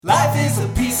Life is a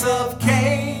piece of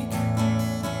cake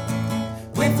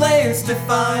with layers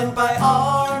defined by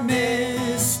our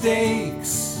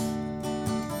mistakes.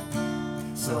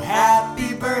 So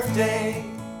happy birthday.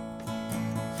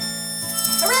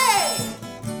 Hooray!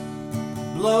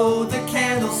 Blow the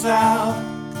candles out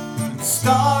and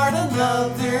start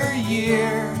another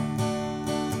year.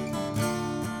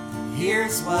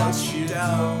 Here's what you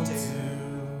don't do.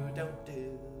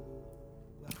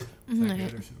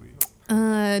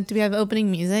 Do we have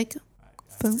opening music?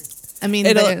 I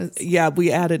mean, yeah,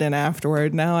 we added in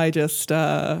afterward. Now I just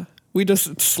we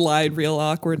just slide real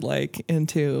awkward like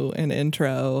into an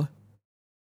intro.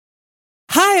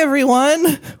 Hi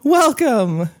everyone,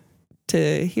 welcome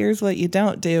to Here's What You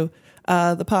Don't Do,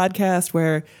 the podcast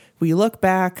where we look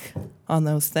back on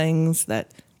those things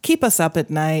that keep us up at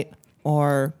night,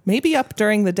 or maybe up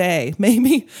during the day.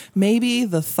 Maybe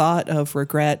the thought of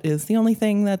regret is the only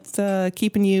thing that's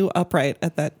keeping you upright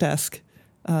at that desk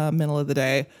middle of the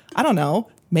day. I don't know.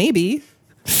 Maybe.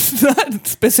 Not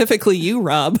specifically you,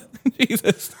 Rob.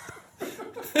 Jesus.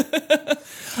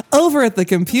 Over at the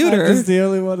computer. I'm just the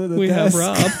only one at the desk. We have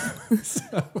Rob.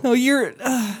 No, you're...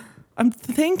 I'm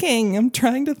thinking. I'm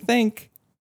trying to think.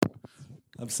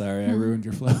 I'm sorry, I ruined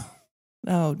your flow.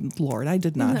 Oh, Lord, I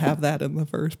did not have that in the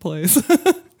first place.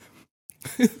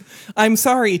 I'm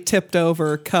sorry, tipped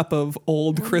over cup of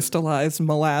old crystallized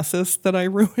molasses, that I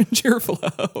ruined your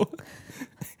flow.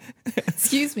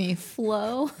 Excuse me,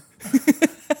 flow.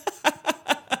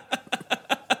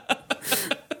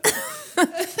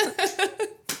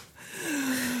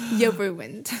 You're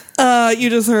ruined. You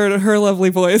just heard her lovely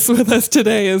voice. With us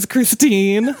today is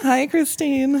Christine. Hi,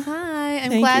 Christine. Hi, I'm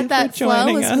Thank you glad for that flow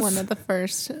joining was us. one of the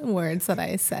first words that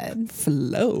I said.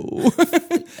 Flow.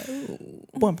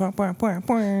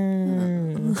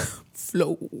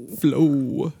 Flow.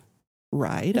 Flow.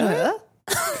 Right up.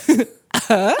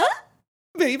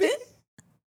 Baby.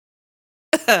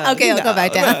 Okay, I'll go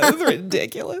back down. That was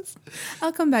ridiculous.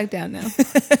 I'll come back down now.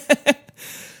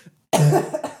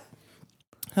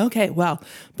 Okay, well,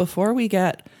 before we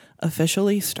get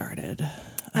officially started,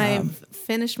 I've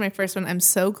finished my first one. I'm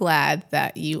so glad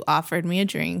that you offered me a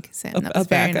drink, Sam. That was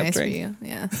very backup nice drink. of you.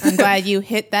 Yeah, I'm glad you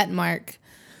hit that mark.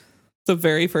 the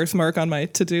very first mark on my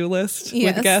to-do list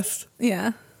Yes. with guests.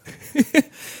 Yeah.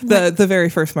 The very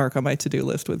first mark on my to-do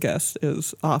list with guests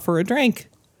is offer a drink!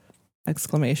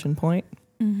 Exclamation point.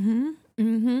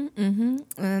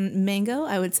 Mango,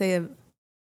 I would say,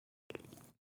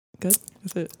 Good.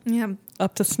 Is it yeah,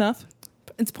 up to snuff?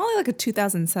 it's probably like a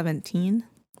 2017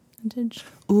 vintage.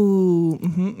 Ooh.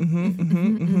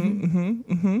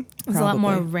 There's a lot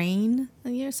more rain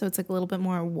that year, so it's like a little bit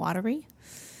more watery.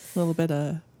 A little bit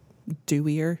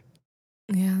dewier.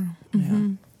 Yeah. Yeah.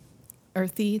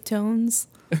 Earthy tones.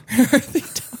 Earthy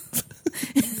tones.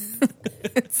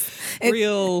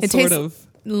 Real it sort tastes of.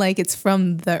 like it's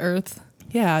from the earth.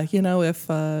 Yeah, you know, if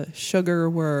sugar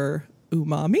were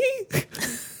umami,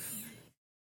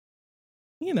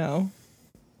 you know,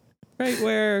 right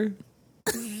where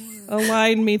a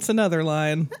line meets another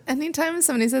line. Anytime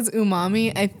somebody says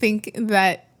umami, I think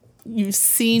that you've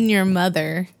seen your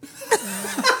mother.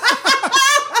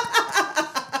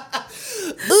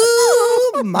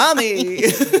 Ooh, mommy.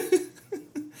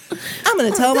 I'm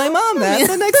going to tell my mom that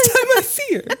the next time I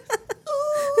see her.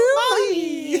 Ooh,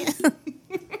 mommy.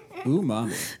 Ooh,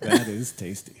 mommy, that is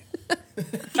tasty.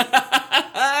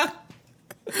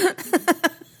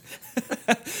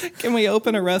 Can we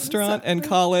open a restaurant and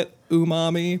call it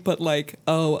umami, but like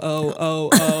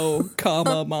comma,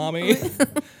 mommy?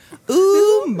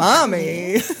 Ooh,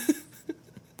 mommy.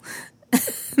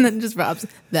 And then just Rob's,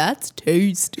 that's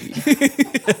tasty.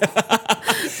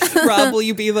 Rob, will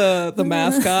you be the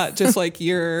mascot? Just like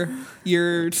your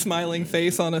smiling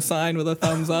face on a sign with a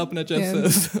thumbs up, and it just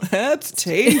says, "That's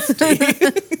tasty."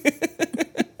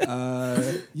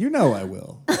 You know I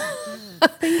will.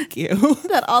 Thank you.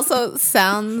 That also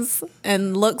sounds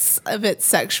and looks a bit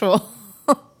sexual.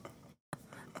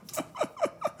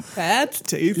 That's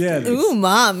tasty. Yeah, Ooh,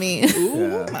 mommy.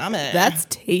 Ooh, mommy. That's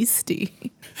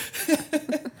tasty.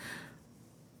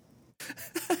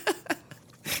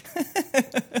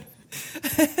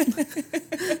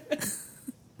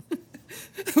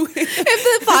 If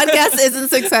the podcast isn't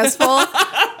successful,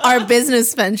 our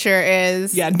business venture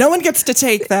is. Yeah, no one gets to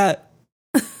take that.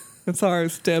 It's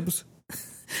ours, dibs.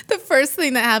 The first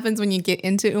thing that happens when you get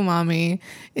into umami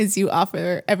is you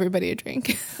offer everybody a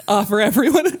drink. Offer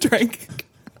everyone a drink.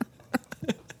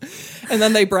 And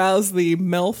then they browse the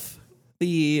MILF,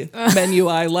 the menu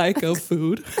I like of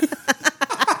food.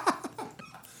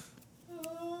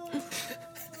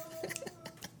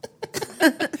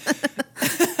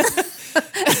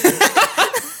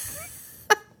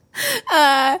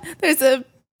 There's a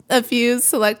few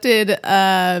selected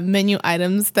menu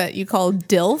items that you call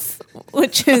DILF,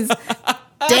 which is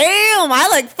damn, I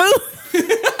like food.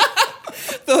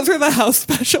 Those are the house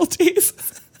specialties.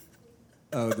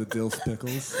 Oh, the Dilf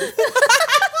pickles.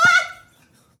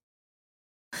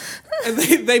 And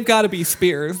they've got to be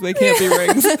spears. They can't be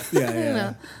rings.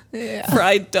 Yeah. Yeah.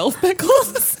 Fried Delf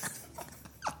pickles.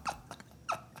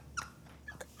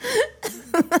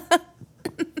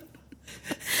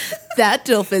 That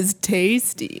DILF is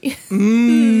tasty.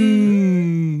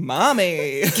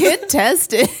 Mommy. Get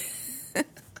tested.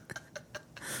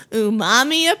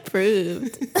 Umami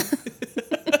approved.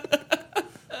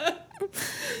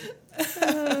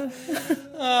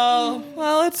 Oh,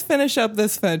 well, let's finish up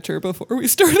this venture before we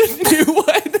start a new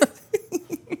one.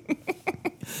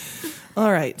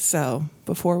 All right, so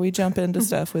before we jump into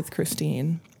stuff with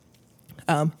Christine,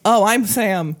 I'm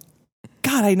Sam.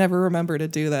 God, I never remember to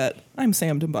do that. I'm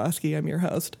Sam Domboski. I'm your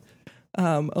host.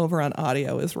 Over on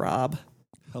audio is Rob.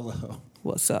 Hello.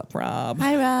 What's up, Rob?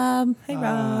 Hi, Rob. Hey,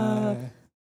 Rob. Hi.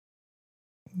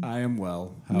 I am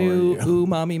well. How New are you?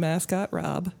 Umami mascot,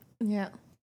 Rob. Yeah.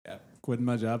 Yeah, quitting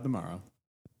my job tomorrow.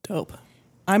 Dope.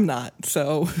 I'm not,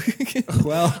 so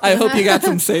Well, I hope you got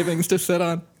some savings to sit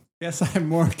on. yes, I'm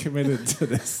more committed to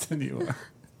this than you are.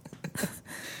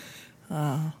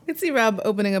 I could see Rob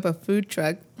opening up a food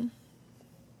truck.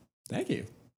 Thank you.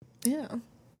 Yeah.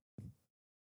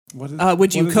 What is,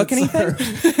 Would you what cook does it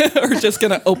anything? serve? Or just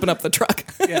going to open up the truck?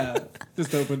 Yeah,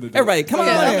 just open the door. Everybody, come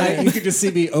Yeah. on. You could just see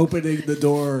me opening the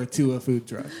door to a food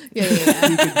truck. Yeah.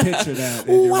 You can picture that.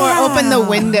 In your Or mind. open the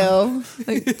window.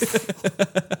 Like,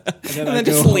 And And I then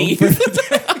go just home leave. for the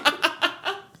day.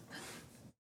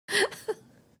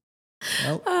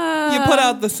 Well, You put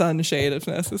out the sunshade if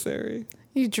necessary.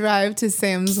 you drive to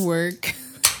Sam's work.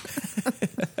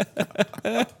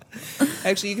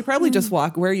 Actually, you could probably just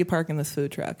walk. Where are you parking this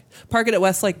food truck? Park it at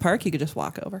Westlake Park. You could just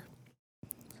walk over.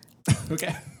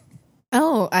 okay.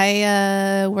 Oh,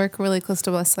 I work really close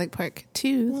to Westlake Park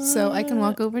too, so I can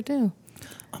walk over too.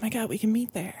 Oh my God, we can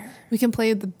meet there. We can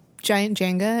play the giant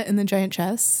Jenga and the giant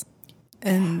chess,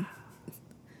 and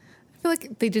I feel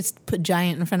like they just put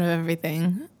giant in front of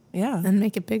everything Yeah. and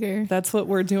make it bigger. That's what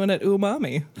we're doing at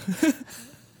Umami.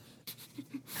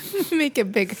 Make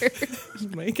it bigger.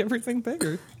 Just make everything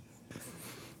bigger.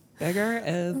 Bigger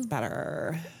is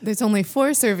better. There's only 4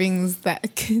 servings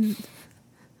that can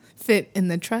fit in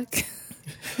the truck,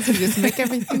 so just make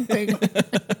everything bigger.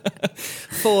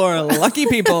 For lucky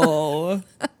people.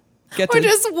 Get Or to,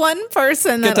 just one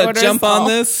person get that to orders jump all. on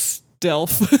this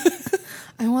Delf.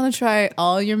 I want to try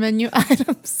all your menu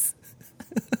items.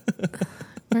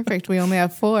 Perfect. We only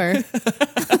have 4.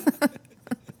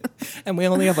 And we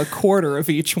only have a quarter of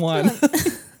each one.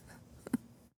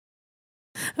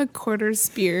 A quarter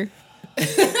spear.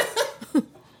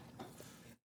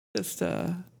 Just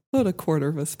what would a quarter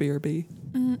of a spear be?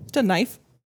 Just a knife.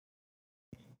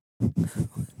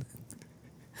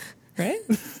 Right?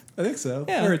 I think so.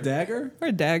 Yeah. Or a dagger. Or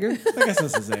a dagger. I guess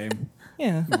that's the same,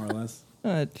 Yeah. more or less.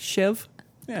 A shiv.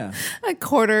 Yeah. A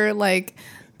quarter, like,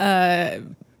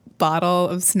 bottle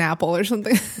of Snapple or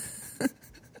something.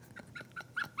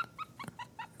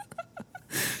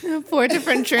 4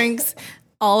 different drinks.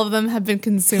 All of them have been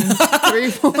consumed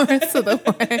 3/4 of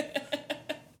the way.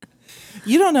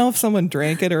 You don't know if someone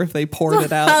drank it or if they poured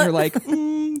it out. And you're like,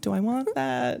 do I want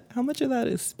that? How much of that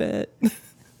is spit?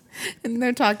 And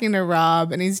they're talking to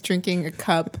Rob, and he's drinking a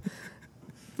cup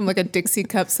from like a Dixie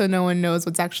cup, so no one knows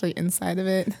what's actually inside of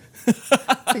it. It's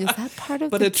like, is that part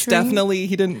of But the it's drink? definitely,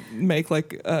 he didn't make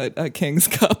like a king's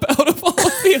cup out of all of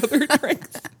the other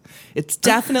drinks. It's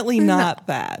definitely not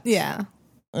that. Yeah.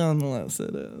 Unless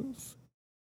it is.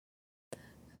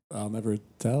 I'll never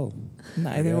tell.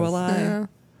 Neither guess. will I. Yeah.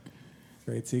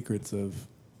 Great secrets of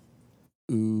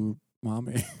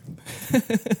umami.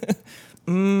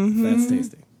 Mm-hmm. That's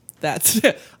tasty. That's,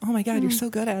 oh my God, you're so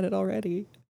good at it already.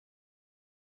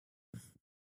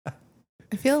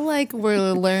 I feel like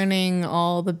we're learning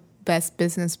all the best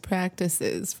business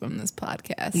practices from this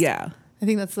podcast. Yeah. I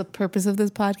think that's the purpose of this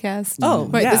podcast. Oh,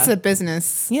 right. yeah. This is a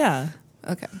business. Yeah.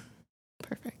 Okay.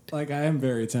 Perfect. Like, I am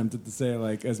very tempted to say,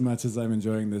 like, as much as I'm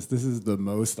enjoying this is the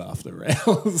most off the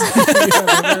rails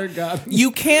I've ever gotten.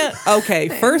 You can't, okay,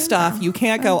 first off, you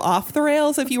can't go off the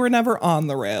rails if you were never on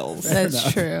the rails. That's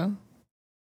enough. true.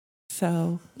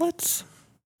 So let's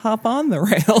hop on the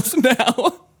rails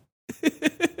now.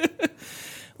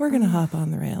 We're going to hop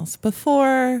on the rails.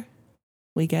 Before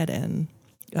we get in,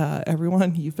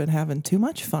 everyone, you've been having too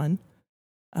much fun.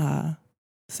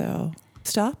 So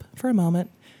stop for a moment,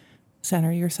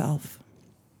 center yourself,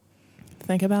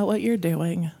 think about what you're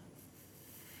doing,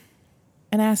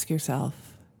 and ask yourself,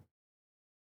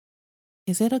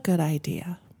 Is it a good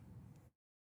idea?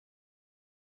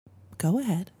 Go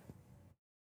ahead.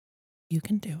 You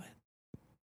can do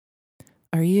it.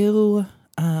 Are you,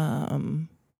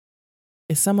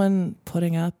 is someone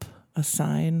putting up a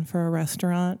sign for a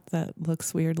restaurant that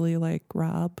looks weirdly like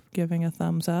Rob giving a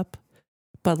thumbs up,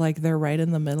 but like they're right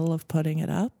in the middle of putting it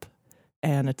up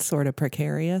and it's sort of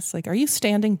precarious? Like, are you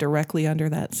standing directly under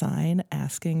that sign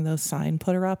asking those sign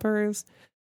putter-uppers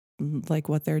like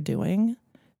what they're doing?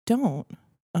 Don't.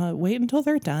 Wait until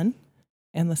they're done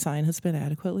and the sign has been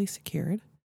adequately secured,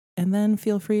 and then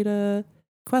feel free to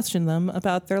question them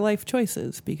about their life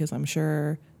choices, because I'm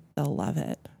sure they'll love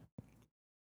it.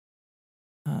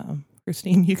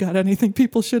 Christine, you got anything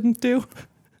people shouldn't do?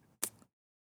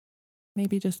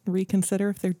 Maybe just reconsider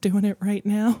if they're doing it right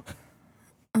now.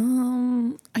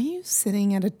 Are you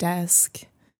sitting at a desk,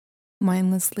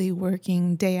 mindlessly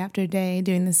working day after day,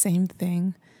 doing the same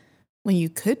thing, when you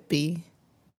could be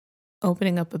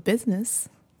opening up a business?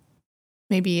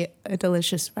 Maybe a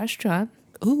delicious restaurant.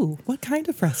 Ooh, what kind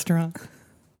of restaurant?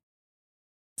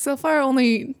 So far,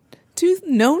 only 2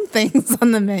 known things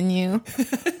on the menu.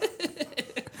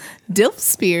 Dilf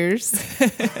Spears.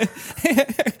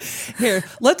 Here,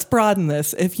 let's broaden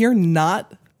this. If you're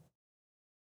not...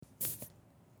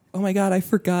 Oh my God, I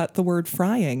forgot the word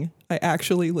frying. I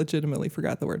actually legitimately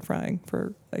forgot the word frying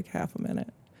for like half a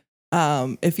minute.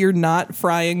 If you're not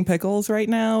frying pickles right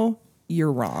now,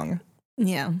 you're wrong.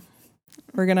 Yeah.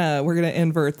 We're gonna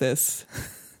invert this.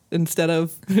 Instead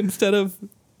of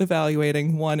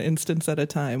evaluating one instance at a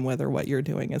time whether what you're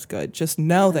doing is good, just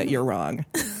know that you're wrong.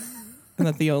 And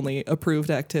that the only approved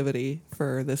activity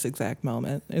for this exact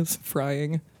moment is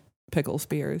frying pickle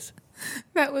spears.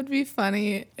 That would be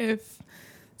funny if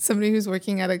somebody who's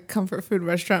working at a comfort food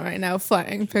restaurant right now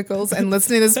frying pickles and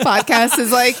listening to this podcast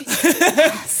is like,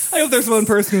 I hope there's one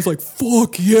person who's like,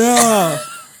 fuck yeah.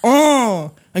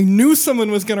 Oh, I knew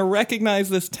someone was going to recognize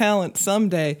this talent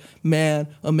someday. Man,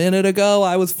 a minute ago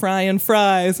I was frying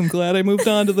fries. I'm glad I moved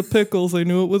on to the pickles. I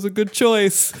knew it was a good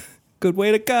choice. Good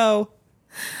way to go.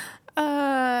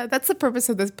 That's the purpose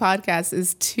of this podcast,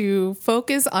 is to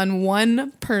focus on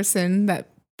one person that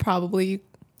probably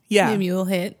maybe you'll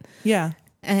hit. Yeah.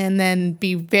 And then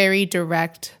be very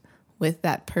direct with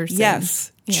that person.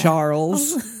 Yes. Yeah.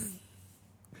 Charles.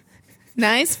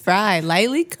 Nice fry,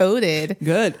 lightly coated.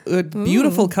 Good.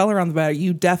 Beautiful color on the batter.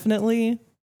 You definitely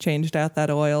changed out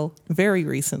that oil very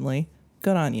recently.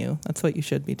 Good on you. That's what you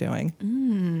should be doing.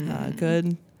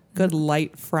 Good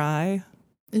light fry.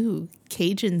 Ooh,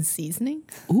 Cajun seasoning.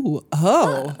 Ooh,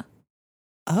 oh.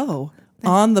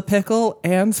 On the pickle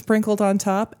and sprinkled on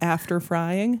top after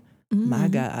frying. My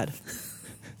God.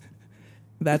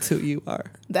 That's who you are.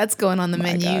 That's going on the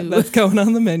menu. God, that's going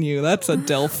on the menu. That's a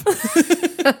DILF.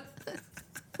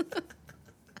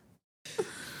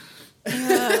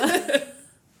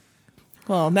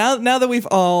 Well, now that we've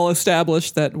all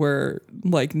established that we're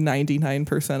like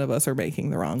 99% of us are making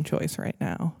the wrong choice right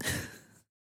now.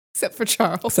 Except for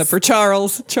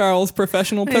Charles. Charles,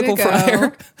 professional pickle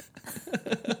fryer.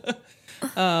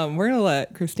 We're going to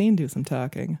let Christine do some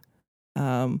talking.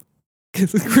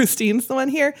 Because Christine's the one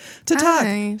here to talk.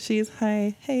 She's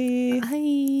Hey.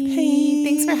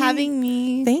 Thanks for having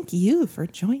me. Thank you for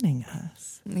joining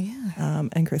us. Yeah.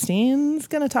 And Christine's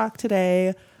going to talk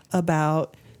today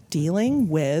about dealing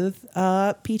with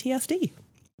PTSD.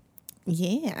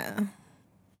 Yeah.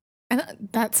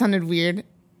 That sounded weird.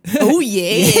 Oh,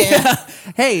 yeah.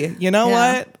 Hey, you know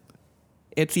what?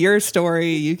 It's your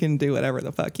story. You can do whatever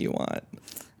the fuck you want.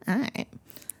 All right.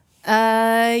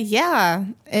 Yeah.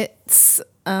 It's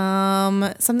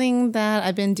something that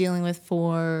I've been dealing with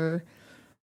for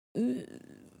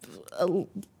a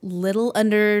little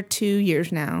under 2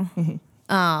 years now.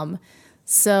 Mm-hmm.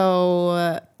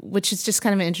 So, which is just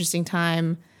kind of an interesting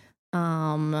time.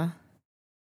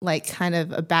 Like kind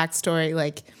of a backstory,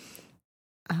 like,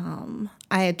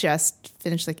 I had just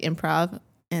finished like improv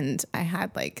and I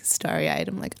had like starry eyed.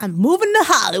 I'm like, I'm moving to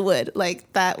Hollywood.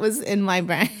 Like that was in my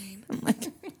brain. I'm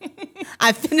like,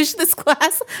 I finished this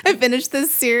class. I finished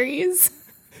this series.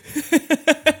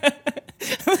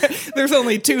 There's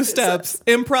only 2 steps,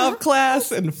 improv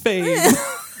class and fame.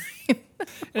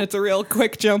 And it's a real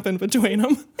quick jump in between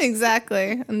them.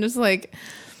 Exactly. I'm just like,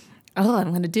 oh, I'm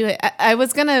going to do it. I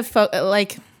was going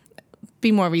to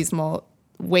be more reasonable,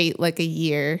 wait like a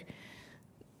year,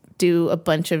 do a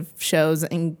bunch of shows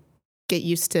and get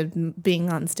used to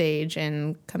being on stage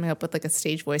and coming up with like a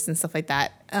stage voice and stuff like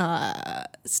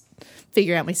that.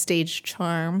 Figure out my stage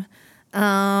charm.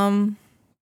 And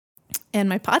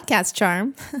my podcast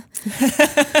charm.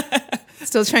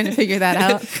 Still trying to figure that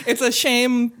out. It's a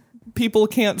shame people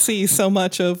can't see so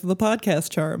much of the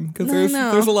podcast charm because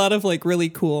No. there's a lot of like really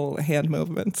cool hand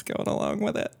movements going along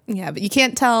with it. Yeah, but you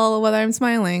can't tell whether I'm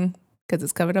smiling because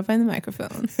it's covered up by the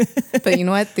microphone. But you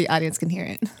know what? The audience can hear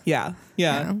it. Yeah.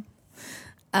 Yeah.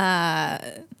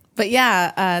 But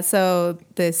yeah, so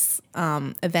this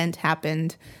event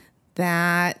happened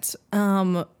that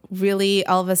really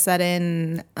all of a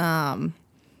sudden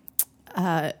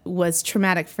was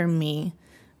traumatic for me.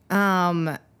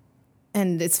 And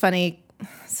it's funny.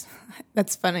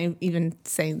 That's funny even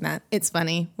saying that. It's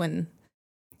funny when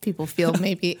people feel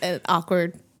maybe an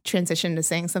awkward transition to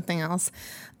saying something else.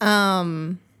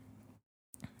 But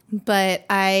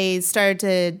I started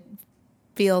to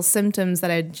feel symptoms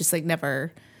that I'd just like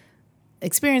never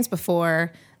experienced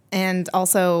before. And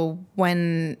also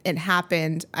when it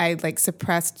happened, I like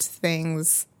suppressed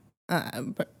things,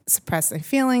 suppressed my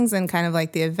feelings and kind of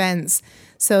like the events.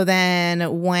 So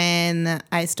then when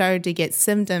I started to get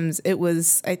symptoms,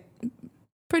 I'm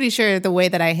pretty sure the way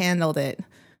that I handled it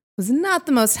was not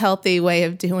the most healthy way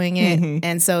of doing it. Mm-hmm.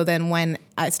 And so then when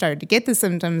I started to get the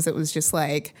symptoms, it was just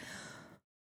like,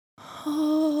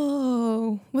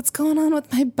 oh, what's going on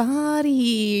with my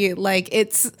body? Like,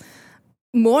 it's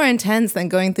more intense than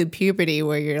going through puberty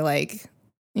where you're like,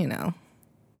 you know,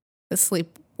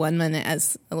 asleep 1 minute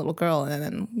as a little girl and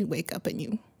then you wake up and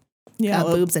you got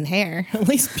boobs and hair. At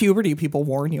least puberty people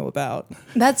warn you about.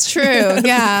 That's true.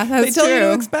 Yeah, They that's tell you to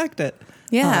true. expect it.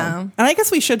 Yeah. And I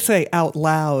guess we should say out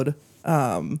loud,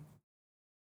 for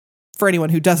anyone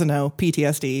who doesn't know,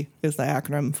 PTSD is the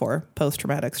acronym for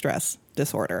post-traumatic stress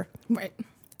disorder. Right.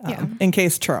 Yeah. In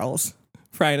case Charles,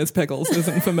 frying his pickles,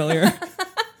 isn't familiar.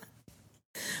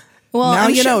 Well, Now I'm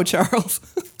you sure, know, Charles.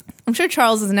 I'm sure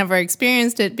Charles has never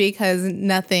experienced it because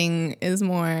nothing is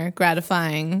more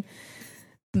gratifying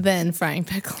than frying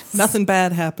pickles. Nothing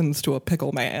bad happens to a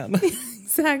pickle man.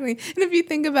 Exactly. And if you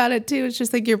think about it too, it's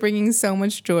just like you're bringing so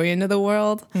much joy into the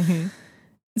world. Mm-hmm.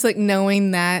 It's like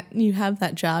knowing that you have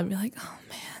that job. You're like, oh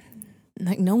man,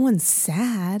 like no one's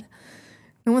sad.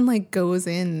 No one like goes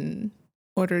in and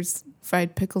orders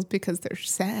fried pickles because they're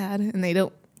sad and they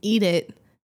don't eat it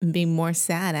and be more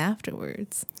sad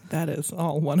afterwards. That is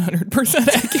all 100%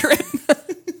 accurate.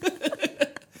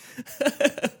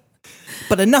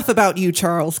 But enough about you,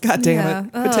 Charles. God damn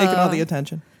it. Quit taking all the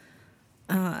attention.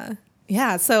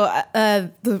 Yeah. So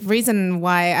the reason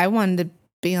why I wanted to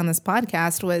be on this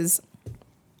podcast was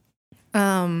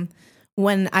when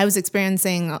I was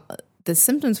experiencing the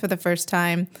symptoms for the first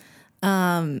time,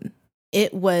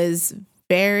 it was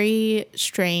very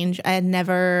strange. I had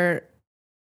never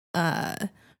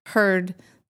heard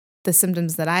the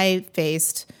symptoms that I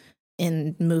faced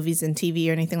in movies and TV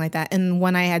or anything like that. And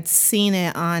when I had seen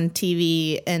it on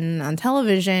TV and on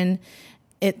television,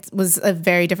 it was a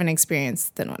very different experience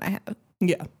than what I have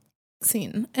Yeah.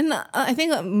 seen. And I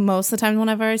think most of the time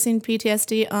whenever I've seen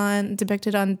PTSD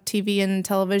depicted on TV and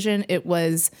television, it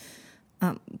was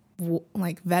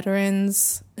like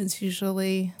veterans is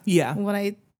usually Yeah. what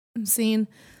I've seen.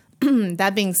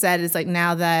 That being said, it's like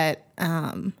now that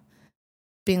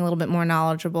being a little bit more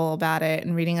knowledgeable about it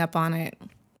and reading up on it,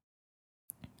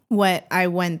 what I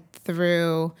went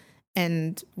through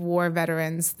and war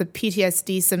veterans, the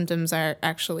PTSD symptoms are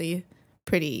actually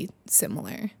pretty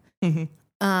similar.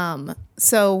 Mm-hmm.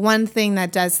 So one thing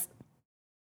that does,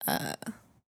 I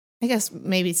guess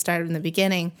maybe started in the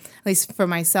beginning, at least for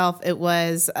myself, it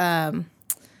was I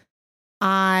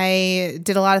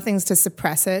did a lot of things to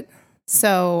suppress it.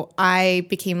 So I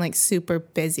became like super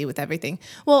busy with everything.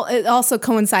 Well, it also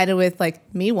coincided with like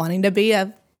me wanting to be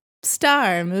a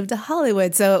star, move to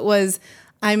Hollywood. So it was,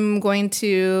 I'm going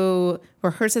to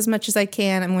rehearse as much as I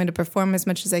can. I'm going to perform as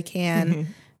much as I can.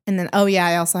 Mm-hmm. And then, oh yeah,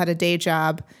 I also had a day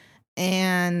job.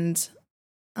 And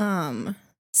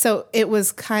so it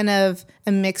was kind of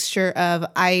a mixture of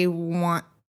I want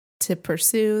to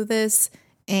pursue this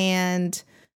and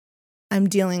I'm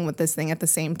dealing with this thing at the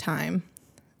same time.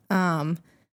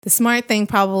 The smart thing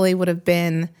probably would have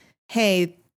been,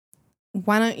 hey,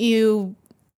 why don't you,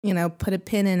 put a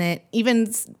pin in it,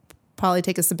 even probably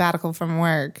take a sabbatical from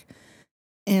work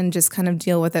and just kind of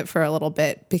deal with it for a little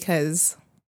bit, because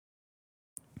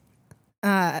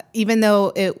even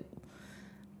though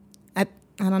I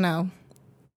don't know,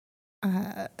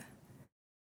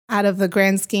 out of the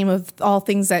grand scheme of all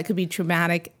things that could be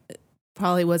traumatic, it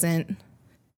probably wasn't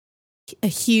a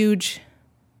huge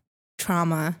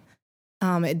trauma.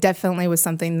 It definitely was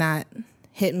something that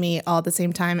hit me all at the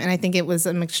same time. And I think it was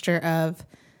a mixture of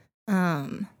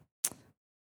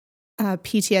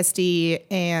PTSD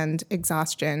and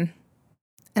exhaustion.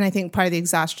 And I think part of the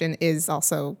exhaustion is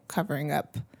also covering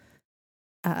up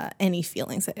any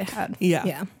feelings that I had. Yeah.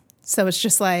 Yeah. So it's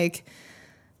just like,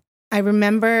 I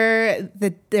remember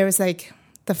that there was like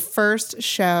the first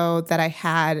show that I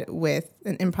had with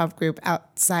an improv group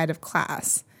outside of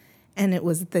class, and it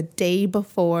was the day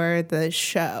before the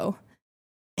show,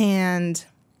 and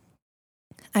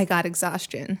I got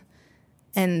exhaustion.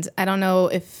 And I don't know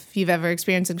if you've ever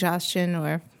experienced exhaustion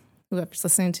or whoever's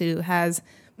listening to has,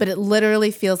 but it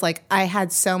literally feels like I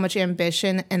had so much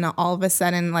ambition, and all of a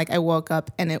sudden, like, I woke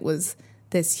up and it was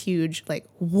this huge, like,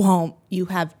 whoa, you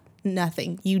have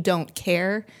nothing. You don't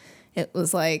care. It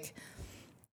was like,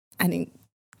 I think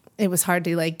it was hard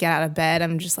to, like, get out of bed.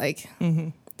 I'm just like,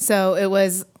 So it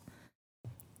was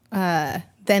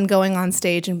then going on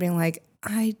stage and being like,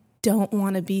 I don't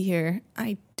want to be here.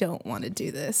 I don't want to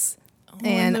do this.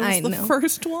 And it was the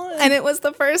first one. And it was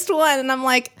the first one. And I'm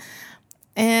like,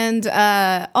 and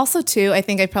also too, I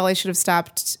think I probably should have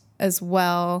stopped as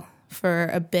well for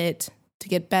a bit to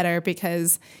get better,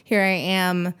 because here I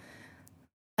am,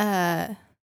 a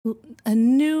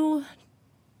new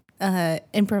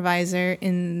improviser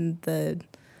in the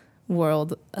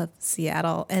world of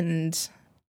Seattle, and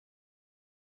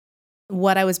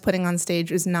what I was putting on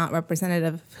stage was not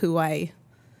representative of who I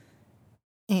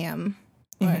am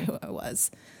or who I was.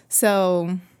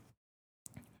 So,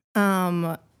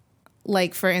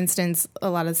 like, for instance, a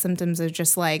lot of symptoms are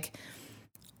just like,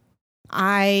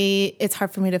 it's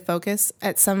hard for me to focus.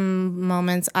 At some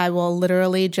moments, I will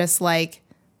literally just like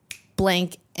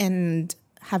blank and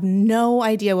have no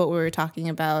idea what we were talking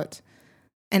about.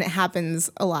 And it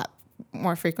happens a lot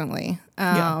more frequently.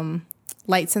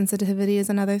 Light sensitivity is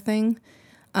another thing,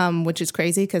 which is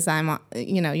crazy because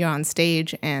you're on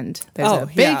stage and there's a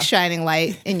big shining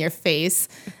light in your face.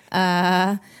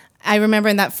 I remember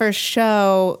in that first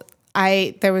show,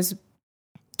 there was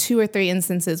 2 or 3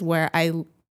 instances where I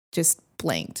just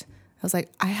blanked. I was like,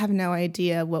 I have no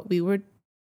idea what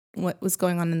was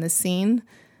going on in the scene,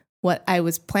 what I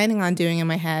was planning on doing in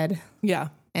my head. Yeah.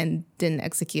 And didn't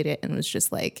execute it, and was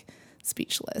just like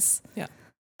speechless. Yeah.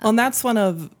 Well, and that's one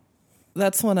of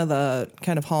the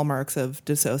kind of hallmarks of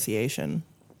dissociation,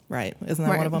 right? Isn't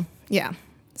that one of them? Yeah.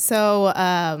 So,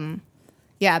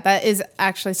 that is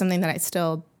actually something that I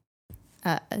still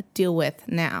deal with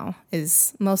now.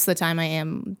 Is most of the time I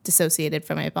am dissociated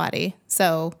from my body.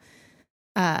 So,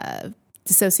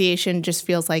 dissociation just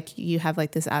feels like you have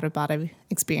like this out of body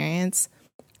experience.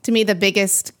 To me, the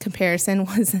biggest comparison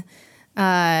was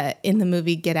in the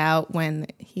movie Get Out, when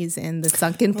he's in the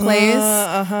sunken place.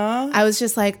 I was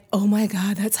just like, oh my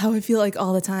God, that's how I feel like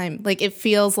all the time. Like, it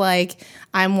feels like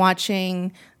I'm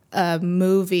watching a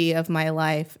movie of my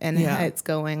life and it's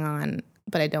going on,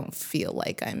 but I don't feel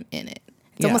like I'm in it.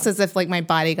 It's almost as if like my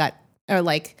body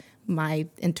my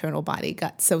internal body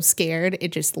got so scared,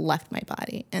 it just left my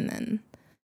body. And then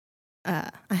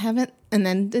I haven't, and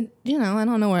then, I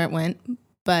don't know where it went,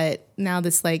 but now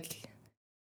this like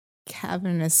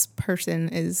cavernous person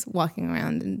is walking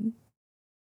around and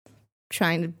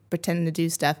trying to pretend to do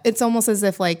stuff. It's almost as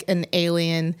if like an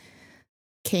alien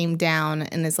came down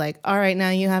and is like, all right, now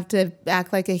you have to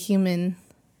act like a human.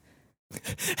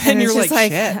 And you're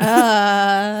like, shit.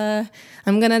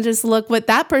 I'm going to just look what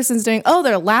that person's doing. Oh,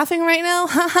 they're laughing right now.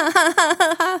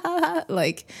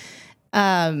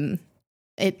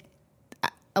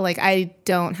 I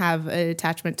don't have an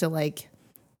attachment to like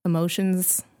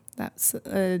emotions. That's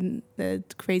the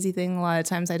crazy thing. A lot of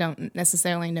times I don't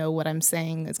necessarily know what I'm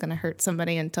saying is going to hurt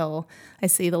somebody until I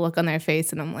see the look on their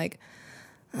face, and I'm like,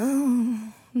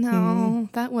 oh, no,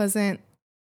 that wasn't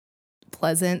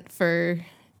pleasant for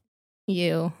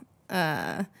you,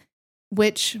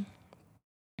 which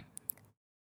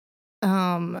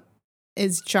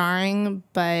is jarring,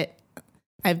 but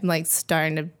I'm like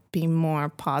starting to be more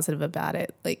positive about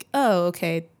it. Like, oh,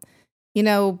 okay.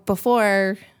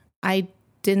 Before I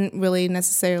didn't really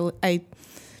necessarily, I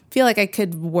feel like I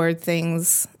could word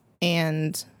things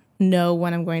and know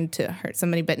when I'm going to hurt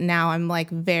somebody, but now I'm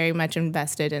like very much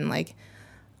invested in like,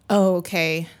 oh,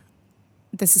 okay,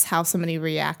 this is how somebody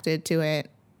reacted to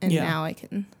it, and now I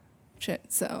can shit.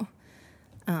 So,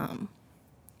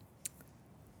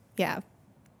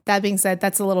 that being said,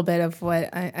 that's a little bit of what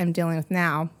I'm dealing with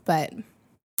now, but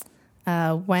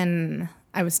when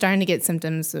I was starting to get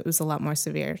symptoms, it was a lot more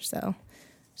severe. So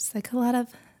just like a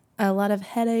lot of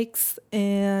headaches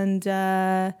and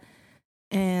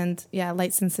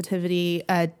light sensitivity,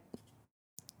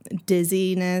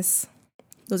 dizziness.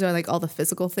 Those are like all the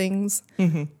physical things.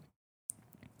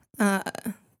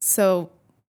 So,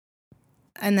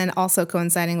 and then also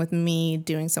coinciding with me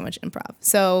doing so much improv.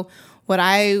 So what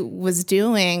I was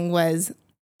doing was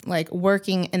like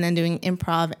working and then doing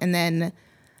improv, and then,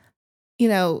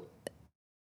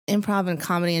 improv and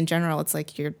comedy in general, it's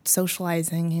like you're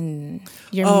socializing and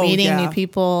you're Oh, meeting yeah. new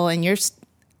people, and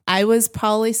I was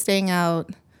probably staying out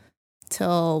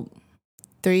till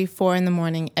 3, 4 in the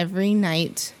morning every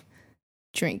night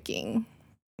drinking.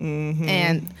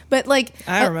 But like,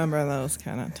 I remember those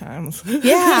kind of times.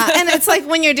 yeah. And it's like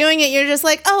when you're doing it, you're just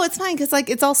like, oh, it's fine. Cause like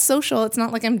it's all social. It's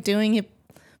not like I'm doing it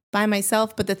by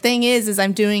myself. But the thing is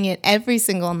I'm doing it every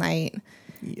single night.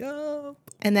 Yup.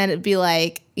 And then it'd be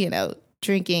like,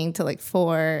 drinking till like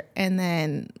 4 and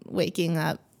then waking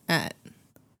up at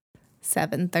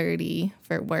 7:30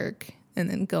 for work and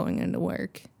then going into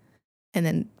work and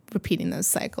then repeating those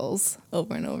cycles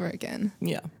over and over again.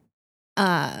 Yeah.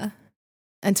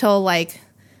 Until like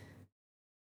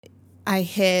I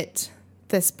hit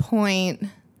this point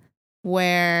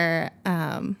where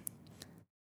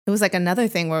it was like another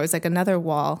thing where it was like another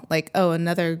wall, like, oh,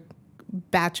 another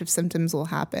batch of symptoms will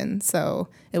happen. So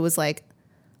it was like,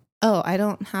 oh, I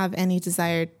don't have any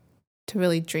desire to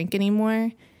really drink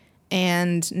anymore.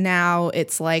 And now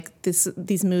it's like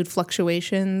these mood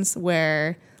fluctuations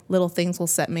where little things will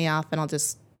set me off and I'll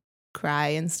just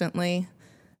cry instantly.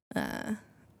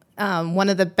 One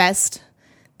of the best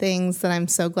things that I'm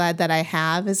so glad that I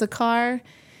have is a car,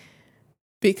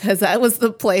 because that was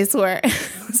the place where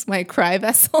it was my cry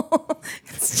vessel.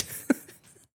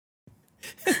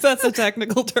 That's a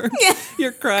technical term. Yeah.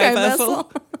 Your cry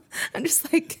vessel. I'm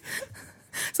just like,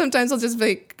 sometimes I'll just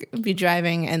be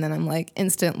driving and then I'm like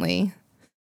instantly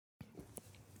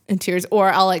in tears, or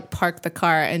I'll like park the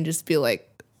car and just be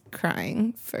like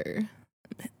crying for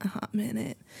a hot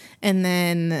minute and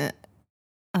then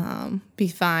be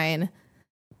fine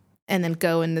and then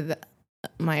go into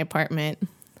my apartment,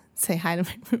 say hi to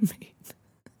my roommate,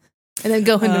 and then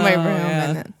go into my room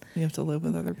and then You have to live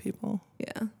with other people.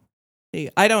 yeah.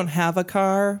 I don't have a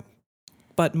car,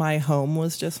 but my home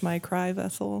was just my cry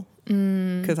vessel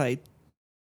because I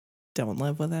don't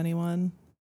live with anyone,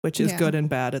 which is Yeah. good and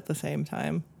bad at the same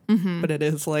time. Mm-hmm. But it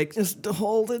is like, just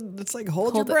hold it. It's like, hold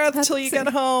your Hold it. breath That's till you get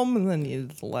home, and then you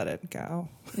just let it go.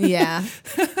 Yeah.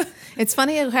 It's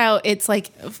funny how it's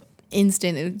like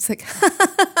instant. It's like,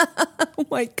 oh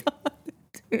my God.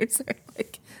 Tears are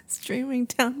like streaming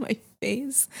down my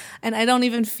face. And I don't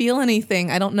even feel anything.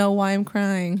 I don't know why I'm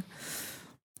crying.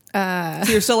 So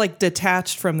you're still like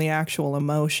detached from the actual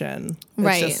emotion. It's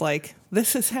Right. just like,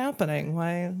 this is happening.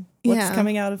 Why? What's Yeah.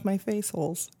 coming out of my face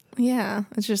holes? Yeah.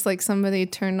 It's just like somebody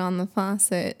turned on the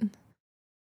faucet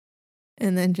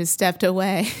and then just stepped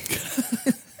away.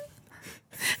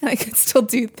 And I could still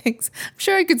do things. I'm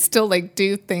sure I could still like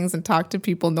do things and talk to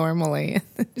people normally and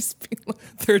then just be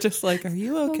like, They're just like, are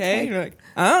you okay? Okay. You're like,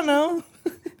 I don't know.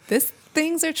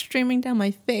 things are streaming down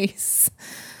my face.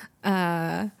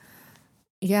 And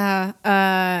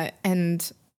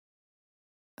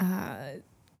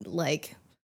like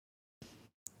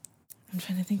I'm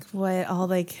trying to think what all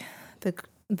like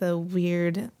the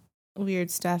weird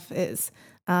stuff is.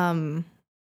 I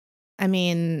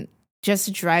mean,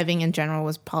 just driving in general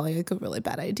was probably like a really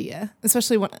bad idea,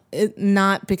 especially when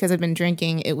not because I've been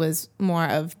drinking. It was more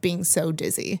of being so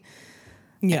dizzy.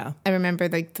 Yeah. I remember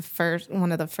like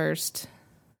one of the first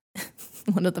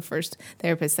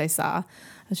therapists I saw, I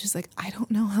was just like, I don't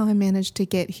know how I managed to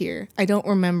get here. I don't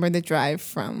remember the drive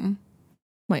from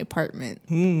my apartment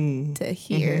to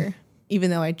here,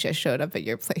 even though I just showed up at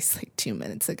your place like 2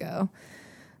 minutes ago.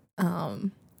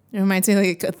 It reminds me of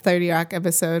like a 30 Rock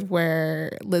episode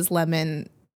where Liz Lemon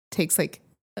takes like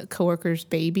a coworker's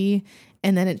baby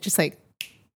and then it just like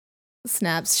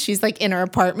snaps. She's like in her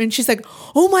apartment. She's like,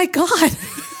 oh my God.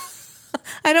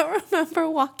 I don't remember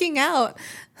walking out.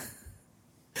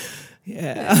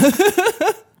 Yeah.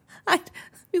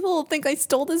 People will think I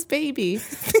stole this baby.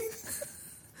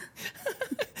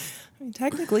 I mean,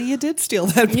 technically, you did steal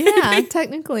that baby. Yeah,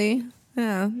 technically.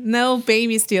 Yeah. No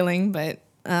baby stealing, but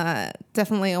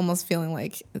definitely almost feeling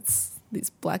like it's these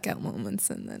blackout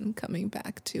moments and then coming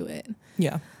back to it.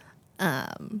 Yeah.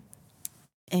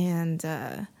 And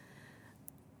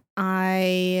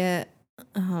I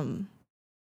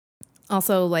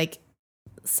also like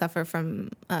suffer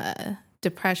from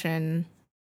depression,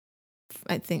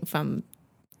 I think from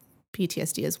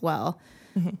PTSD as well.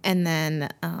 Mm-hmm. And then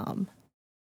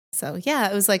so yeah,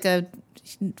 it was like a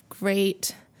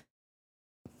great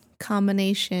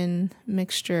combination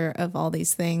mixture of all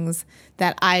these things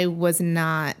that I was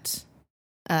not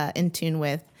in tune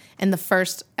with. And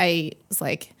I was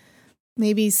like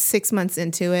maybe 6 months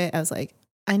into it, I was like,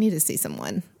 I need to see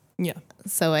someone. Yeah.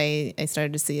 So I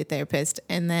started to see a therapist,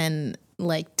 and then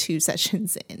like 2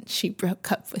 sessions in, she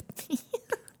broke up with me.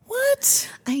 What?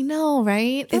 I know,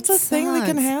 right? That's It a thing that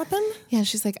can sucks. happen? Yeah,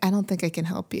 she's like, I don't think I can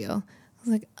help you. I was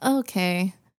like,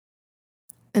 okay.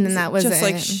 And then that was just it.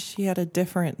 like she had a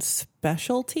different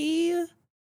specialty,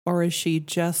 or is she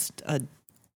just a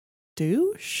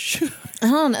douche? I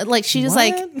don't know. Like she was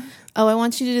like, What? oh, I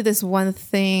want you to do this one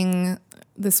thing,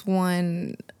 this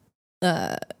one,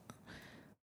 it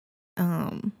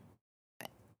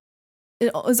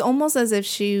was almost as if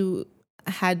she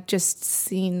had just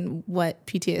seen what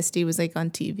PTSD was like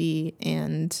on TV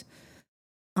and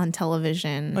on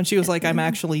television. And she was like, I'm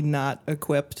actually not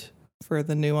equipped for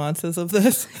the nuances of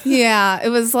this. Yeah, it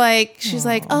was like, she's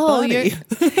like, oh, buddy.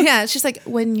 yeah, she's like,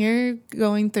 when you're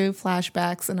going through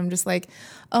flashbacks, and I'm just like,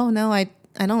 oh no, I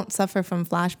don't suffer from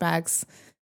flashbacks.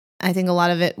 I think a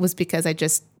lot of it was because I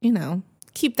just,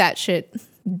 keep that shit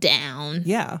down.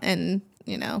 Yeah. And,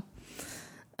 in a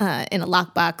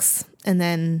lockbox. And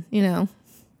then,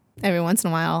 every once in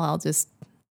a while, I'll just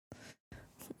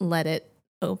let it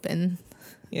open.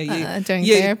 Yeah, during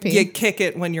therapy. You kick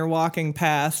it when you're walking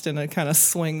past and it kind of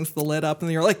swings the lid up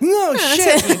and you're like, no,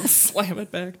 shit. And slam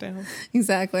it back down.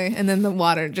 Exactly. And then the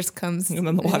water just comes. And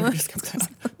then the water just comes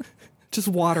out. Just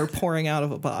water pouring out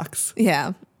of a box.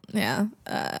 Yeah. Yeah.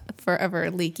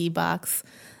 Forever leaky box.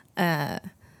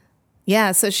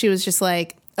 Yeah. So she was just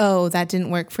like, oh, that didn't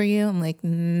work for you? I'm like,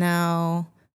 no,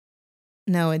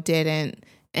 it didn't.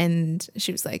 And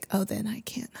she was like, oh, then I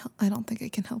can't help. I don't think I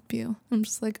can help you. I'm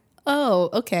just like, oh,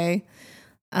 okay.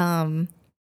 There's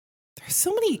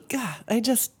so many,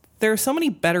 there are so many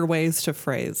better ways to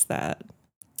phrase that.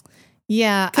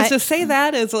 Yeah. Because to say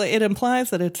that is, it implies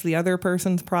that it's the other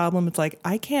person's problem. It's like,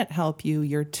 I can't help you.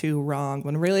 You're too wrong.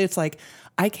 When really it's like,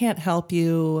 I can't help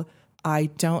you. I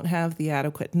don't have the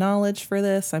adequate knowledge for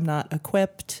this. I'm not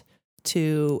equipped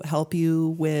to help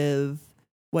you with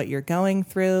what you're going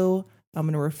through. I'm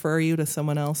going to refer you to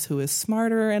someone else who is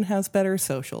smarter and has better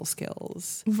social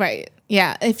skills. Right.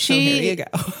 Yeah. So here you go.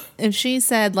 If she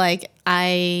said like,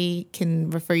 I can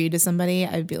refer you to somebody,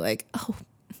 I'd be like, oh,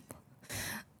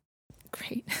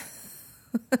 great.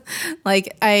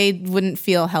 Like I wouldn't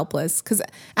feel helpless. Because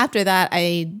after that,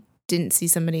 I didn't see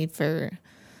somebody for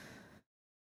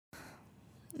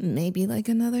maybe like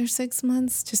another 6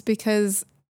 months, just because,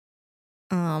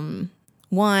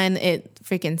 one, it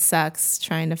freaking sucks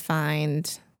trying to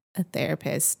find a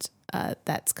therapist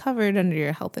that's covered under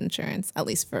your health insurance, at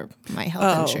least for my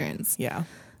health insurance. Yeah.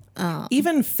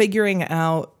 Even figuring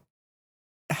out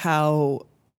how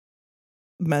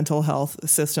mental health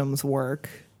systems work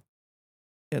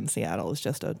in Seattle is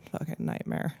just a fucking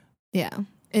nightmare. Yeah.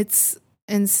 It's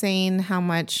insane how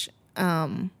much,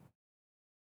 from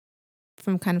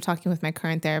kind of talking with my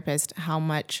current therapist, how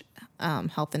much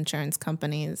health insurance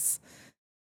companies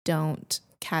don't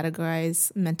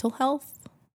categorize mental health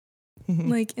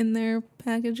like in their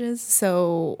packages.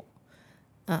 So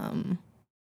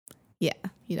yeah,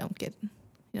 you don't get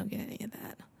any of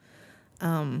that.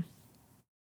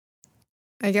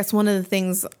 I guess one of the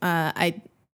things I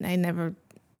never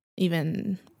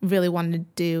even really wanted to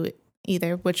do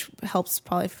either, which helps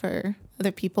probably for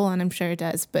other people, and I'm sure it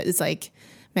does, but it's like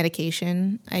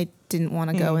medication. I didn't want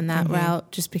to go in that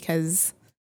route just because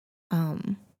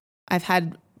I've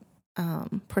had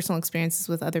personal experiences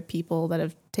with other people that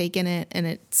have taken it, and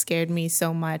it scared me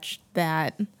so much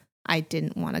that I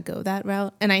didn't want to go that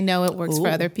route. And I know it works for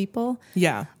other people.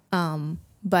 Yeah.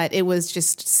 But it was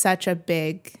just such a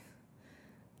big,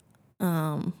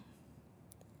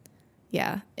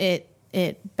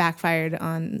 it backfired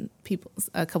on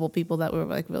a couple people that were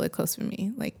like really close to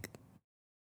me, like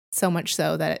so much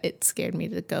so that it scared me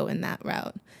to go in that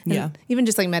route. And yeah. Even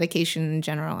just like medication in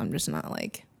general, I'm just not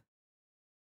like,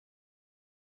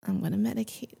 I'm going to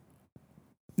medicate.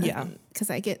 Yeah. Because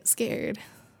I get scared.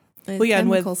 Well, yeah, and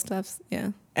with stuff,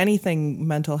 yeah. anything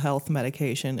mental health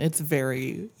medication, it's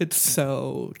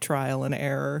so trial and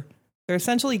error. They're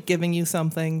essentially giving you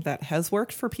something that has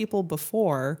worked for people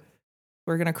before.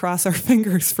 We're going to cross our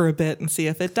fingers for a bit and see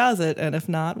if it does it. And if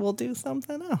not, we'll do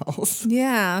something else.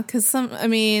 Yeah, because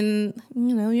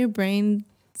your brain's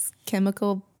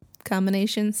chemical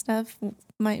combination stuff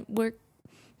might work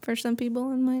for some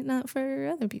people and might not for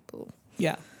other people.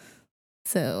 Yeah.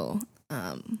 So,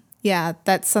 yeah,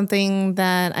 that's something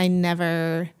that I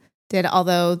never did.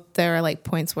 Although there are like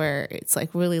points where it's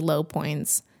like really low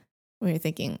points where you're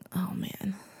thinking, oh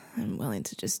man, I'm willing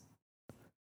to just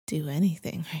do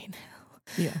anything right now.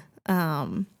 Yeah.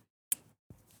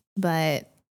 But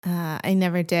I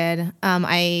never did.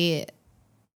 I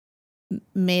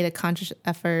made a conscious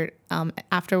effort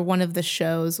after one of the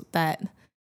shows that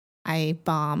I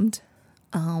bombed,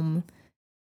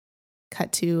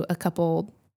 cut to a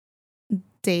couple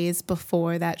days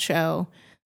before that show.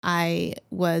 I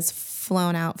was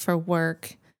flown out for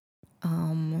work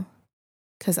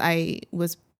because I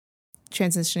was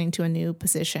transitioning to a new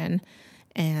position,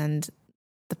 and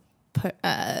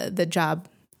the job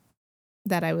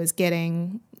that I was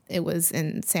getting, it was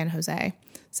in San Jose.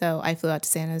 So I flew out to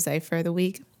San Jose for the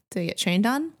week to get trained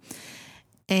on.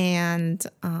 And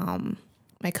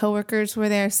my coworkers were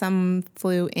there. Some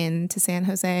flew into San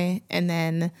Jose. And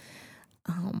then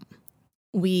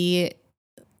we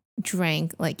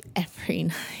drank like every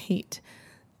night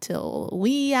till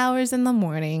wee hours in the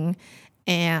morning.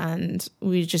 And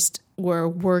we just were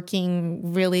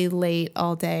working really late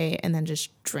all day and then just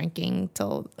drinking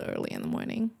till early in the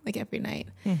morning, like every night.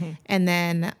 Mm-hmm. And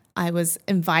then I was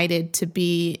invited to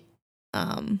be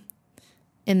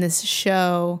in this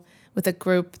show with a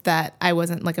group that I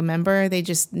wasn't like a member. They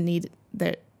just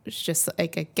there's just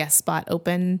like a guest spot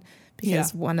open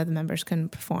because one of the members couldn't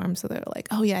perform. So they were like,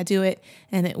 oh yeah, do it.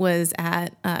 And it was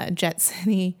at Jet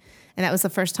City. And that was the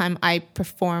first time I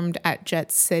performed at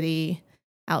Jet City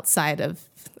outside of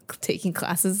taking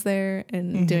classes there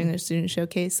and doing their student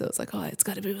showcase. So it was like, oh, it's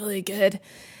got to be really good.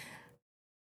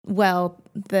 Well,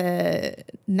 the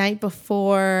night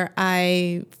before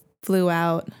I flew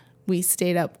out, we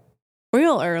stayed up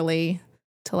real early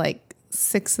to like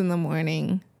 6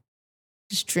 a.m,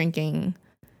 just drinking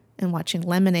and watching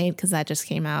Lemonade because that just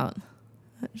came out.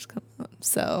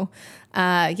 So,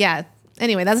 yeah.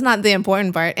 Anyway, that's not the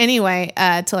important part. Anyway,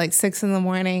 to like 6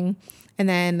 a.m, and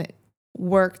then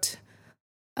worked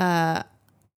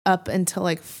up until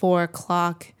like 4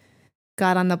 o'clock,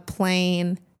 got on the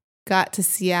plane, got to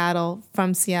Seattle.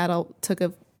 From Seattle, took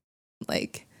a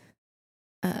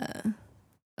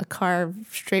car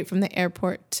straight from the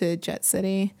airport to Jet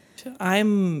City.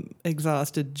 I'm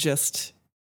exhausted just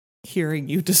hearing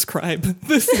you describe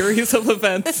the series of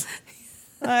events.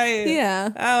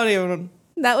 I don't even.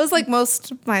 That was like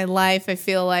most of my life, I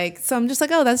feel like. So I'm just like,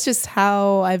 oh, that's just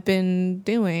how I've been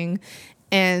doing.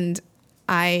 And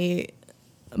I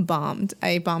bombed.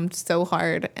 I bombed so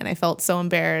hard, and I felt so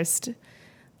embarrassed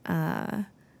that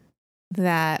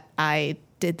I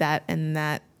did that. And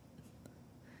that,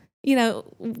 you know,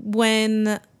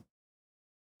 when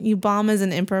you bomb as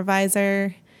an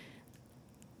improviser,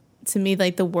 to me,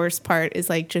 like the worst part is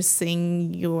like just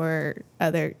seeing the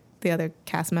other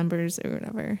cast members or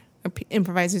whatever, or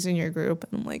improvisers in your group,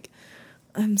 and I'm like,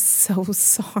 I'm so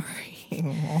sorry.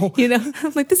 Oh. You know,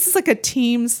 I'm like, this is like a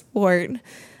team sport.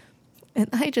 And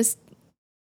I just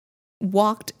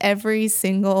walked every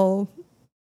single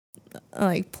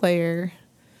like player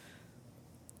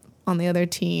on the other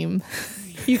team.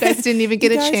 You guys didn't even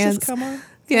get a chance. Just come on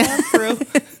through.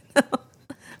 No.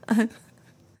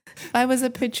 If I was a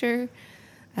pitcher,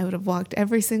 I would have walked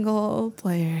every single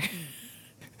player.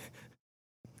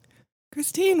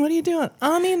 Christine, what are you doing?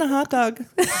 Oh, I'm eating a hot dog.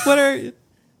 What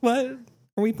are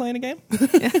we playing a game?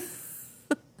 Yeah.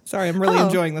 Sorry, I'm really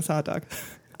enjoying this hot dog.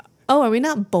 Oh, are we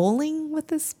not bowling with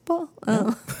this ball?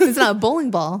 Oh, it's not a bowling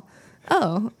ball.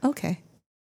 Oh, okay.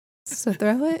 So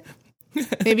throw it.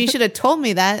 Maybe you should have told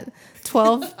me that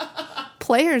 12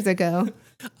 players ago.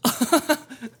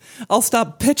 I'll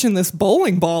stop pitching this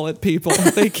bowling ball at people.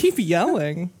 They keep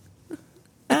yelling.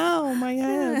 Ow, my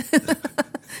head.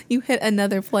 You hit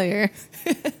another player.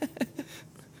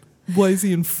 Why is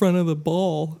he in front of the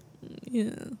ball?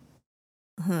 Yeah.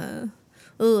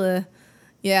 Ugh.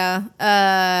 Yeah.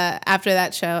 After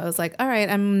that show, I was like, all right,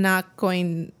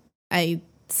 I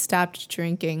stopped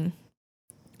drinking.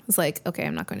 I was like, okay,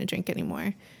 I'm not going to drink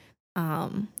anymore.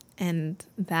 And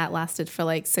that lasted for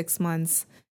like 6 months.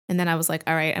 And then I was like,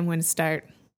 all right, I'm going to start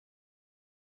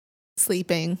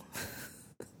sleeping.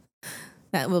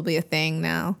 That will be a thing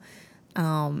now.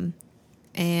 And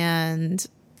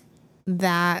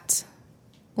that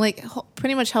like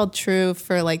pretty much held true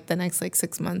for like the next like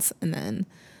 6 months. And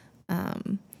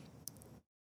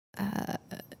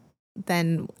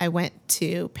then I went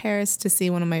to Paris to see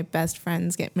one of my best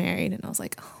friends get married. And I was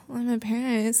like, oh, I'm in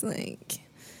Paris. Like,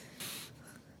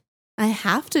 I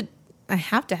have to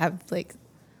have like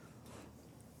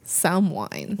some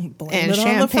wine and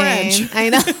champagne. I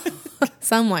know.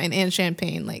 Some wine and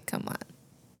champagne. Like, come on.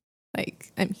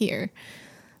 Like, I'm here.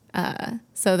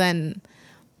 So then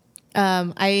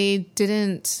I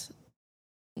didn't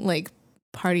like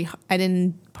party. I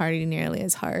didn't party nearly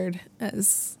as hard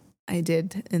as I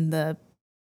did in the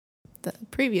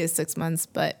previous 6 months.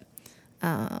 But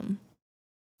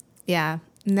yeah,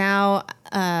 now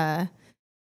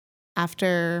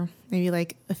after maybe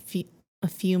like a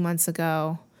few months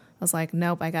ago, I was like,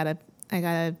 nope, I gotta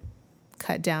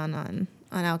cut down on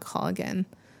alcohol again.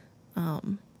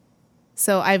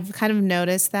 So I've kind of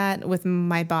noticed that with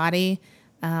my body,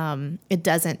 it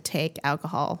doesn't take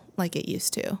alcohol like it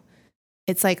used to.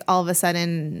 It's like all of a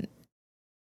sudden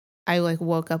I like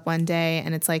woke up one day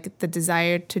and it's like the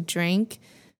desire to drink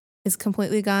is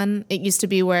completely gone. It used to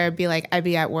be where it'd be like I'd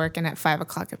be at work and at 5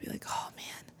 o'clock I'd be like, oh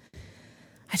man,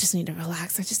 I just need to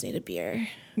relax. I just need a beer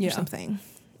or something.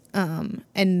 And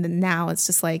now it's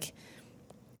just like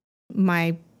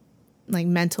my like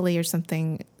mentally or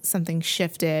something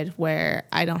shifted where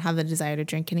I don't have the desire to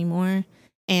drink anymore.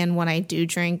 And when I do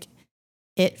drink,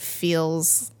 it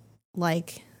feels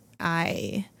like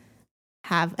I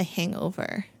have a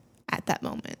hangover at that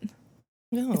moment.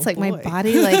 Oh, it's like boy. my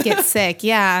body like gets sick.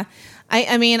 Yeah.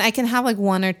 I mean, I can have like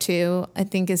one or two, I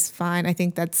think is fine. I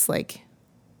think that's like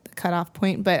the cutoff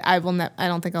point, but I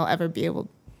don't think I'll ever be able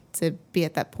to be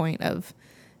at that point of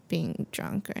being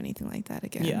drunk or anything like that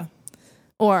again. Yeah.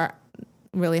 Or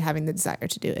really having the desire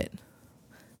to do it.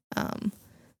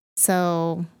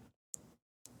 So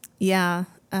yeah,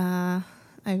 I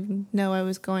know I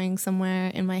was going somewhere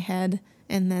in my head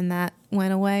and then that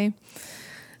went away.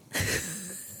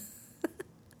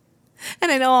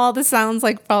 And I know all this sounds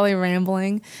like probably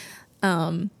rambling.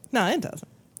 No, it doesn't.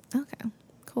 Okay,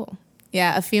 cool.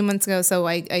 Yeah, a few months ago, so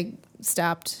I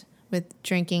stopped with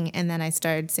drinking and then I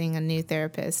started seeing a new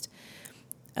therapist.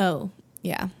 Oh,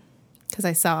 yeah, because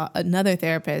I saw another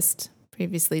therapist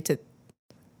previously to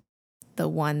the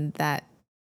one that...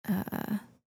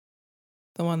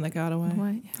 The one that got away.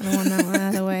 What? The one that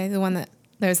went away. The one that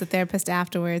there was a therapist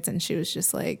afterwards, and she was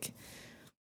just like,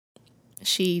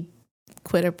 she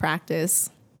quit her practice.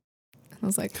 I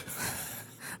was like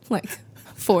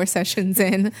 4 sessions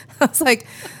in. I was like,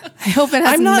 I hope it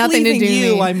has I'm not nothing leaving to do you.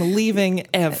 with me. I'm leaving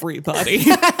everybody.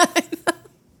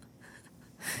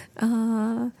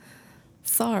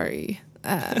 Sorry.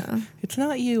 It's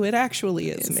not you. It actually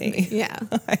is me. Yeah.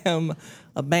 I am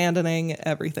abandoning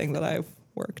everything that I've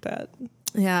worked at.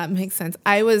 Yeah, it makes sense.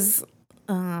 I was,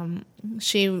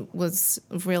 she was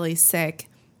really sick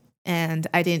and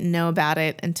I didn't know about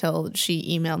it until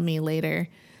she emailed me later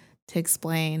to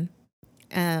explain.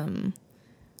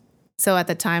 So at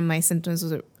the time my symptoms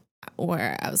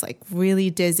were I was like really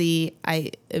dizzy.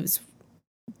 It was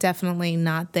definitely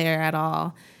not there at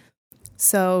all.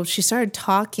 So she started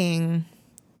talking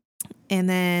and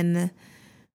then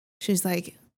she's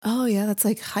like, oh yeah, that's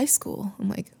like high school. I'm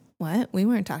like, what? We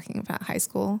weren't talking about high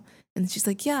school. And she's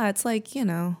like, yeah, it's like, you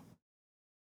know,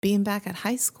 being back at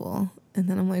high school. And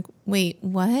then I'm like, wait,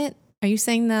 what? Are you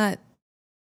saying that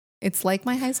it's like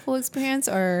my high school experience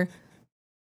or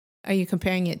are you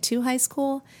comparing it to high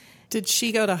school? Did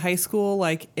she go to high school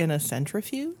like in a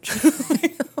centrifuge?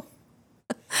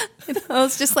 I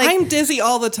was just like, I'm dizzy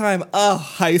all the time. Oh,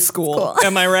 high school.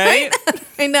 Am I right?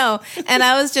 I know. And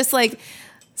I was just like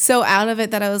so out of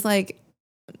it that I was like,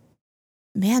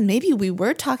 man, maybe we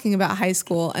were talking about high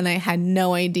school and I had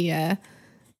no idea.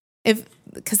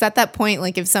 Because at that point,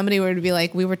 like if somebody were to be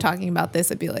like, we were talking about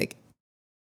this, I'd be like,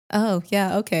 oh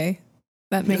yeah, okay.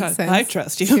 That makes sense. I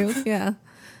trust you. Too. Yeah.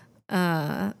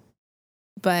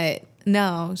 But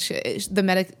no, the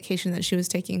medication that she was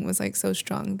taking was like so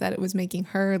strong that it was making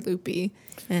her loopy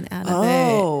and out of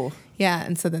it. Yeah.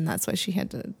 And so then that's why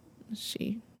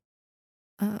she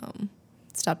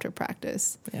stopped her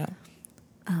practice. Yeah.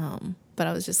 But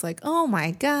I was just like, oh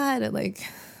my God, like,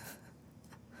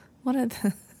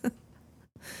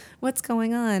 what's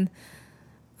going on?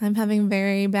 I'm having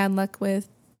very bad luck with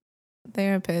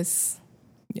therapists.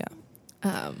 Yeah.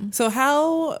 So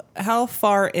how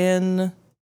far in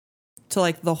to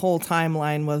like the whole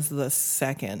timeline was the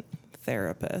second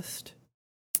therapist?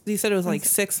 You said it was like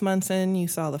 6 months in, you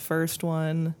saw the first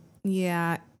one.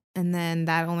 Yeah. And then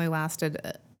that only lasted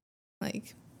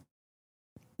like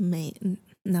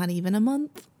not even a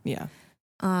month. Yeah.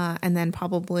 And then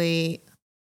probably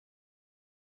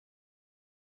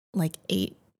like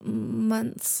 8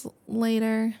 months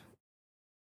later.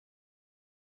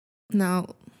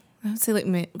 No, I would say like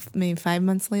maybe 5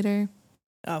 months later.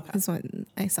 Okay. Is when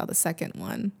I saw the second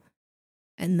one.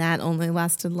 And that only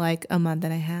lasted like a month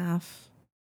and a half.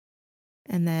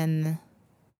 And then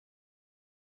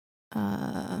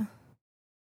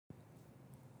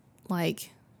like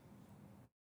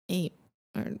 8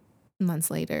 months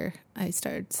later, I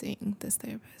started seeing this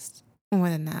therapist. More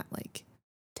than that, like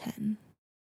 10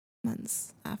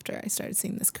 months after I started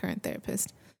seeing this current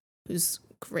therapist, who's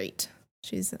great.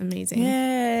 She's amazing.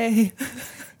 Yay.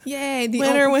 Yay.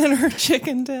 Winner,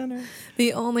 chicken dinner.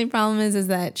 The only problem is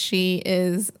that she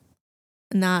is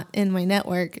not in my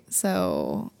network.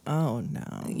 So, oh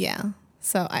no. Yeah.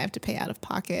 So I have to pay out of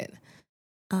pocket.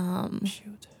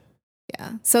 Shoot.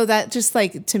 Yeah. So that just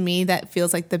like, to me, that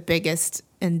feels like the biggest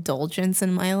indulgence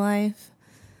in my life.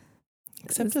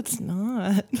 Except it's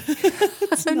not.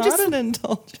 It's not an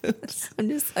indulgence. I'm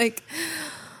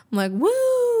like,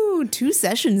 woo, Ooh, 2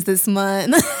 sessions this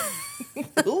month.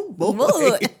 Oh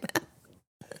boy.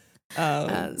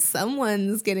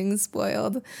 Someone's getting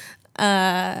spoiled.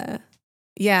 Yeah,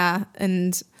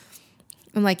 and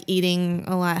I'm like eating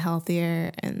a lot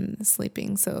healthier and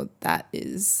sleeping, so that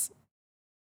is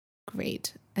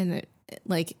great. And it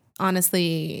like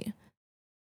honestly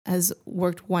has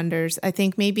worked wonders. I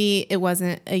think maybe it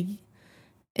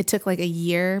took like a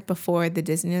year before the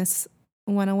dizziness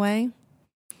went away.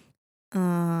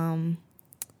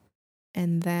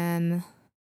 And then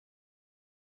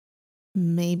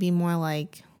maybe more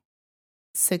like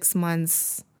 6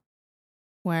 months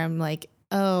where I'm like,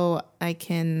 oh, I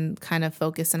can kind of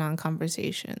focus in on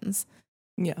conversations.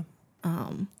 Yeah.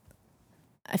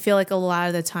 I feel like a lot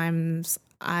of the times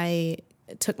I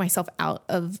took myself out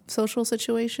of social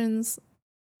situations,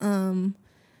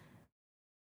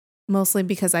 mostly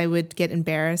because I would get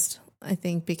embarrassed. I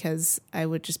think because I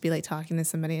would just be like talking to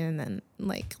somebody and then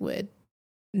like would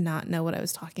not know what I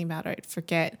was talking about, or I'd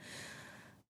forget,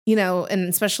 you know, and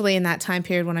especially in that time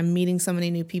period when I'm meeting so many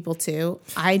new people too,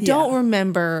 I don't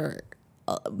remember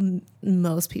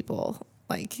most people,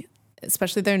 like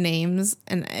especially their names,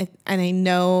 and I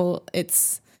know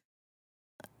it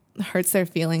hurts their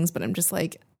feelings, but I'm just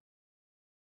like,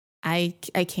 I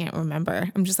can't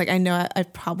remember. I'm just like, I know I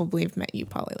probably have met you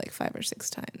probably like 5 or 6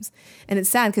 times. And it's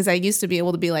sad because I used to be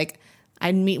able to be like,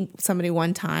 I'd meet somebody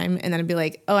one time and then I'd be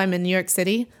like, oh, I'm in New York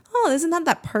City. Oh, isn't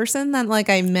that person that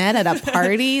like I met at a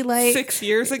party like 6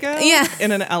 years ago? Yeah.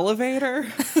 In an elevator?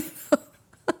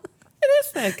 It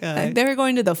is that guy. They were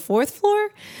going to the 4th floor?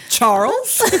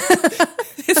 Charles?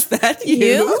 Is that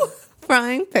you?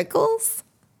 Frying pickles?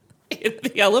 In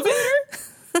the elevator?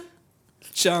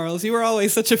 Charles, you were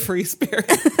always such a free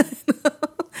spirit.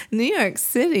 New York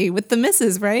City with the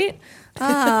missus, right?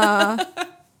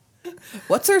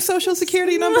 What's her social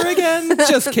security number again?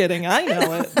 Just kidding. I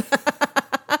know it.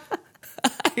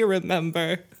 I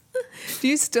remember. Do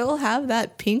you still have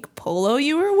that pink polo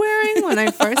you were wearing when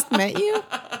I first met you?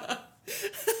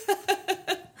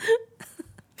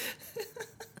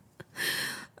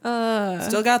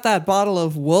 Still got that bottle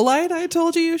of Woolite I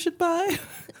told you should buy?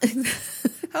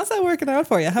 How's that working out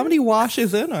for you? How many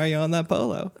washes in are you on that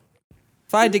polo?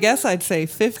 If I had to guess, I'd say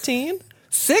 15,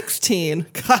 16.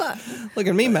 God, look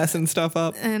at me messing stuff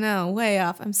up. I know, way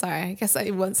off. I'm sorry. I guess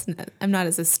I'm not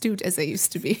as astute as I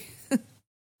used to be.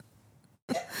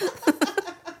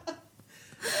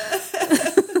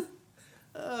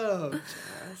 Oh,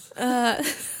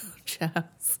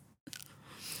 Charles.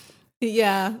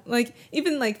 Yeah, like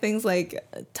even like things like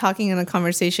talking in a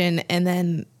conversation and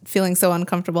then feeling so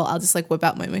uncomfortable, I'll just like whip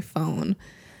out my phone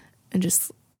and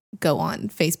just go on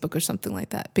Facebook or something like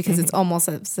that, because it's almost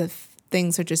as if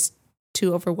things are just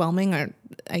too overwhelming, or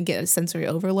I get a sensory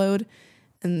overload,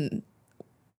 and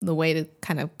the way to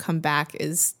kind of come back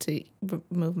is to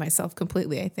remove myself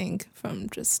completely, I think, from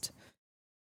just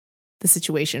the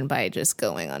situation by just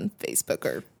going on Facebook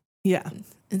or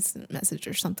instant message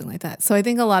or something like that. So I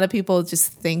think a lot of people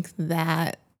just think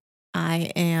that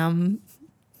I am,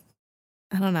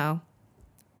 I don't know,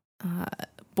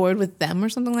 bored with them or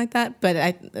something like that. But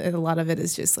a lot of it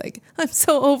is just like, I'm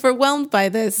so overwhelmed by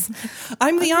this.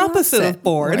 I'm the opposite of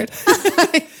bored.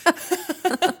 I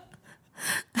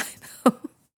know.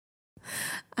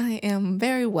 I am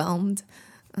very whelmed.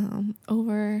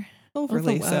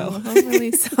 Overly so.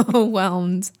 Overly so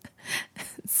whelmed.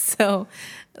 So,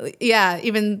 yeah,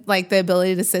 even like the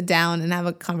ability to sit down and have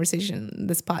a conversation,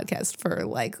 this podcast, for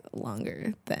like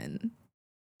longer than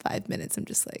 5 minutes, I'm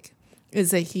just like,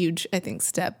 is a huge, I think,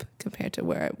 step compared to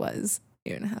where I was a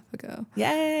year and a half ago. Yay!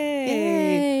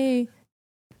 Yay!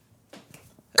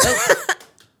 Oh.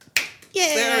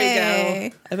 Yay! There we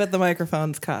go. I bet the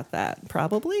microphones caught that.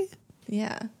 Probably.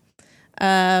 Yeah.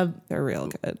 They're real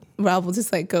good. Rob will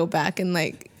just like go back and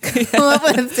like come up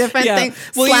with different things,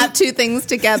 Well, slap 2 things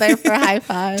together for a high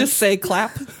five. Just say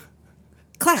clap.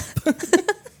 Clap.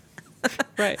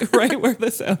 right where the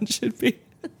sound should be.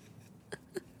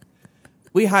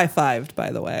 We high-fived,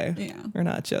 by the way. Yeah. We're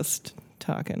not just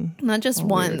talking. Not just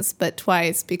once, but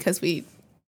twice, because we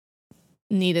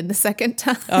needed the second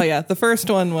time. Oh, yeah. The first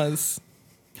one was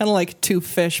kind of like 2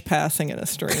 fish passing in a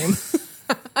stream.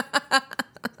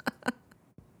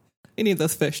 You need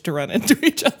those fish to run into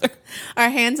each other. Our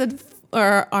hands and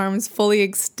our arms fully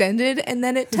extended, and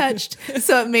then it touched,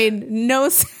 so it made no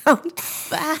sound.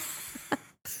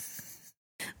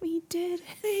 We did it.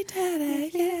 We did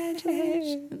it.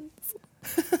 Congratulations.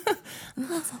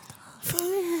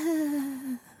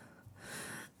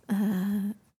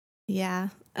 Yeah.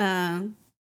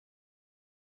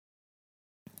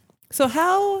 So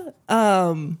how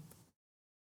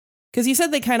Because you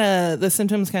said the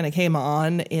symptoms kind of came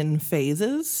on in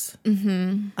phases.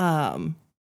 Mm-hmm.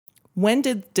 When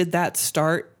did that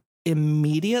start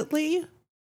immediately?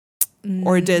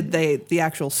 Or did the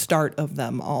actual start of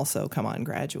them also come on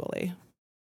gradually?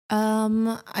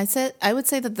 I would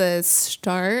say that the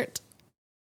start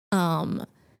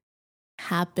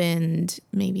happened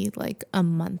maybe like a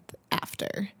month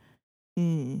after.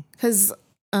 Because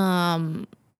I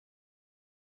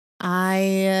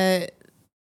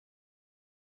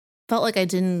felt like I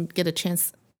didn't get a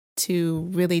chance to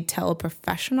really tell a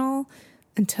professional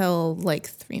until like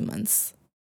 3 months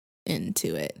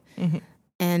into it. Mm-hmm.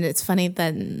 And it's funny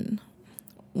that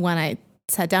when I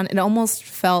sat down, it almost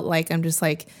felt like I'm just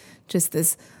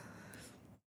this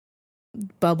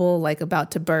bubble like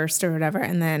about to burst or whatever.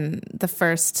 And then the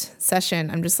first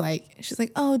session, I'm just like, she's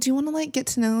like, oh, do you want to like get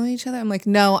to know each other? I'm like,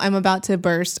 no, I'm about to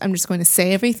burst. I'm just going to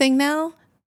say everything now.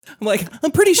 I'm like,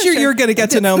 I'm pretty sure you're going to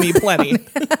get to know me plenty.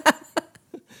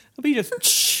 I'll be just,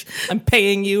 shh, I'm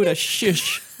paying you to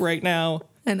shush right now.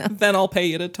 I know. Then I'll pay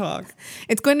you to talk.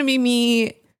 It's going to be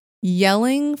me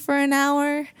yelling for an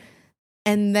hour,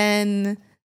 and then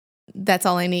that's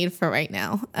all I need for right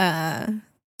now.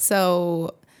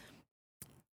 So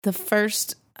the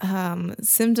first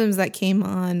symptoms that came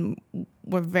on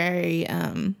were very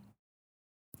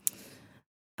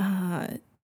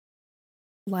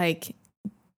like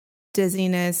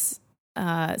dizziness,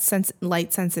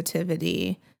 light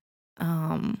sensitivity,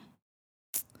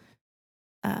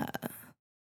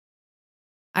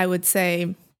 I would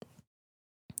say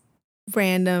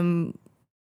random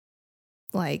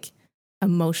like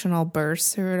emotional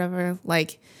bursts or whatever.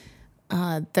 Like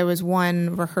there was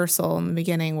one rehearsal in the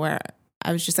beginning where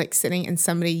I was just like sitting and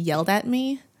somebody yelled at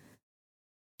me,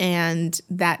 and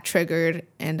that triggered,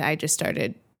 and I just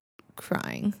started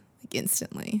crying like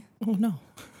instantly. Oh no.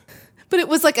 But it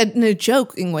was like in a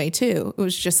joking way too. It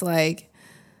was just like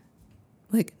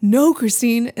no,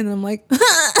 Christine, and I'm like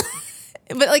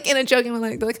but like in a joking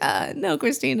way, like no,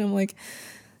 Christine. I'm like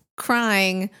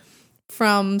crying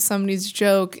from somebody's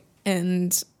joke,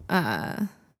 and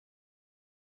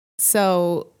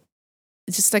so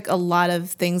just like a lot of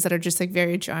things that are just like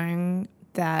very jarring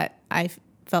that I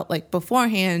felt like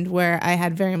beforehand, where I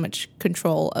had very much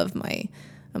control of my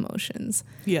emotions.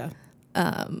 Yeah.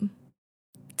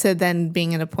 To then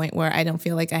being at a point where I don't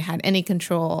feel like I had any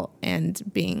control, and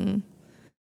being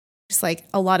just like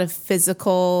a lot of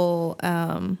physical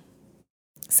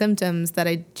symptoms that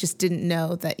I just didn't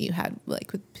know that you had,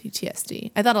 like with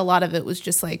PTSD. I thought a lot of it was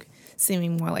just like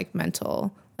seeming more like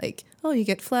mental, like, oh, you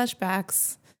get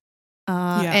flashbacks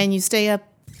and you stay up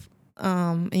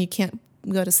and you can't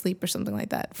go to sleep or something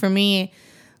like that. For me,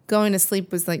 going to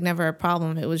sleep was like never a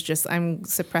problem. It was just I'm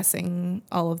suppressing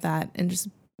all of that and just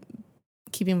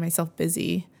keeping myself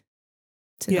busy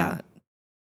to not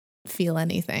feel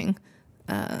anything.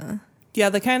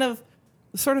 The kind of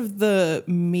sort of the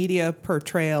media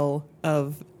portrayal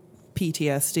of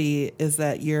PTSD is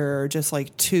that you're just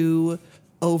like too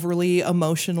overly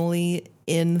emotionally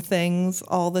in things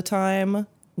all the time,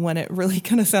 when it really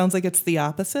kind of sounds like it's the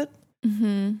opposite.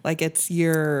 Mm-hmm. Like it's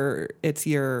your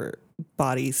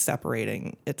body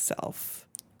separating itself.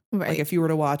 Right. Like if you were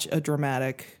to watch a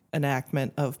dramatic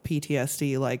enactment of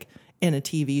PTSD, like in a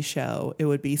TV show, it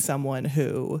would be someone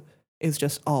who is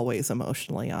just always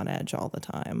emotionally on edge all the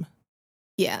time.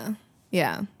 Yeah.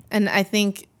 Yeah. And I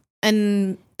think,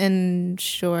 and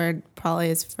sure, it probably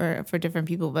is for different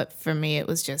people, but for me, it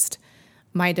was just,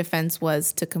 my defense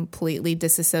was to completely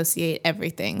disassociate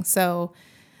everything. So,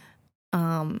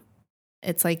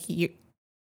 it's like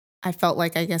I felt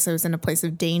like, I guess I was in a place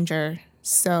of danger.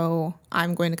 So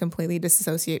I'm going to completely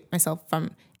disassociate myself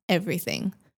from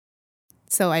everything,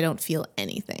 so I don't feel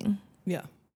anything. Yeah.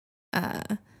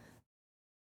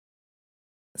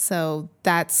 So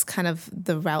that's kind of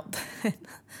the route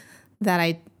that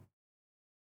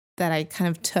I kind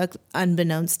of took,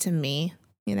 unbeknownst to me,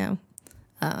 you know,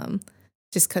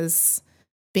 just because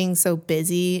being so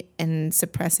busy and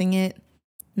suppressing it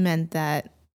meant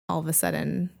that all of a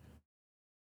sudden,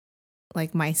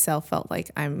 like, myself felt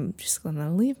like I'm just going to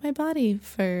leave my body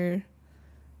for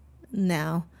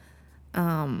now.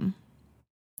 And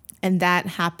that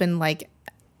happened like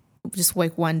just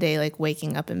like one day, like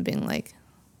waking up and being like,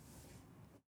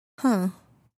 huh,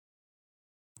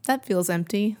 that feels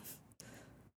empty.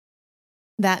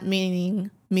 That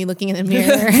meaning me looking in the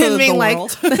mirror and being like,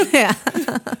 yeah,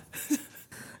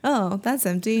 oh, that's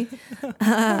empty.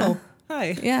 Oh,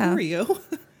 hi. Yeah. Who are you?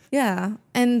 Yeah.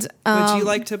 And would you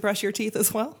like to brush your teeth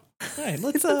as well? All right,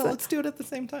 let's do it at the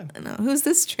same time. I know. Who's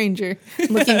this stranger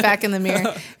looking back in the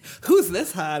mirror? Who's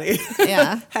this hottie?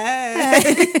 Yeah.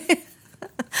 Hey.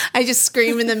 I just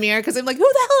scream in the mirror because I'm like, who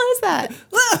the hell is that?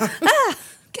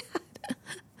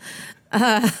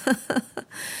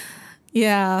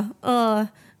 Yeah.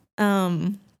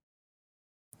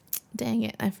 Dang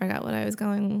it. I forgot what I was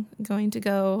going to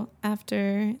go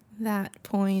after that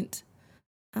point.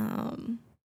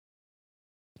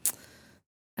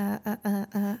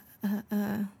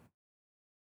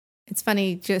 It's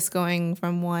funny just going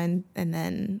from one and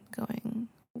then going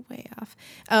way off.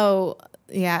 Oh,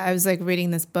 yeah, I was like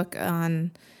reading this book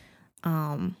on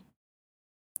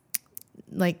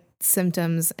like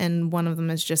symptoms, and one of them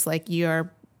is just like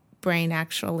your brain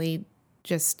actually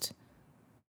just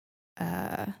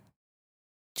gets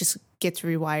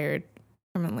rewired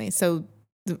permanently. So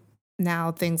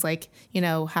now things like, you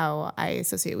know, how I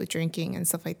associate with drinking and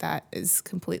stuff like that is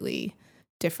completely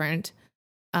different.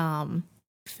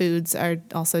 Foods are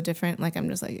also different. Like I'm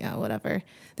just like, yeah, whatever.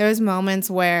 There was moments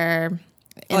where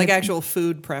Like actual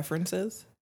food preferences?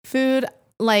 food,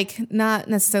 like not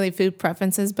necessarily food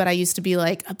preferences, but I used to be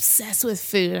like obsessed with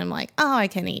food. I'm like, oh, I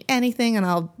can eat anything and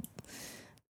I'll,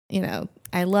 you know,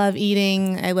 I love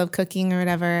eating, I love cooking or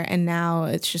whatever. And now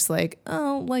it's just like,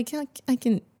 oh, like I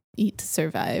can eat to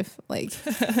survive. Like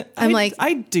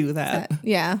I do that.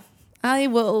 yeah, I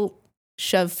will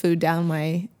shove food down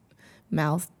my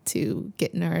mouth to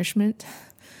get nourishment.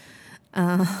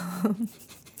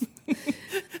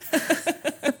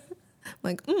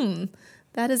 Like,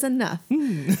 that is enough.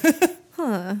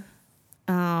 Huh.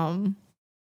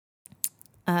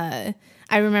 I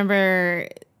remember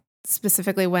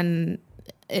specifically when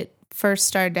it first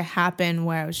started to happen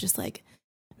where I was just like,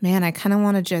 man, I kind of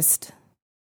want to just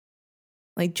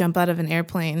like jump out of an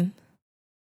airplane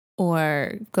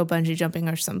or go bungee jumping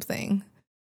or something.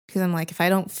 Because I'm like, if I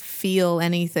don't feel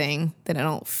anything, then I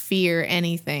don't fear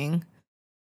anything.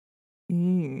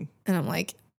 And I'm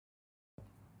like,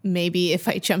 maybe if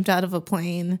I jumped out of a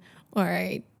plane or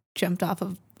I jumped off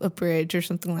of a bridge or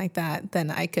something like that, then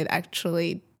I could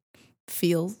actually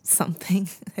feel something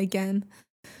again.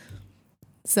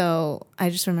 So I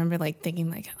just remember like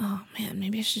thinking like, oh man,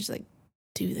 maybe I should just like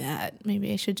do that.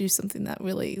 Maybe I should do something that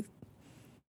really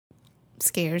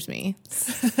scares me.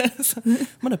 I'm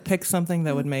going to pick something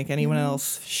that would make anyone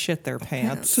else shit their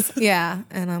pants. Yeah.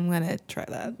 And I'm going to Try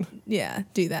that. yeah,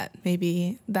 do that.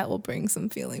 Maybe that will bring some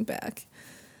feeling back.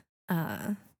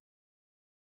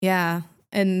 Yeah.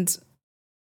 And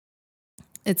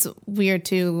it's weird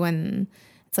too when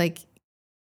it's like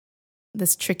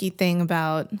this tricky thing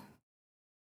about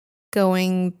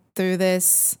going through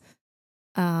this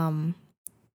and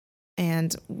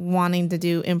wanting to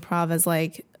do improv as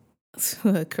like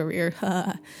a career.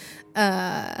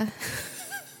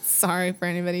 Sorry for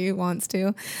anybody who wants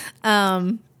to.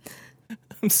 I'm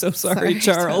so sorry,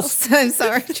 Charles. I'm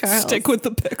sorry, Charles. Stick with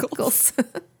the pickles.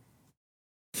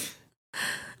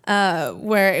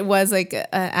 Where it was like an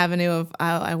avenue of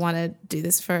I want to do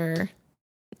this for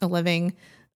a living,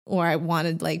 or I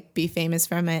wanted like be famous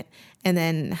from it, and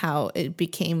then how it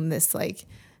became this like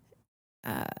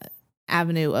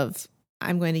avenue of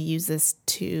I'm going to use this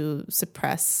to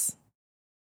suppress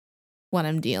what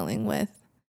I'm dealing with.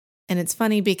 And it's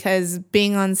funny because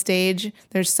being on stage,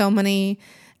 there's so many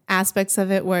aspects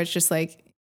of it where it's just like,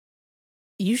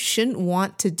 you shouldn't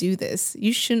want to do this.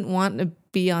 You shouldn't want to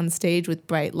be on stage with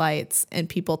bright lights and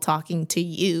people talking to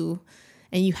you,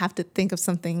 and you have to think of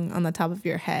something on the top of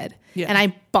your head. Yeah. And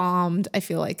I bombed, I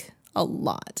feel like a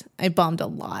lot. I bombed a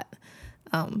lot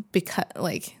because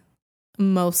like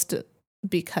most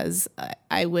because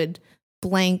I would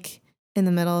blank in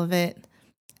the middle of it.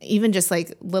 Even just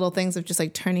like little things of just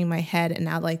like turning my head and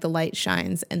now like the light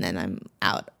shines and then I'm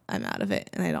out of it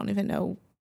and I don't even know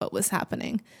what was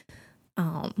happening.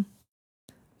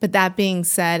 But that being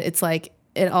said, it's like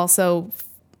it also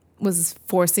was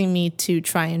forcing me to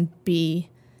try and be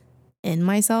in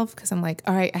myself because I'm like,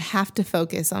 all right, I have to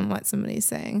focus on what somebody's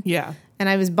saying. Yeah. And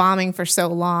I was bombing for so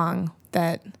long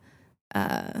that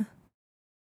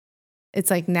it's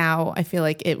like now I feel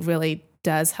like it really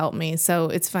does help me. So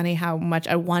it's funny how much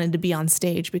I wanted to be on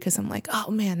stage because I'm like, oh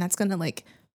man, that's going to like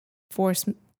force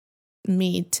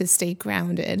me to stay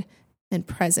grounded and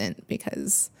present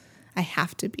because I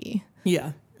have to be.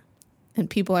 Yeah.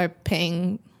 And people are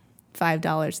paying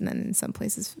 $5 and then in some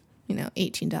places, you know,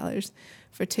 $18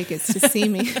 for tickets to see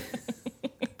me.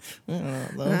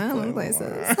 Those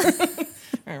places.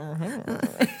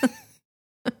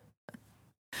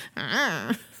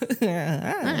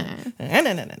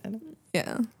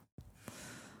 Yeah.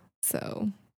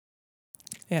 So.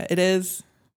 Yeah, it is.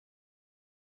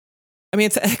 I mean,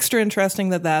 it's extra interesting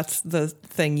that that's the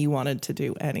thing you wanted to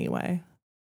do anyway.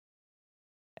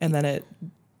 And then it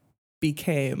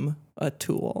became a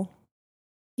tool.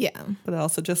 Yeah. But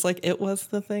also just like it was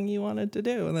the thing you wanted to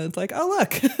do. And then it's like, oh,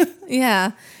 look.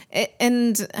 Yeah.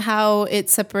 And how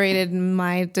it separated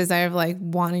my desire of like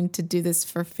wanting to do this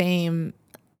for fame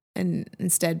and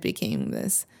instead became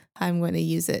this, I'm going to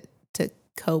use it to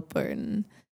cope and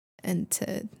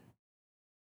to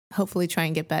hopefully try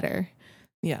and get better.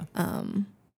 Yeah.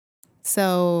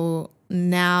 So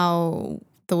now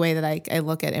the way that I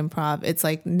look at improv, it's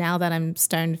like now that I'm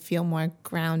starting to feel more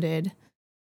grounded,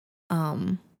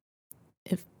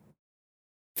 it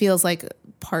feels like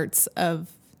parts of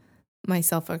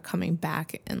myself are coming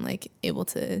back and like able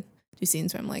to do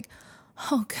scenes where I'm like,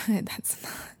 oh, good, that's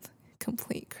not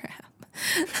complete crap.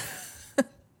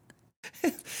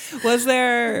 Was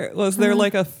there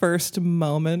like a first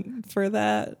moment for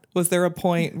that? Was there a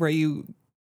point where you,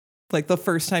 like the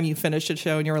first time you finished a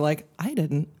show and you were like, I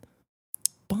didn't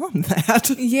bomb that?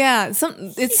 Yeah,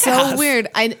 it's so weird.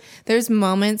 There's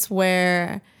moments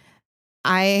where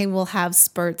I will have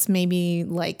spurts, maybe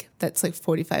like that's like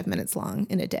 45 minutes long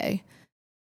in a day.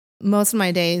 Most of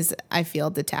my days I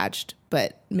feel detached,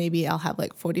 but maybe I'll have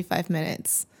like 45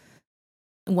 minutes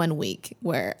one week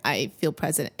where I feel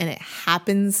present, and it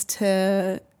happens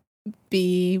to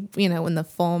be, when the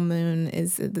full moon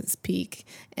is at this peak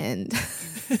and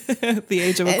the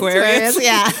age of Aquarius.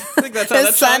 Yeah. I think that's how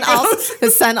the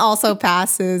sun also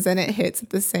passes and it hits at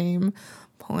the same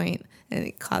point and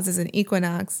it causes an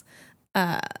equinox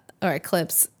or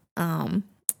eclipse. And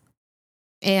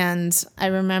I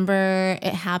remember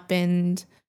it happened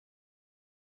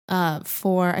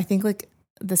for, I think, like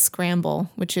the Scramble,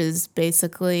 which is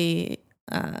basically,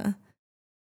 for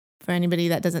anybody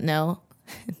that doesn't know,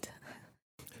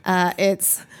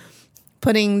 it's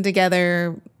putting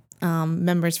together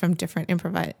members from different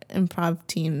improv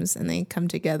teams, and they come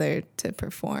together to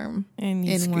perform. And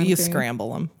you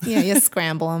scramble them. Yeah, you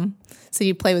scramble them. So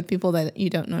you play with people that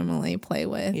you don't normally play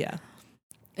with. Yeah.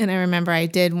 And I remember I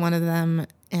did one of them,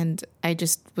 and I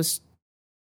just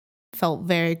felt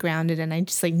very grounded, and I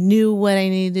just like knew what I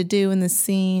needed to do in the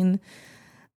scene,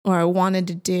 or I wanted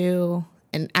to do,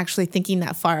 and actually thinking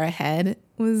that far ahead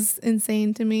was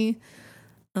insane to me.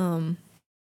 And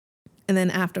then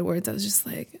afterwards, I was just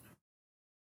like,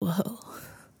 "Whoa,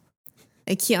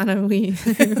 like Keanu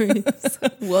Reeves,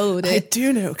 whoa, I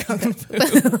do know kung fu.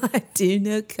 I do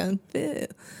know kung fu."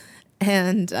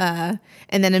 And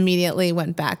then immediately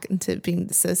went back into being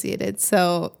dissociated.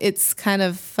 So it's kind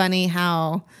of funny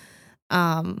how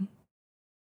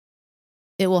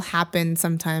it will happen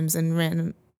sometimes in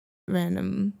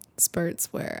random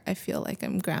spurts where I feel like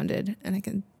I'm grounded and I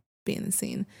can be in the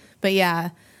scene. But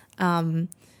yeah, and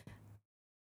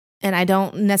I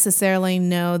don't necessarily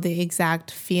know the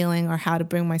exact feeling or how to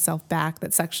bring myself back.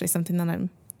 That's actually something that I'm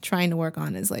trying to work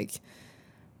on, is like,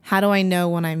 how do I know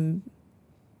when I'm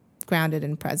grounded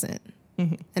and present?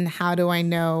 Mm-hmm. And how do I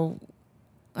know,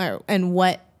 and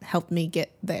what helped me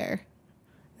get there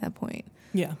at that point?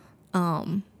 Yeah.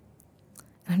 I'm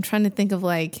trying to think of,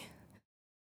 like,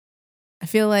 I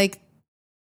feel like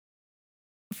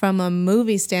from a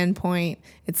movie standpoint,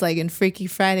 it's like in Freaky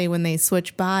Friday when they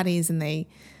switch bodies and they,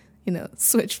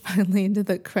 switch finally into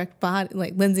the correct body.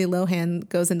 Like Lindsay Lohan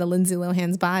goes into Lindsay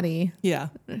Lohan's body. Yeah.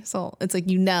 So it's like,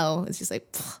 it's just like,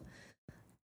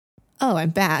 oh,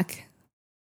 I'm back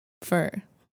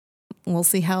we'll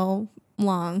see how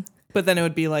long. But then it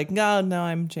would be like, no,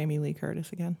 I'm Jamie Lee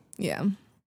Curtis again. Yeah.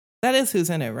 That is who's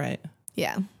in it, right?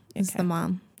 Yeah. It's the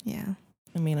mom. Yeah.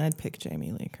 I mean, I'd pick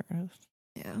Jamie Lee Curtis.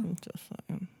 Yeah. Just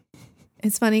saying.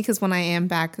 It's funny because when I am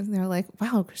back, they're like,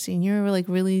 wow, Christine, you're like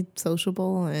really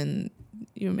sociable and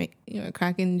you're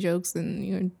cracking jokes and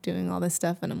you're doing all this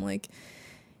stuff. And I'm like,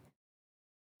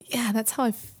 yeah, that's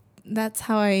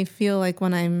how I feel like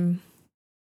when I'm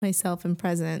myself and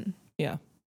present. Yeah.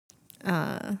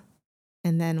 And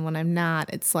then when I'm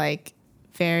not, it's like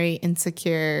very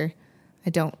insecure.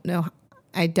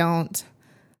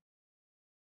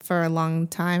 For a long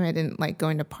time, I didn't like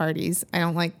going to parties. I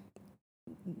don't like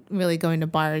really going to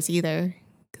bars either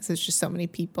because there's just so many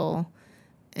people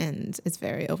and it's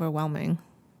very overwhelming.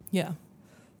 Yeah.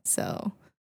 So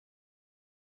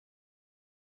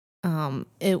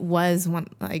it was one,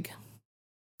 like,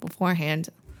 beforehand,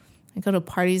 I go to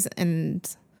parties and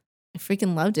I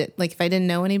freaking loved it. Like, if I didn't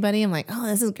know anybody, I'm like, oh,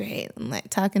 this is great. I'm like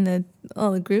talking to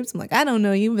all the groups. I'm like, I don't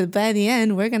know you, but by the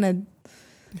end, we're going to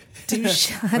do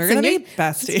shots. We're going to be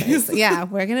besties. Yeah,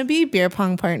 we're going to be beer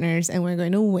pong partners and we're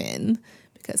going to win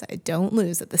because I don't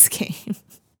lose at this game.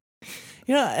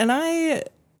 And I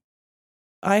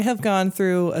have gone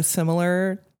through a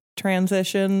similar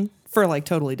transition for like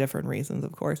totally different reasons,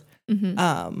 of course.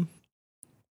 Mm-hmm.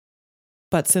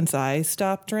 But since I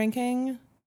stopped drinking,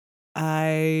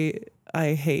 I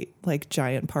I hate like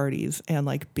giant parties and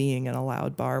like being in a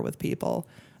loud bar with people.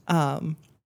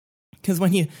 Because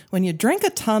when you drink a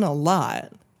ton a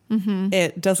lot,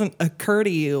 it doesn't occur to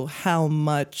you how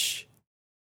much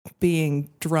being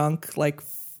drunk, like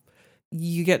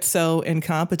you get so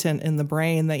incompetent in the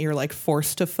brain that you're like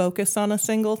forced to focus on a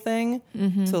single thing.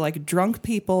 So like drunk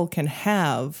people can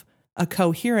have a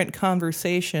coherent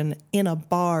conversation in a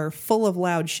bar full of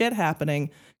loud shit happening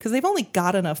because they've only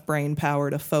got enough brain power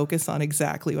to focus on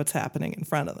exactly what's happening in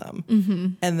front of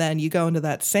them. And then you go into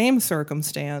that same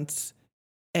circumstance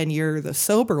and you're the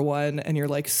sober one and you're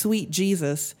like, sweet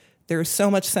Jesus, there's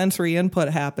so much sensory input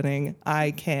happening.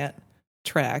 I can't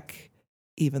track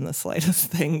even the slightest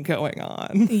thing going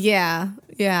on. Yeah.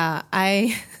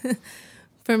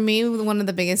 For me, one of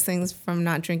the biggest things from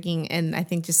not drinking, and I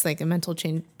think just like a mental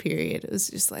change period, it was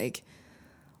just like,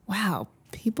 wow,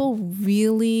 people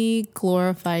really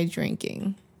glorify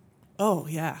drinking. Oh,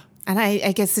 yeah. And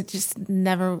I guess it just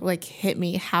never like hit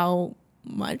me how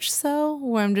much so,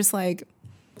 where I'm just like,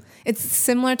 it's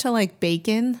similar to like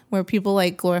bacon, where people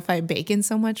like glorify bacon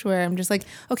so much, where I'm just like,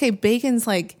 okay, bacon's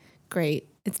like great.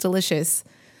 It's delicious.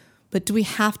 But do we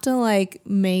have to like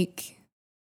make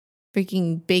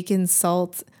freaking bacon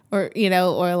salt or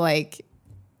like.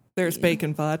 There's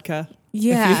bacon vodka.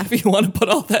 Yeah. If you want to put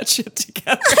all that shit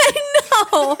together. I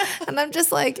know. And I'm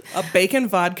just like. A bacon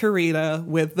vodka-rita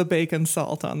with the bacon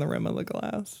salt on the rim of the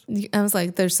glass. I was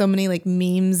like, there's so many like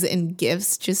memes and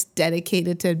GIFs just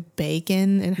dedicated to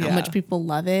bacon and how much people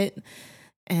love it.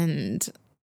 And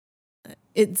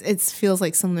it feels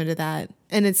like similar to that.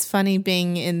 And it's funny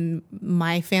being in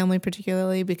my family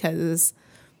particularly because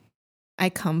I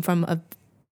come from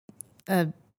a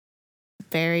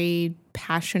very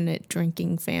passionate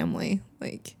drinking family.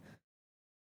 Like,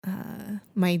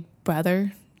 my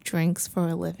brother drinks for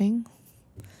a living.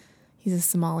 He's a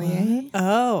sommelier.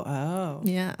 Oh.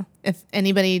 Yeah. If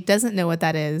anybody doesn't know what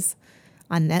that is,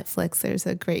 on Netflix, there's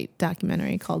a great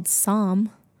documentary called Somm,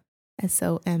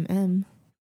 SOMM,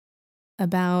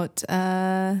 about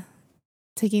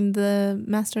taking the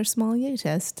master sommelier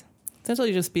test.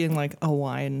 Essentially just being like a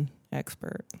wine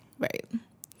expert. Right.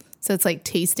 So it's like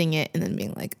tasting it and then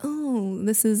being like, oh,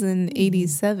 this is an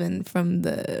 87 from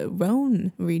the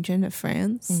Rhone region of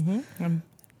France. I'm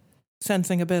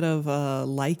sensing a bit of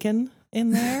lichen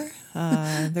in there.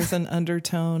 There's an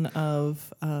undertone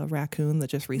of raccoon that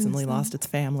just recently lost its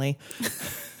family.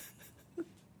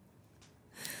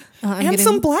 And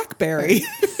some blackberry.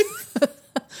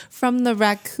 From the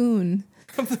raccoon.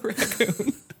 From the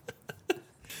raccoon.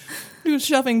 He was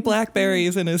shoving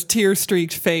blackberries in his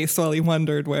tear-streaked face while he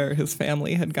wondered where his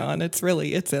family had gone. It's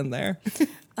in there.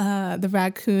 The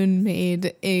raccoon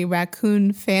made a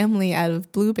raccoon family out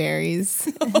of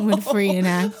blueberries and would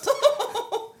reenact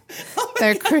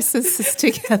their Christmases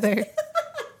together.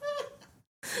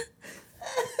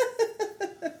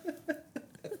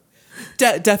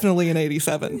 Definitely in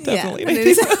 87. Definitely in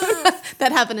 87.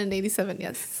 That happened in 87,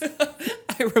 yes.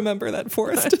 I remember that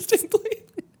forest distinctly.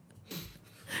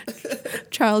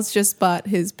 Charles just bought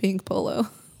his pink polo.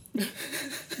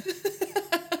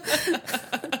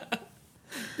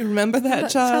 Remember that,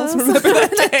 Charles? Remember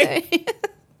that day?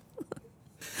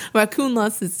 Raccoon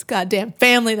lost his goddamn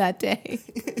family that day.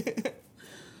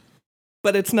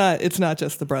 But it's not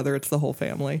just the brother, it's the whole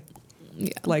family.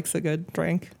 Yeah. Likes a good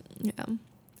drink. Yeah.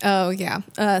 Oh, yeah.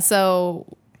 So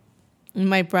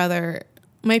my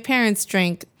parents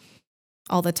drank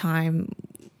all the time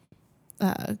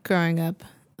growing up,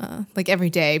 like every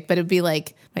day. But it'd be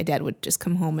like my dad would just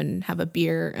come home and have a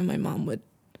beer and my mom would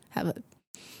have a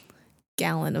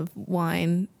gallon of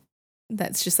wine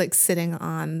that's just like sitting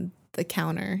on the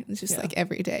counter. It's just like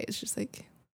every day. It's just like,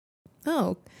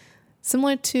 oh,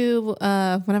 similar to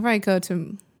whenever I go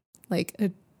to like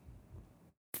a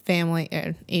family,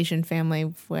 an Asian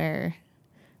family where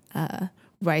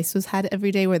rice was had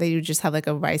every day, where they would just have like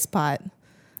a rice pot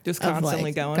just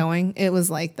constantly going. It was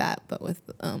like that, but with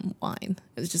wine.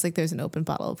 It was just like there's an open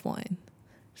bottle of wine.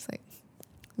 Just like,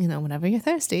 whenever you're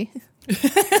thirsty.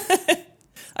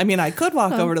 I mean, I could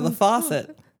walk over to the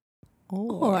faucet.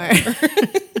 Or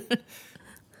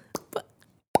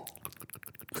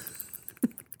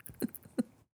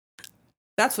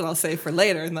that's what I'll say for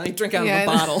later, and then I drink out of the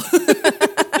bottle.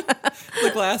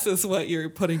 The glass is what you're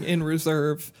putting in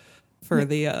reserve for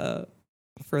the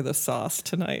sauce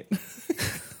tonight.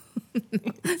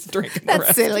 It's drinking the rest.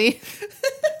 That's silly.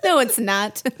 No, it's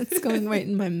not. It's going right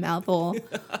in my mouth hole.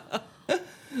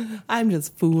 I'm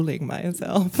just fooling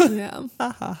myself. Yeah.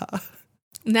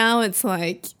 Now it's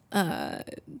like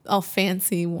all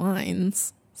fancy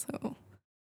wines. So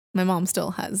my mom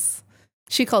still has,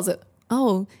 she calls it,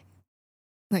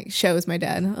 like shows my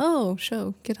dad, oh,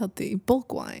 get out the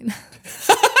bulk wine.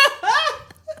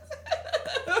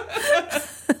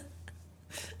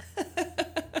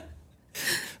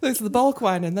 There's the bulk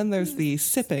wine, and then there's the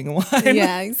sipping wine.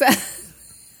 Yeah, exactly.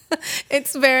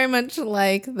 It's very much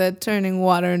like the turning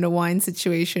water into wine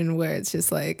situation where it's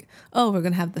just like, oh, we're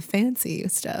going to have the fancy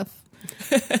stuff.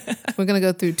 We're going to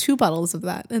go through 2 bottles of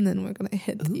that, and then we're going to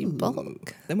hit the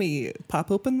bulk. Then we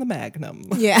pop open the Magnum.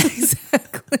 Yeah,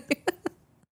 exactly.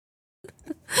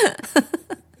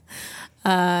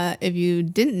 If you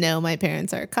didn't know, my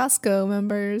parents are Costco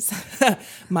members.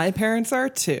 My parents are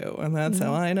too, and that's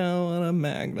how I know what a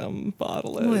Magnum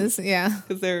bottle is. Yeah.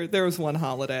 Because there was one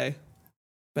holiday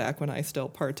back when I still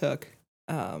partook,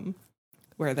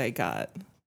 where they got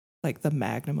like the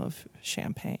Magnum of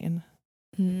champagne.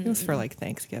 It was for like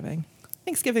Thanksgiving.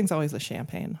 Thanksgiving's always a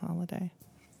champagne holiday.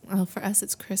 Oh, for us,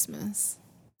 it's Christmas.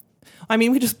 I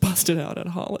mean, we just busted out at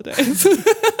holidays,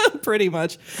 pretty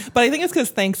much. But I think it's because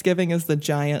Thanksgiving is the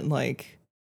giant, like,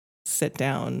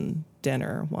 sit-down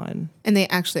dinner one. And they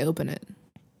actually open it.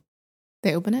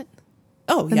 They open it?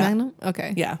 Oh, The yeah. Magnum?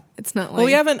 Okay. Yeah. It's not like... Well,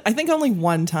 we haven't, I think only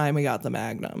one time we got the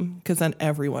Magnum, because then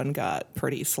everyone got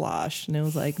pretty sloshed. And it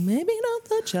was like, maybe not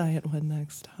the giant one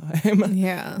next time.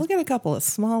 Yeah. We'll get a couple of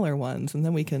smaller ones, and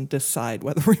then we can decide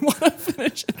whether we want to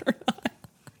finish it or not.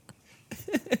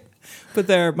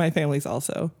 But my family's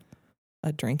also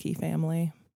a drinky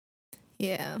family.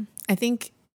 Yeah. I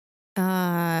think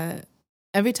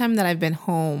every time that I've been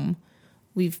home,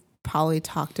 we've probably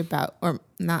talked about, or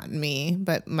not me,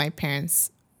 but my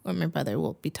parents or my brother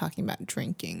will be talking about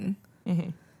drinking.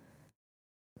 Mm-hmm.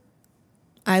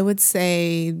 I would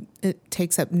say it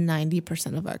takes up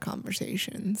 90% of our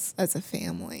conversations as a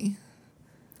family.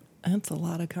 That's a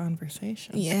lot of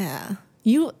conversation. Yeah.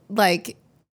 You like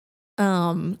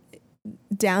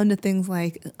down to things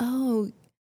like,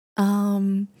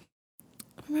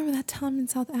 remember that time in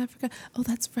South Africa? Oh,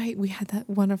 that's right. We had that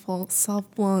wonderful Sauv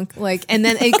Blanc. Like, and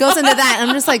then it goes into that. And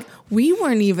I'm just like, we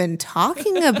weren't even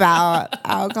talking about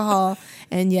alcohol,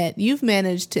 and yet you've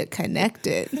managed to connect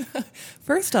it.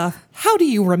 First off, how do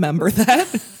you remember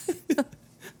that?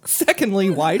 Secondly,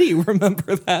 why do you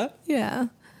remember that? Yeah.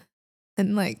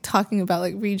 And like talking about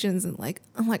like regions and like,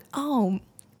 I'm like, oh,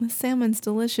 the salmon's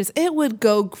delicious. It would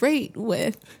go great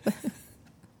with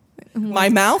My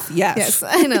mouth? Yes. Yes,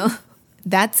 I know.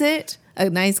 That's it. A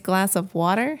nice glass of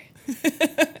water.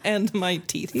 And my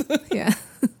teeth. Yeah.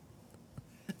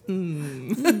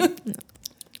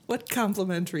 What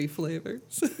complimentary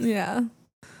flavors. Yeah.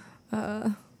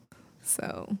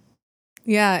 So,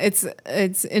 yeah,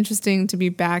 it's interesting to be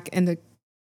back and to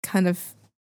kind of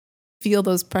feel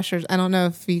those pressures. I don't know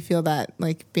if you feel that,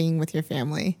 like being with your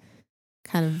family,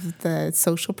 kind of the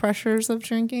social pressures of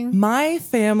drinking. My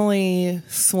family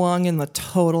swung in the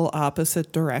total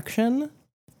opposite direction.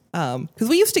 Because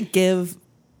we used to give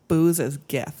booze as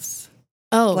gifts.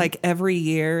 Oh, Like every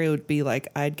year it would be like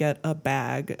I'd get a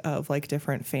bag of like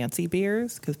different fancy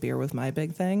beers because beer was my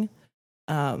big thing.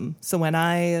 So when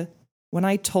I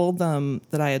told them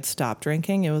that I had stopped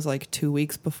drinking, it was like 2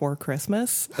 weeks before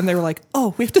Christmas. And they were like,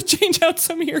 oh, we have to change out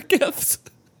some of your gifts.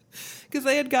 Because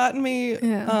they had gotten me,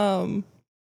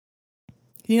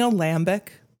 Lambic,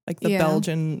 like the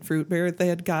Belgian fruit beer. They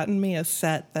had gotten me a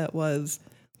set that was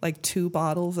like 2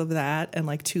 bottles of that and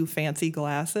like 2 fancy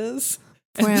glasses.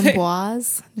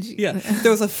 framboise. Yeah,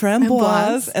 there was a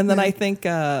framboise, and then I think,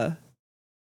 what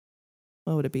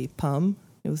would it be? Pum.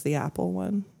 It was the apple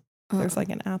one. There's like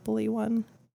an appley one.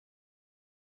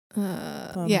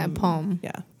 Yeah, pomme.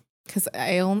 Yeah, Because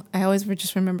I always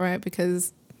just remember it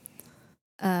because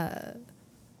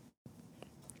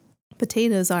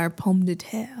potatoes are pomme de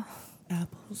terre.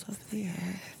 apples of the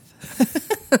earth.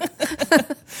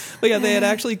 But yeah, they had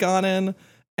actually gone in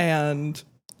and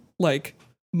like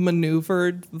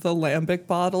maneuvered the lambic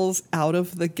bottles out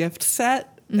of the gift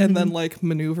set. And then like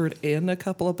maneuvered in a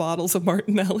couple of bottles of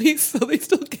Martinelli, so they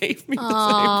still gave me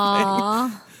the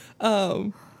same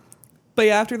thing. But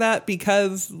yeah, after that,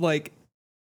 because like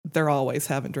they're always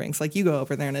having drinks. Like you go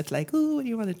over there and it's like, ooh, what do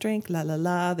you want to drink? La la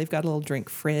la. They've got a little drink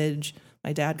fridge.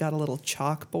 My dad got a little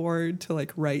chalkboard to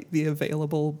like write the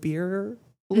available beer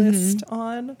list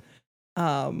on.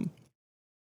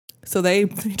 So they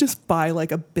just buy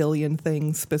like a billion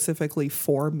things specifically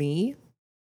for me.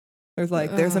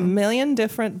 There's a million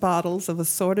different bottles of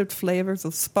assorted flavors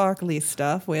of sparkly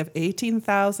stuff. We have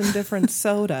 18,000 different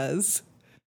sodas.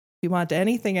 If you want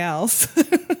anything else,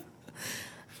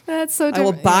 That's so. I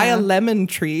will buy a lemon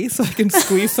tree so I can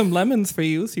squeeze some lemons for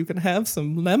you so you can have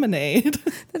some lemonade.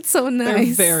 That's so They're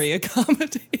nice. very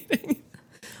accommodating.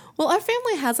 Well, our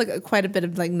family has like quite a bit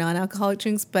of like non-alcoholic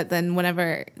drinks, but then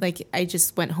whenever like I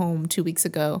just went home 2 weeks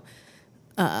ago,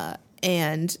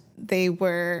 and they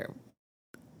were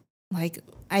like,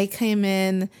 I came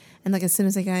in and like as soon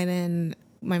as I got in,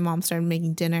 my mom started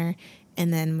making dinner,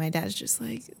 and then my dad's just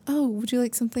like, "Oh, would you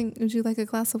like something? Would you like a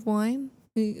glass of wine?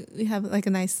 We have like a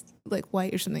nice like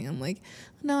white or something." I'm like,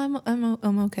 "No,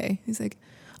 I'm okay." He's like,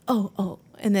 "Oh,"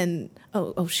 and then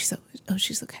she's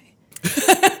okay.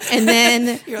 And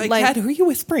then You're like, Dad, who are you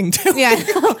whispering to? yeah, I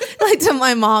know. Like to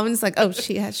my mom, and it's like, "Oh,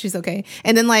 she's okay."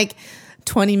 And then like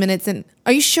 20 minutes in,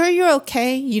 "Are you sure you're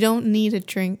okay? You don't need a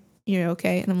drink. You're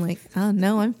okay." And I'm like, "Oh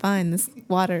no, I'm fine. This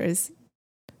water is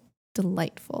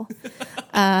delightful."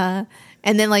 And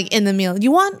then like in the meal,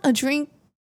 "You want a drink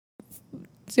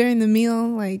during the meal?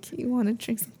 Like you want to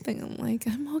drink something?" I'm like,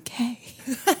 "I'm okay.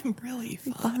 I'm really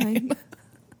fine.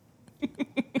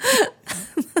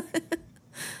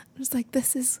 I'm just like,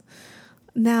 this is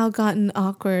now gotten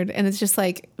awkward, and it's just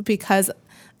like because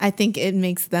I think it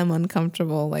makes them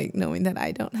uncomfortable, like knowing that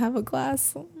I don't have a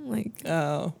glass. Like,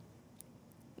 Oh.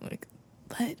 like,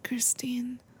 but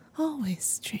Christine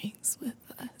always drinks with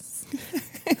us.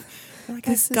 Like,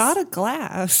 This I've got a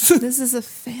glass. This is a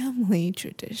family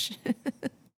tradition.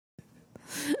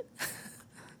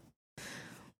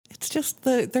 It's just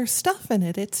there's stuff in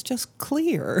it. It's just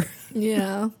clear.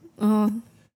 Yeah.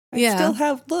 I Yeah. still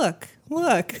have, look.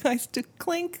 I still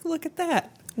clink. Look at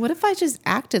that. What if I just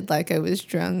acted like I was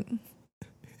drunk?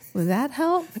 Would that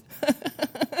help?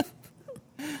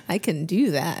 I can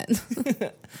do that.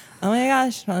 Oh my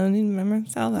gosh. I don't even remember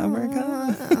South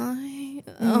Africa.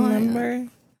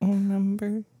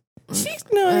 Remember. She's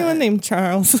no anyone named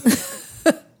Charles.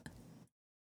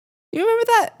 You remember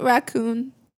that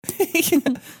raccoon? Yeah.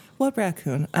 What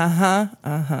raccoon? Yeah.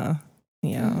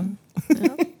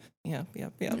 Yep.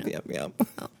 Yep.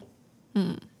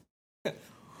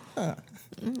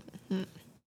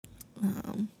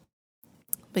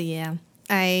 But yeah,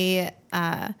 I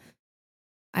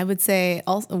would say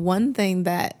also one thing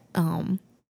that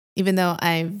even though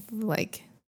I've like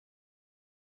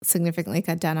significantly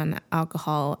cut down on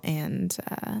alcohol and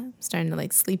starting to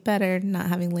like sleep better, not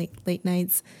having late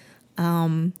nights,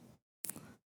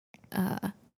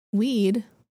 weed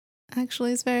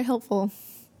actually is very helpful.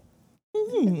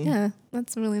 Yeah,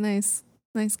 that's really nice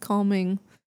calming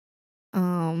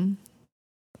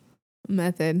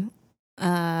method.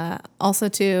 Also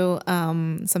too,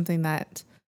 something that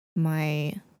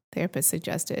my therapist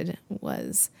suggested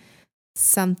was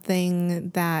something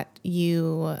that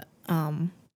you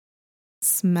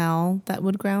smell that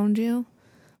would ground you.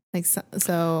 Like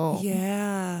so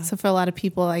Yeah. So for a lot of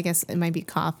people, I guess it might be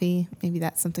coffee. Maybe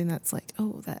that's something that's like,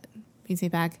 oh, that brings me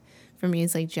back. For me,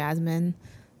 it's like jasmine.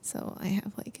 So I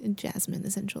have like jasmine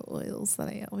essential oils that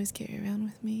I always carry around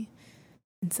with me.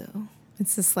 And so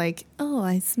it's just like, oh,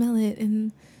 I smell it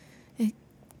and it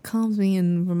calms me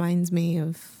and reminds me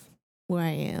of where I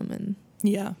am. And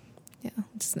Yeah.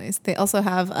 which is nice. They also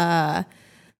have,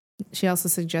 she also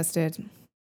suggested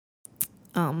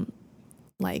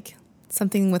like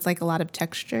something with like a lot of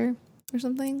texture or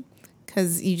something.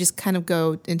 Because you just kind of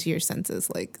go into your senses,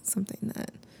 like something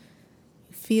that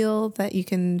you feel that you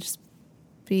can just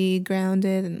be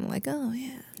grounded and like, oh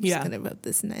yeah, I'm just gonna rub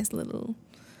this nice little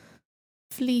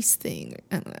fleece thing.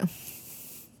 I don't know,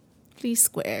 fleece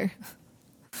square.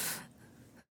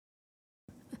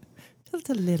 Just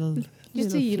a little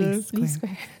fleece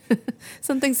square.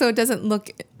 Something so it doesn't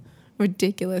look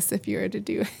ridiculous if you were to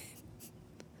do it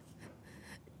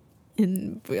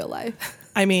in real life.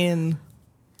 I mean,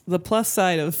 the plus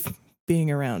side of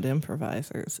being around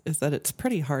improvisers is that it's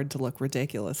pretty hard to look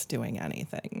ridiculous doing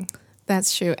anything.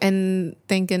 That's true. And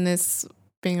thank goodness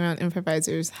being around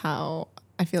improvisers, how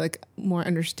I feel like more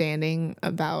understanding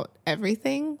about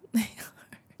everything.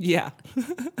 Yeah.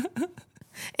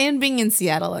 And being in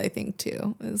Seattle, I think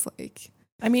too, is like,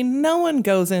 I mean, no one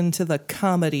goes into the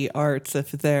comedy arts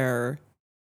if they're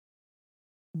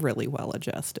really well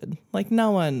adjusted. Like,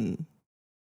 no one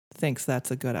thinks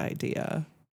that's a good idea.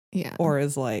 yeah. Or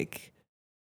is like,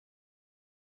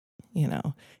 you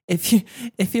know,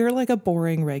 if you're like a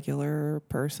boring regular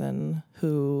person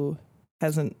who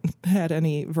hasn't had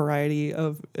any variety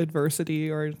of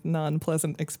adversity or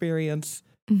non-pleasant experience,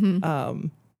 Mm-hmm.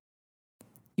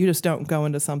 You just don't go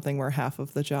into something where half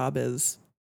of the job is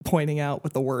pointing out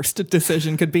what the worst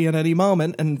decision could be at any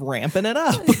moment and ramping it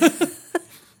up.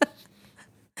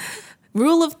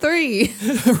 Rule of 3.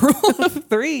 Rule of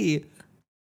 3.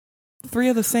 3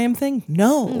 of the same thing?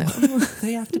 No.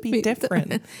 They have to be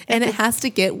different. And it has to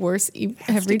get worse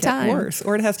every time. Worse,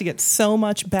 or it has to get so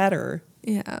much better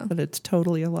Yeah. that it's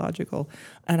totally illogical.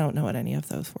 I don't know what any of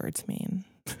those words mean.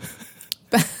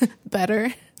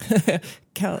 Better.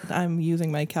 I'm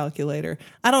using my calculator.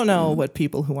 I don't know what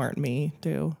people who aren't me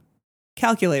do.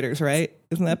 Calculators, right?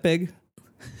 Isn't that big?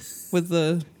 With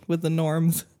the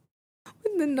norms.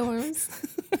 With the norms.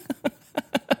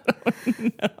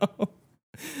 No.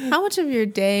 How much of your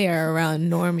day are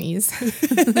around normies?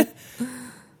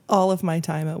 All of my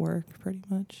time at work, pretty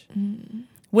much.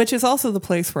 Which is also the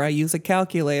place where I use a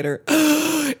calculator.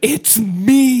 It's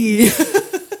me.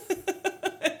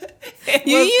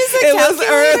 It was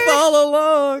Earth all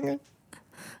along.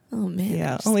 Oh man.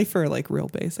 Yeah, only for like real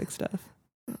basic stuff.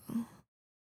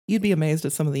 You'd be amazed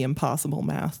at some of the impossible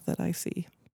math that I see.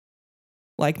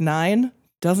 Like 9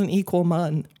 doesn't equal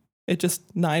 1. It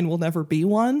just 9 will never be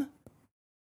 1.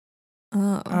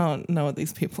 Oh. I don't know what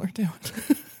these people are doing.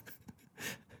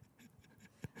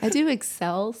 I do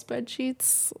Excel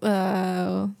spreadsheets,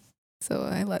 so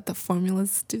I let the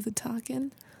formulas do the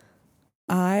talking.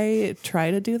 I try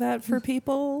to do that for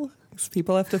people because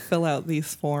people have to fill out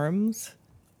these forms.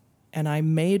 And I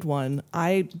made one.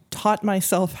 I taught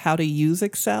myself how to use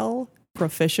Excel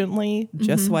proficiently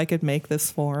just so I could make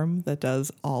this form that does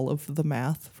all of the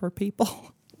math for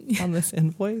people on this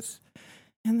invoice.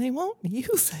 And they won't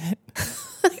use it.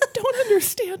 I don't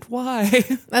understand why.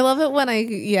 I love it when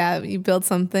you build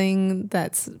something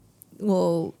that's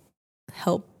will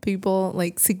help people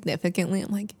like significantly.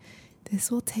 I'm like, this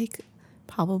will take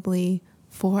probably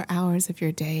 4 hours of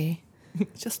your day.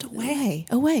 Just away.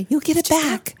 Away. You'll get it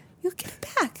back. You'll get it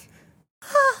back.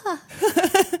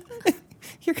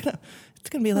 It's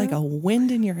gonna be like a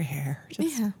wind in your hair.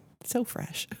 Just Yeah. so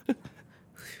fresh.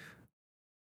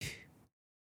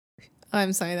 Oh,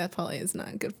 I'm sorry, that probably is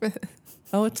not good for this.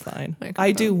 Oh, it's fine. Microphone.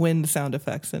 I do wind sound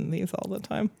effects in these all the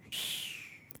time.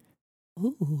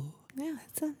 Ooh. Yeah,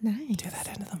 that's so nice. Do that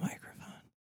into the microphone.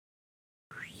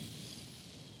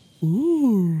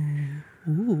 Ooh.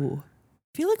 Ooh.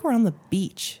 I feel like we're on the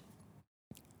beach.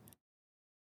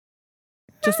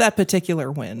 Just that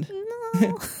particular wind.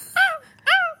 No.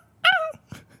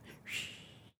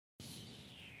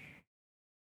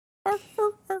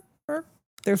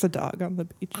 There's a dog on the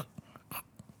beach.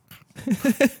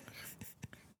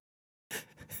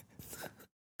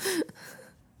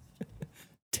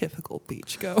 Typical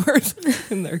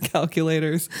beachgoers in their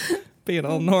calculators being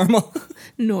all normal.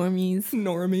 Normies.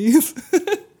 Normies.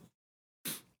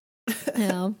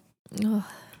 Yeah.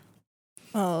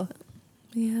 Oh.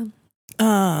 Yeah.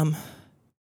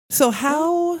 So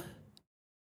how,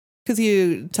 because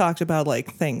you talked about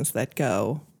like things that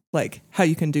go, like how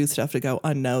you can do stuff to go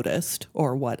unnoticed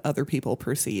or what other people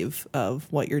perceive of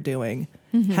what you're doing.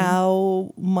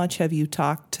 How much have you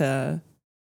talked to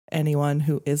anyone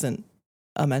who isn't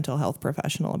a mental health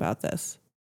professional about this?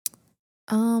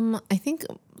 I think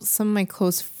some of my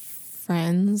close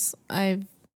friends I've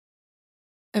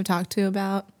talked to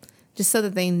about just so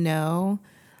that they know.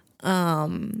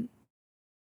 And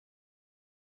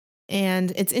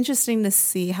it's interesting to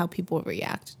see how people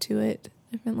react to it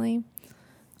differently.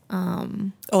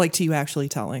 Like to you actually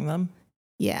telling them?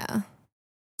 Yeah.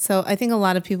 So I think a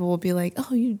lot of people will be like,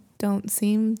 oh, you don't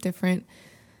seem different.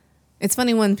 It's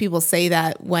funny when people say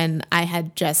that when I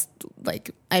had just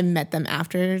like, I met them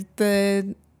after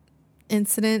the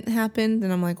incident happened.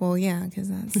 And I'm like, well, yeah, because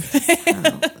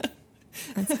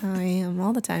that's how I am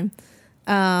all the time.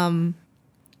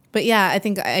 But yeah, I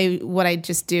think what I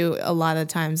just do a lot of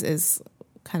times is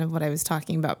kind of what I was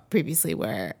talking about previously,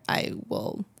 where I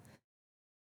will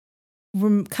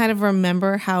kind of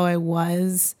remember how I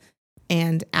was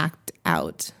and act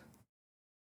out,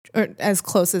 or as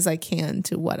close as I can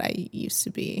to what I used to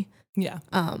be. Yeah.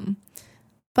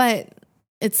 But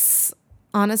it's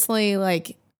honestly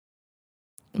like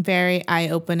very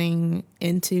eye-opening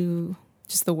into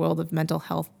just the world of mental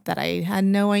health that I had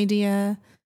no idea.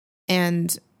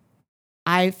 And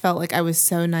I felt like I was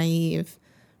so naive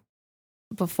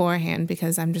beforehand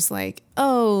because I'm just like,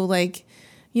 oh, like,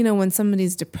 you know, when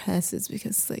somebody's depressed, it's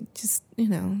because like, just, you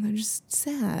know, they're just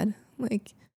sad.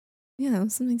 Like, you know,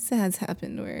 something sad's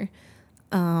happened where,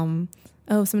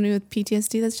 somebody with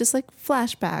PTSD, that's just like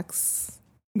flashbacks.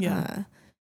 Yeah.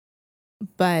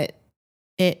 But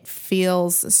it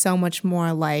feels so much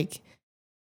more like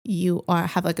you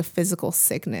have like a physical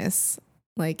sickness.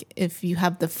 Like if you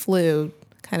have the flu,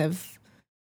 kind of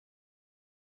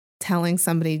telling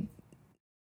somebody,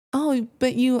 oh,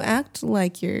 but you act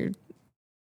like you're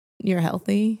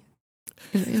healthy.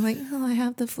 And you're like, oh, I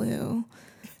have the flu.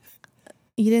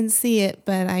 You didn't see it,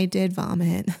 but I did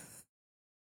vomit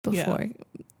before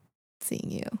seeing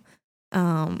you.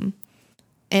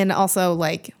 And also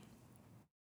like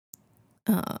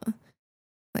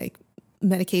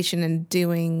medication and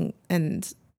doing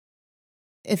and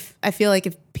if I feel like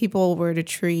if people were to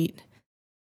treat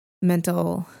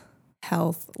mental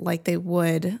health like they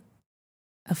would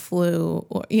a flu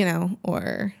or,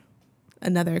 or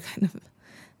another kind of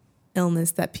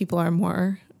illness that people are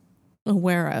more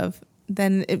aware of,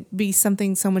 then it'd be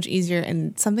something so much easier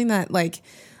and something that like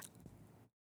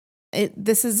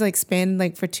this is like spanned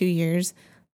like for 2 years.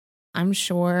 I'm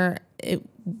sure it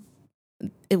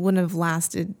wouldn't have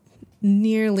lasted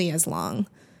nearly as long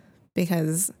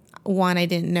because one, I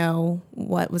didn't know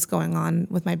what was going on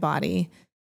with my body.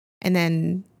 And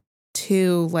then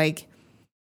two, like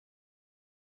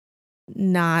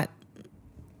not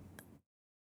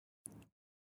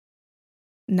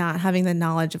having the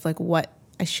knowledge of like what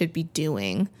I should be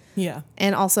doing. Yeah.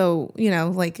 And also,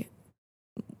 like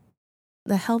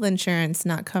the health insurance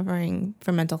not covering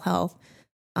for mental health.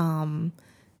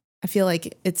 I feel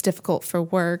like it's difficult for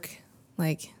work,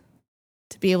 like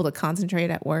to be able to concentrate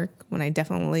at work when I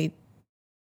definitely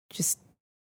just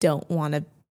don't want to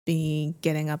be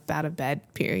getting up out of bed,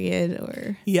 period.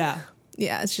 Or Yeah.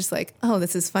 it's just like, oh,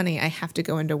 this is funny. I have to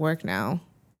go into work now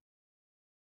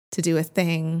to do a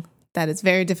thing that is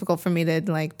very difficult for me to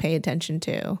like pay attention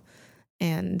to.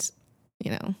 And,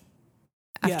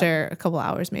 after a couple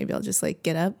hours, maybe I'll just like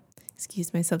get up,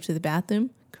 excuse myself to the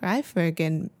bathroom, cry for a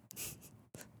good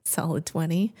solid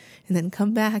 20, and then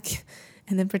come back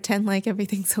and then pretend like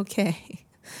everything's okay.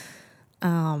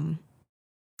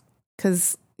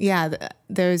 Cause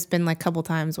there's been like a couple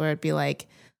times where it'd be like,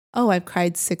 oh, I've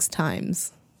cried 6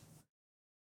 times.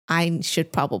 I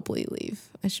should probably leave.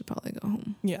 I should probably go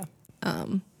home. Yeah.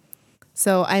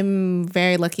 So I'm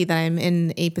very lucky that I'm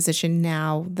in a position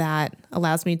now that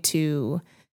allows me to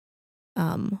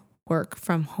work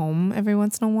from home every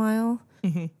once in a while.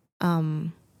 Mm-hmm.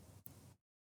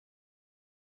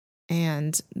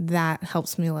 And that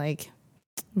helps me like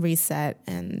reset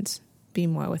and be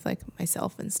more with like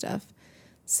myself and stuff.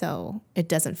 So it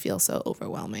doesn't feel so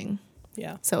overwhelming.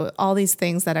 Yeah. So all these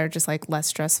things that are just like less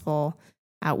stressful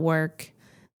at work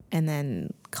and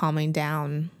then calming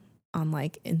down on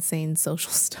like insane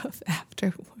social stuff after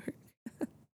work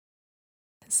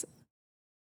has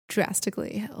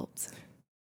drastically helped.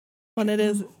 When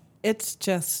it's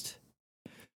just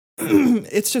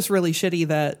really shitty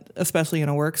that, especially in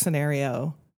a work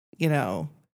scenario,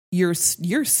 you're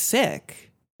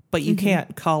sick, but you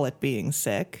can't call it being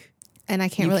sick. And I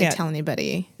can't really tell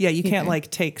anybody. Yeah, you can't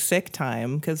like take sick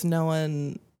time because no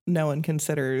one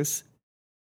considers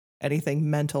anything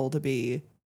mental to be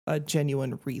a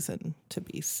genuine reason to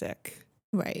be sick.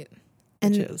 Right.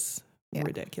 Which is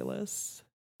ridiculous.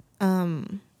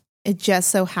 It just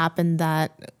so happened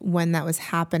that when that was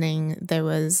happening, there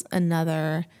was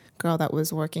another girl that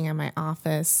was working in my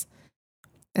office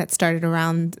that started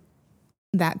around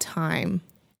that time,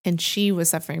 and she was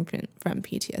suffering from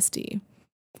PTSD.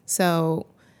 So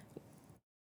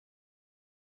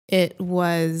it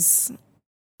was,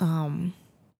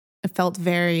 it felt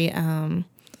very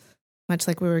much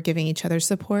like we were giving each other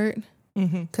support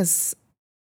because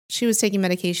she was taking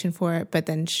medication for it, but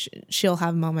then she'll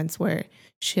have moments where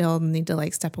she'll need to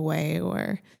like step away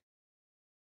or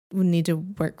would need to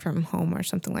work from home or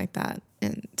something like that.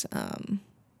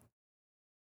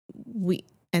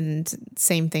 And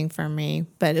same thing for me,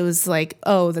 but it was like,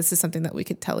 oh, this is something that we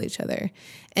could tell each other.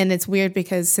 And it's weird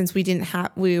because since we didn't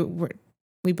have, we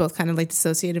both kind of like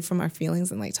dissociated from our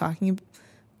feelings and like talking,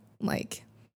 like,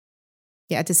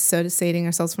 dissociating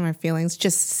ourselves from our feelings,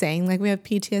 just saying like we have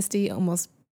PTSD almost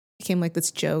became like this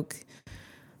joke.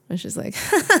 Which is like,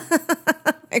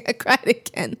 I cried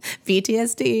again.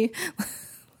 PTSD.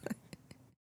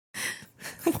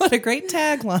 What a great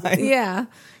tagline. Yeah,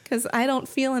 because I don't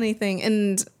feel anything.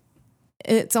 And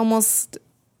it's almost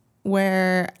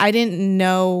where I didn't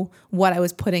know what I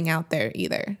was putting out there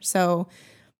either. So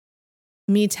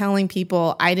me telling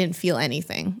people I didn't feel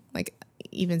anything, like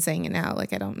even saying it now,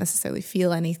 like I don't necessarily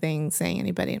feel anything, saying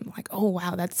anybody, I'm like, oh,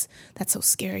 wow, that's so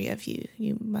scary of you.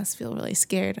 You must feel really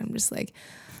scared. I'm just like,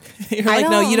 you're like,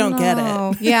 no, you don't get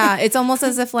it. Yeah, it's almost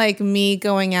as if like me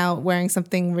going out wearing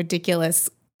something ridiculous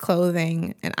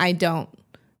clothing and I don't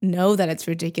know that it's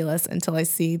ridiculous until I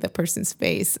see the person's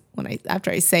face after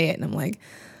I say it, and I'm like,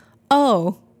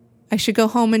 oh, I should go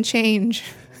home and change.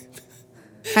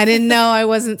 I didn't know I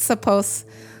wasn't supposed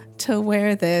to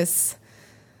wear this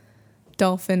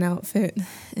dolphin outfit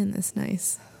in this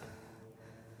nice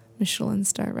Michelin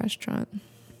star restaurant.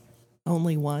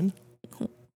 Only one?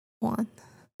 One.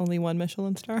 Only one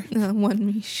Michelin star? One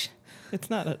Mich.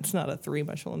 It's not a 3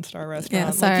 Michelin star restaurant.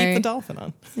 Yeah, sorry. Like, keep the dolphin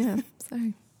on. Yeah,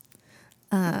 sorry.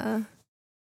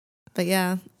 But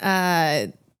yeah.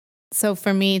 So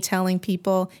for me, telling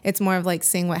people, it's more of like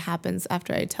seeing what happens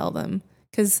after I tell them.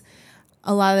 because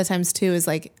a lot of the times too is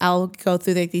like I'll go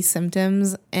through like these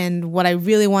symptoms, and what I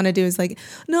really want to do is like,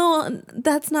 no,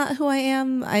 that's not who I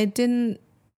am. I didn't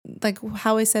like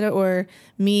how I said it, or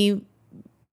me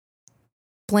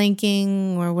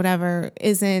blanking or whatever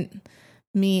isn't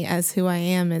me as who I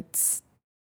am. It's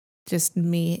just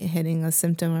me hitting a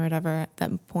symptom or whatever at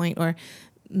that point, or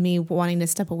me wanting to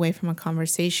step away from a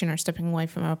conversation or stepping away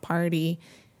from a party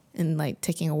and like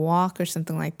taking a walk or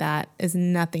something like that is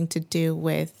nothing to do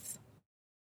with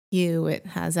you. It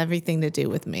has everything to do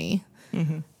with me.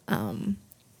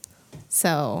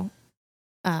 So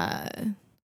I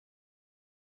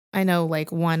know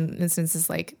like one instance is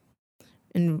like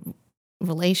in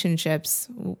relationships,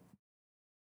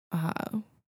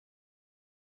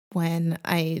 when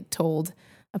I told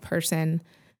a person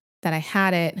that I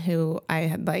had it, who I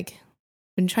had like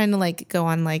been trying to like go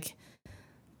on like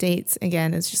dates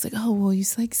again. It's just like, oh well, you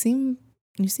seem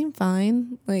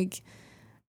fine, like,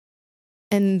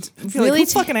 and Really, really who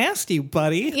fucking asked you,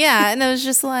 buddy? yeah. And it was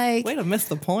just like, Way to miss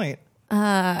the point.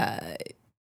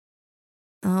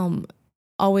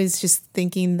 Always just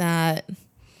thinking that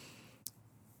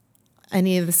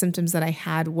any of the symptoms that I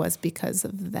had was because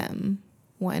of them,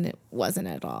 when it wasn't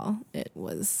at all. It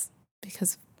was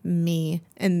because of me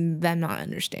and them not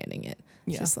understanding it.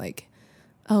 It's just like,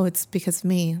 oh, it's because of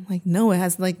me. Like, no, it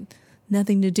has like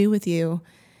nothing to do with you.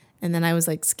 And then I was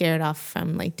like scared off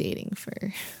from like dating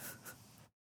for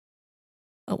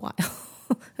a while,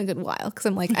 a good while. Cause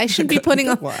I'm like, I should be putting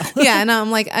on, yeah. And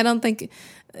I'm like, I don't think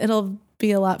it'll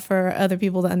be a lot for other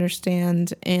people to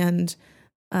understand. And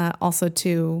also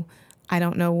too, I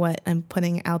don't know what I'm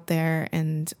putting out there,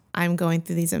 and I'm going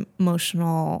through these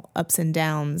emotional ups and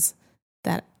downs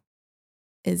that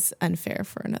is unfair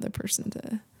for another person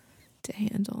to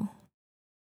handle.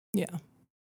 Yeah.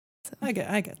 So, I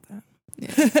get that.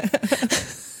 yeah.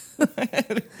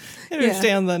 I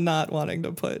understand the not wanting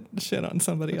to put shit on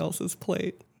somebody else's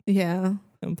plate Yeah.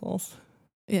 impulse.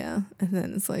 Yeah. And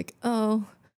then it's like, oh,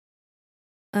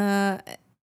 and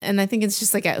I think it's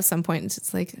just like at some point it's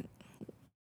just like,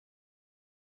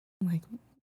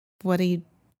 what are you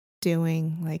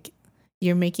doing? Like,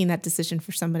 you're making that decision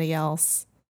for somebody else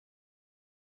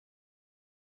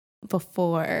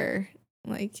before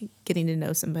like getting to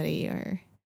know somebody, or,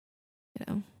 you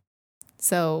know.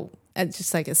 So at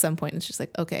just like at some point it's just like,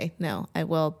 okay, no, I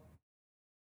will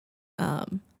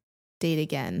date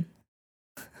again.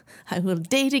 I will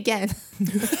date again.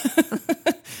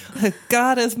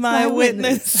 God is my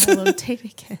witness. I will date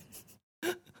again.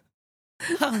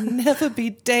 I'll never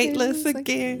be dateless Like,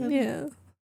 again. yeah.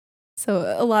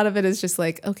 So a lot of it is just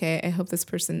like, okay, I hope this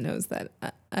person knows that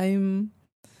I'm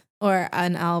more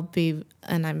upfront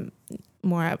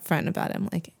about it. I'm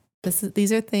like,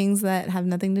 these are things that have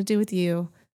nothing to do with you.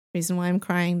 The reason why I'm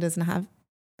crying doesn't have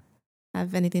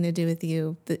anything to do with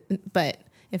you. But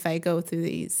if I go through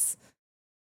these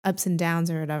ups and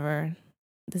downs or whatever,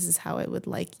 this is how I would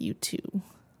like you to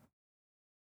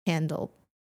handle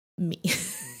me.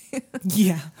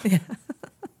 Yeah. Yeah.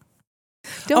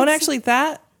 And actually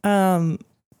that, and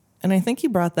I think you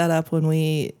brought that up when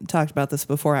we talked about this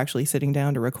before actually sitting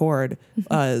down to record,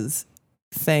 was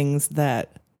things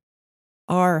that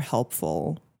are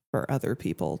helpful for other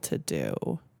people to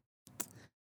do.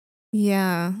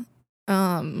 Yeah.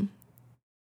 The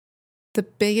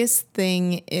biggest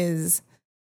thing is,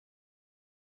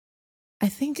 I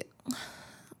think,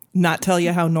 Not tell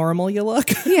you how normal you look.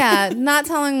 yeah, not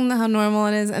telling them how normal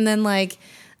it is. And then like,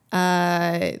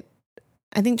 I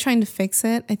think trying to fix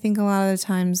it. I think a lot of the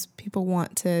times people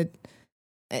want to,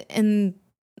 and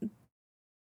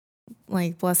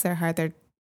like, bless their heart, they're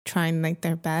trying like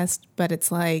their best, but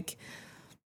it's like,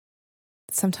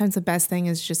 sometimes the best thing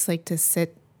is just like to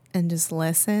sit and just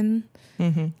listen.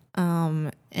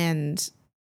 And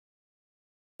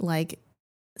like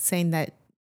saying that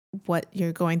what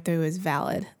you're going through is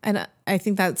valid. And I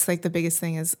think that's like the biggest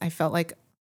thing is I felt like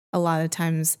a lot of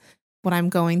times what I'm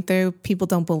going through, people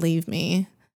don't believe me.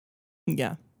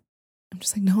 Yeah. I'm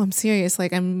just like, no, I'm serious.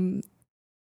 Like, the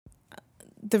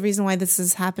reason why this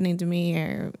is happening to me,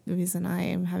 or the reason I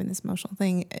am having this emotional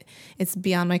thing, it's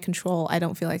beyond my control. I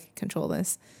don't feel like I can control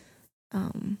this.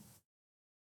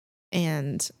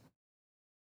 And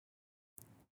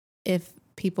if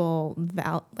people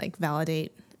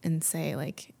validate and say,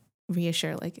 like,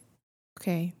 reassure, like,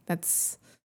 okay,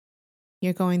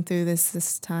 you're going through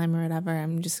this time or whatever,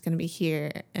 I'm just going to be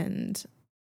here and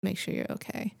make sure you're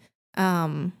okay.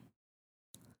 One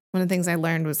of the things I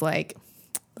learned was like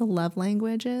the love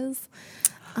languages.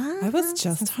 I was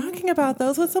just talking about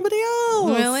those with somebody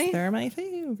else. Really? They're my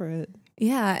favorite.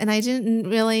 Yeah. And I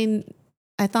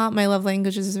I thought my love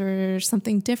languages were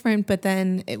something different, but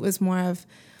then it was more of,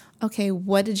 okay,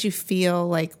 what did you feel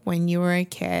like when you were a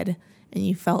kid and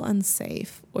you felt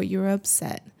unsafe or you were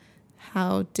upset?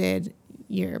 How did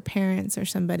your parents or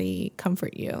somebody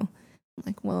comfort you? I'm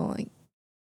like, well,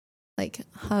 like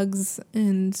hugs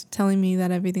and telling me that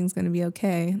everything's going to be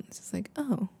okay. It's just like,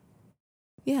 oh,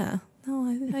 yeah, no,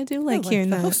 I do like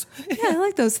hearing those. Yeah, I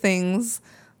like those things.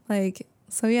 Like,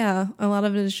 so yeah, a lot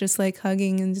of it is just like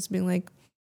hugging and just being like,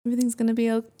 everything's going to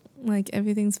be okay. Like,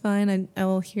 everything's fine. I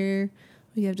will hear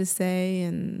what you have to say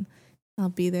and I'll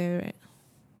be there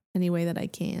any way that I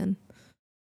can.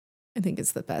 I think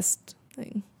it's the best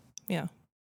thing. Yeah.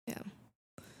 Yeah.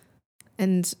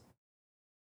 And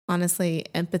honestly,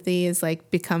 empathy is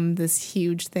like become this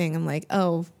huge thing. I'm like,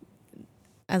 oh,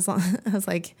 as long as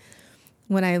like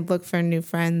when I look for new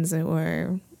friends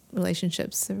or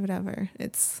relationships or whatever,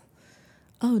 it's,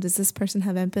 oh, does this person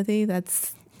have empathy?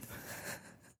 That's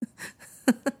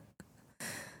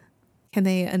can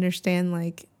they understand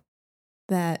like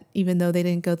that even though they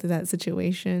didn't go through that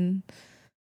situation,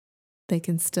 they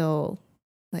can still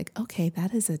like, okay,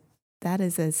 that is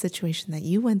a situation that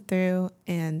you went through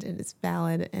and it is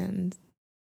valid and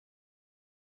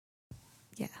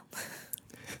yeah.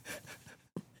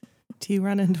 Do you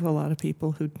run into a lot of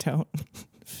people who don't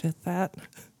fit that?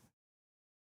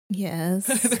 Yes.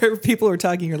 There are people who are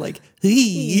talking, you're like, hey.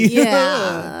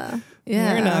 Yeah.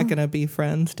 Yeah. We're not going to be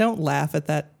friends. Don't laugh at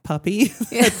that puppy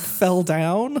that fell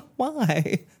down.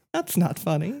 Why? That's not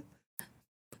funny.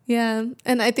 Yeah.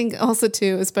 And I think also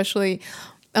too, especially,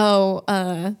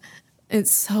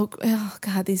 it's so, oh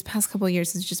God, these past couple of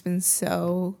years has just been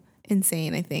so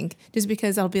insane, I think. Just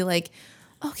because I'll be like,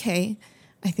 okay,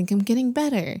 I think I'm getting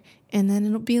better. And then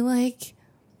it'll be like,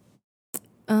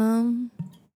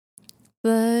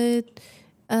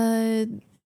 the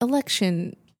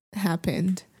election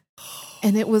happened.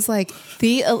 And it was like,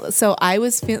 so I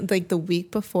was feeling like the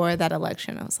week before that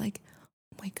election, I was like,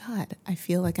 oh my God, I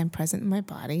feel like I'm present in my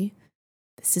body.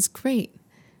 This is great.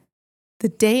 The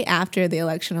day after the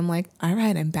election, I'm like, all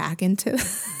right, I'm back into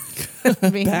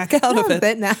being back out of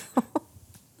it now.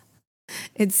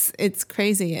 It's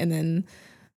crazy. And then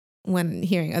when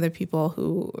hearing other people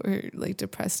who are like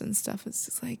depressed and stuff, it's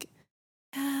just like,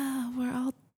 yeah, we're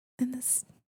all in this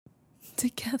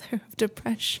together of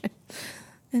depression,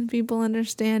 and people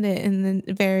understand it in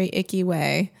a very icky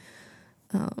way.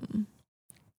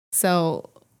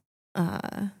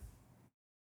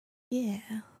 Yeah.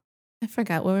 I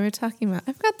forgot what we were talking about.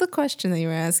 I forgot the question that you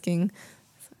were asking.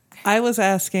 I was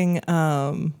asking,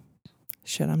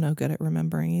 shit, I'm no good at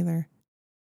remembering either.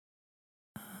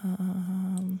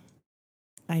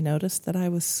 I noticed that I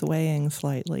was swaying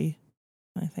slightly.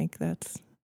 I think that's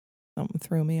something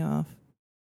threw me off.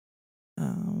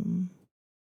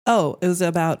 It was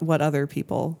about what other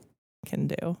people can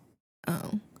do.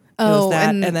 Oh, It was that,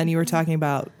 and then you were talking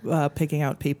about picking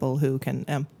out people who can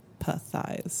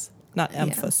empathize. Not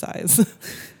emphasize.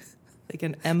 They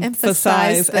can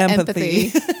emphasize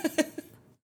empathy.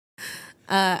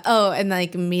 And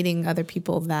like meeting other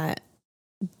people that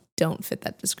don't fit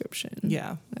that description.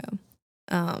 Yeah.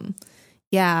 I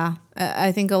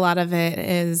think a lot of it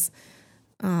is,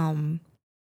 I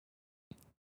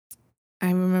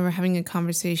remember having a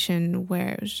conversation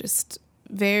where it was just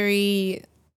very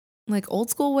like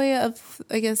old school way of,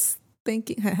 I guess,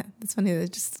 thinking. It's funny to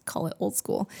just call it old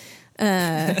school.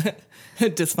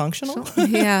 Dysfunctional?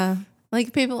 Yeah.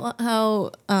 Like people,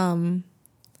 how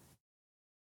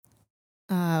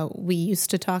we used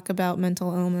to talk about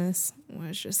mental illness, where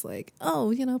it's just like,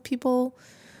 oh, people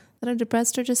that are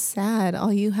depressed are just sad.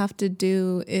 All you have to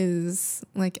do is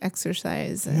like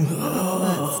exercise and all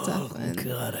that stuff. And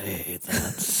God, I hate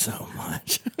that so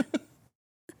much.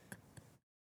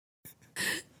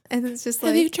 And it's just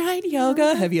like, have you tried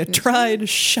yoga? Have you tried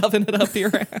shoving it up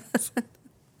your ass?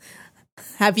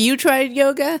 Have you tried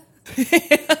yoga?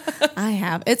 I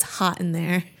have. It's hot in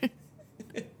there.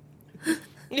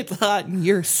 It's hot and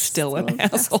you're still an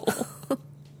asshole.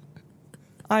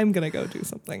 I'm going to go do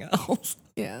something else.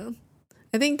 Yeah.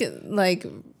 I think like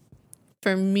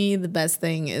for me, the best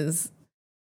thing is,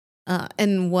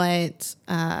 and what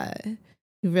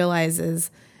you realize is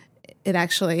it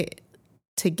actually,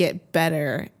 to get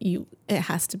better, it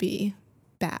has to be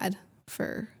bad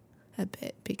for a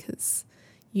bit, because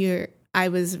I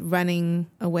was running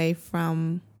away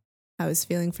from how I was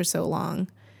feeling for so long.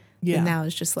 Yeah. And now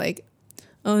it's just like,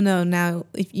 oh no, now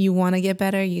if you want to get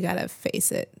better, you got to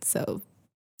face it. So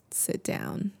sit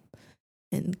down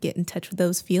and get in touch with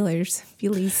those feelies.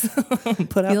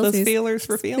 Put out those feelers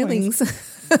for feelings.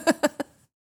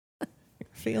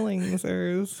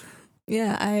 Feelingsers.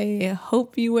 Yeah, I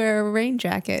hope you wear a rain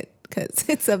jacket because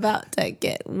it's about to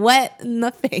get wet in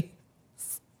the face.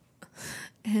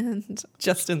 And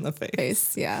Just in the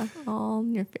face. yeah, all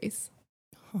in your face.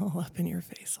 All up in your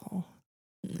face hole.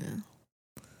 Yeah.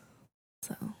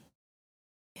 So,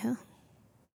 yeah.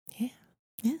 Yeah.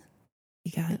 Yeah.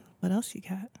 You got what else you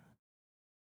got?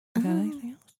 You got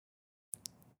anything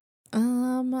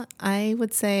else? I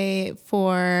would say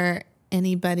for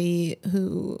anybody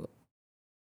who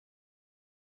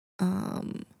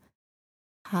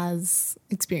has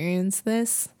experienced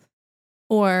this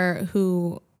or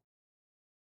who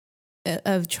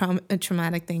a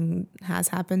traumatic thing has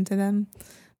happened to them,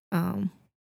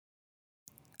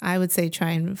 I would say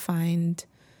try and find,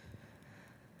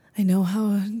 I know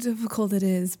how difficult it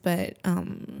is, but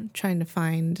trying to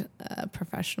find a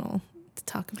professional to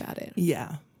talk about it.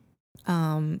 Yeah.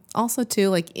 Also too,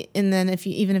 like, and then if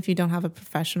you don't have a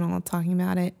professional talking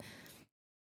about it,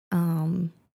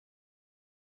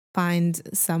 find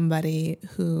somebody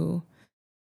who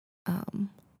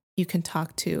you can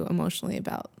talk to emotionally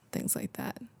about things like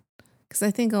that. Because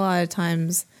I think a lot of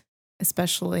times,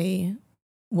 especially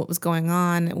what was going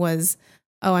on, it was,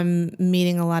 oh, I'm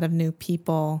meeting a lot of new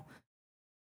people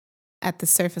at the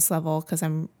surface level because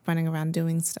I'm running around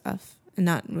doing stuff and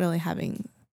not really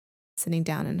sitting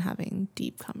down and having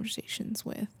deep conversations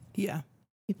with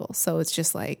people. So it's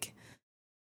just like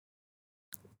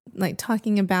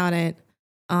talking about it,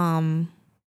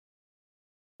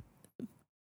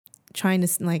 trying to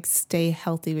like stay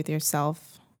healthy with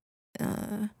yourself,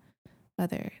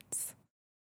 whether it's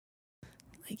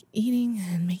like eating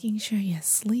and making sure you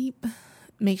sleep,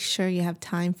 make sure you have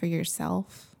time for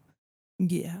yourself.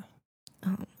 Yeah.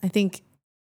 I think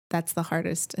that's the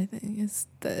hardest, I think, is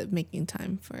the making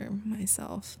time for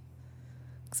myself.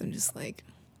 Because I'm just like,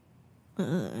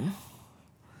 all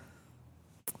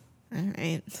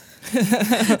right.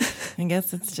 I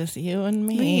guess it's just you and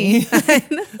me.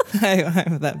 I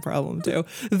have that problem too.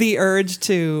 The urge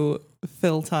to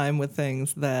fill time with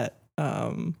things that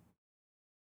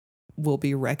will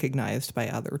be recognized by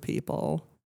other people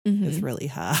is really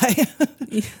high.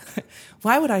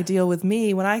 Why would I deal with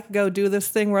me when I could go do this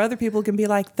thing where other people can be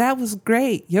like, that was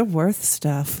great, you're worth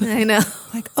stuff? I know.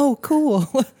 Like, oh, cool.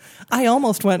 I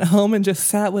almost went home and just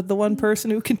sat with the one person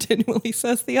who continually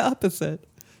says the opposite.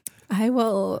 I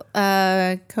will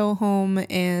go home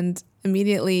and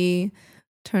immediately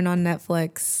turn on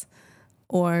Netflix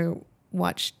or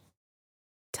watch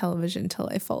television till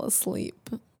I fall asleep.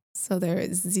 So there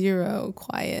is zero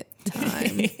quiet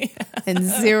time and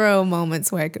zero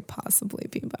moments where I could possibly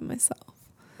be by myself.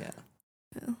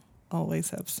 Yeah. Always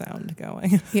have sound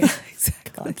going. Yeah,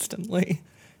 exactly. Constantly.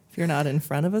 If you're not in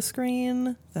front of a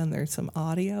screen, then there's some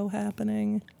audio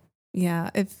happening. Yeah,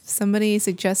 if somebody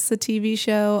suggests a TV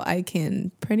show, I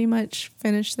can pretty much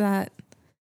finish that.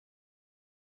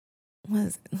 What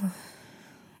is it?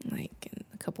 Like in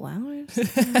a couple hours?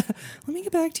 Let me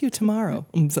get back to you tomorrow.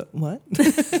 So, what?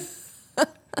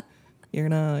 You're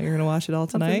gonna watch it all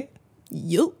tonight?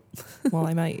 Yup. Well,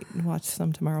 I might watch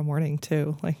some tomorrow morning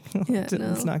too. Like,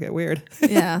 let's not get weird.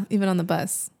 Yeah, even on the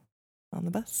bus. On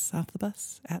the bus, off the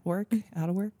bus, at work, out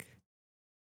of work.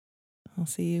 I'll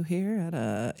see you here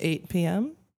at 8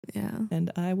 p.m. Yeah.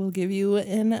 And I will give you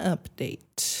an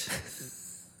update.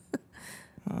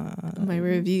 My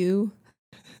review.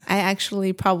 I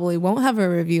actually probably won't have a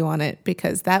review on it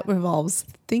because that revolves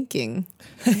thinking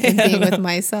and being with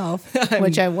myself,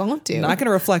 which I won't do. I'm not going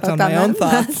to reflect on my own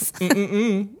thoughts.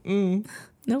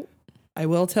 Nope. I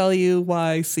will tell you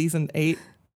why season 8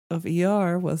 of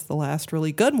ER was the last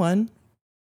really good one,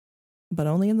 but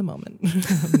only in the moment.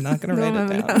 I'm not going to write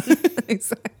it down.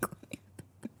 Exactly.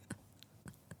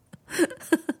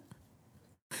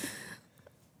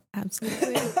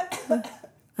 Absolutely.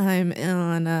 I'm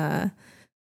on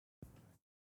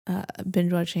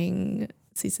binge watching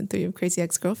season 3 of Crazy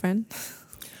Ex-Girlfriend.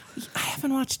 I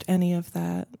haven't watched any of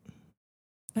that.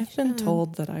 I've been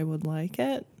told that I would like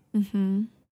it, which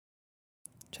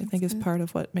I think is part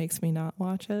of what makes me not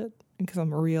watch it, because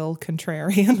I'm a real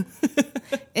contrarian.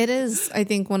 It is, I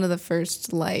think, one of the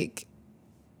first lighthearted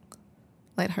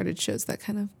shows that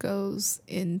kind of goes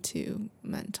into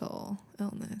mental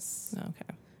illness.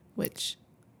 Okay. Which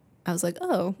I was like,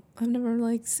 oh, I've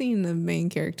never seen the main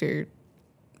character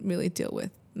really deal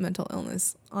with mental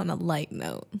illness on a light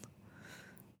note.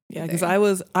 Yeah, because I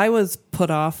was put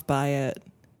off by it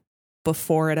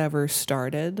before it ever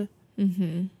started,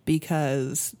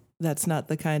 because that's not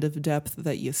the kind of depth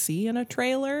that you see in a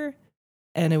trailer.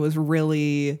 And it was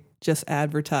really just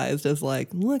advertised as like,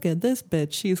 look at this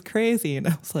bitch, she's crazy. And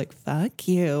I was like, fuck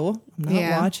you. I'm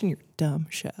not watching your dumb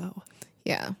show.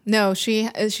 Yeah. No,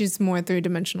 she's more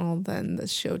three-dimensional than the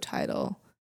show title.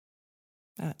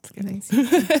 That's good. Nice.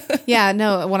 Yeah,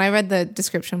 no, when I read the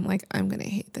description, I'm like, I'm going to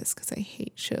hate this because I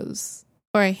hate shows.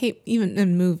 Or I hate even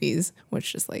in movies,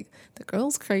 which is like, the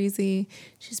girl's crazy.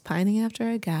 She's pining after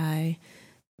a guy.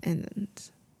 And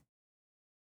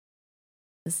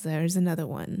there's another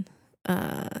one. So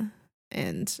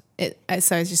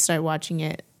I just started watching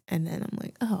it. And then I'm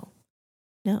like, oh,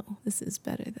 no, this is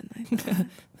better than I thought.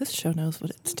 This show knows what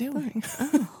it's doing.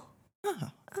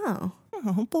 Oh.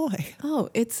 Oh boy. Oh,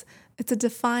 it's a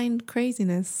defined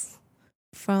craziness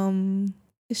from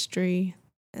history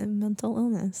and mental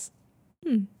illness.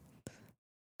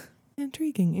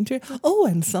 Intriguing. Oh,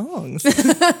 and songs.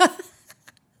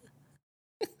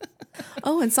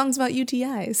 Oh, and songs about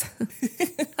UTIs.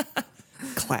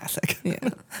 Classic. Yeah.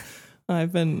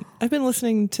 I've been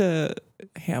listening to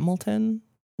Hamilton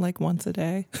like once a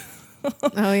day.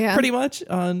 Oh yeah. Pretty much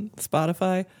on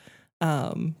Spotify.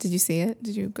 Did you see it?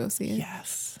 Did you go see it?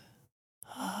 Yes.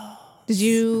 Did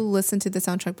you listen to the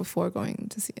soundtrack before going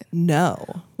to see it?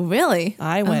 No. Really?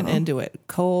 I went into it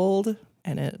cold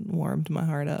and it warmed my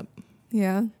heart up.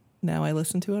 Yeah. Now I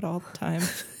listen to it all the time.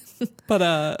 But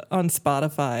on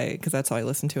Spotify, because that's how I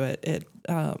listen to it,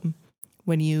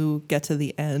 when you get to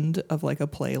the end of like a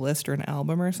playlist or an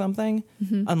album or something,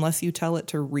 unless you tell it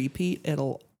to repeat,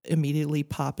 it'll immediately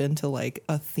pop into like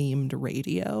a themed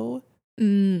radio. So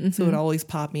it would always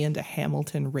pop me into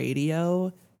Hamilton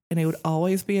radio, and it would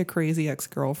always be a Crazy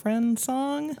Ex-Girlfriend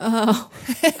song. Oh.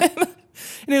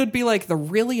 And it would be like the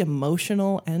really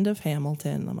emotional end of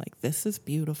Hamilton. I'm like, this is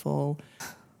beautiful.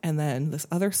 And then this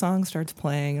other song starts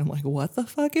playing. I'm like, what the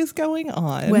fuck is going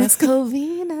on? West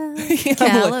Covina, Yeah,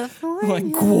 California.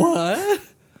 I'm like, what?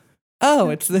 Oh,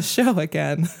 it's this show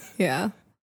again. Yeah.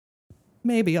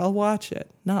 Maybe I'll watch it.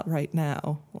 Not right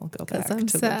now. We'll go 'Cause back I'm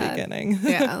to sad. the beginning.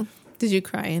 Yeah. Did you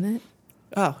cry in it?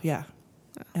 Oh, yeah.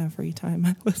 Every time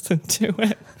I listen to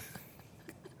it.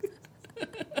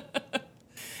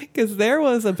 Because there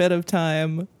was a bit of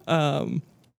time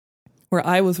where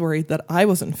I was worried that I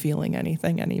wasn't feeling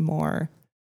anything anymore.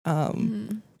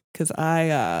 Because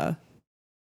I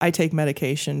take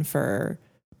medication for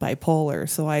bipolar,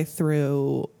 so I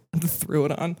threw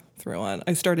on.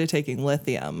 I started taking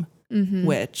lithium,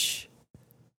 which,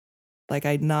 like,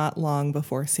 I'd not long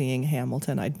before seeing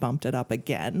Hamilton, I'd bumped it up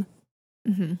again.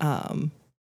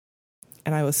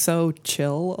 And I was so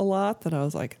chill a lot that I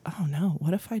was like, oh no,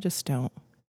 what if I just don't?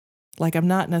 Like, I'm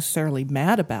not necessarily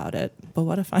mad about it, but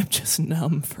what if I'm just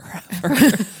numb forever?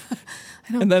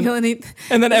 I don't feel any.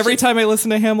 And then every time I listen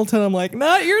to Hamilton, I'm like,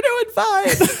 no, you're doing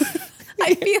fine.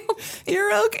 I feel.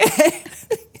 You're okay.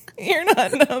 You're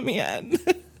not numb yet.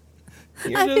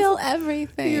 I feel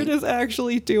everything. You're just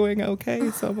actually doing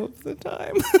okay some of the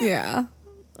time. Yeah.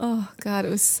 Oh God, it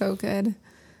was so good.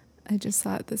 I just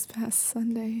saw it this past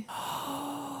Sunday.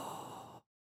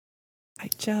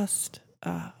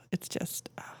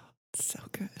 It's so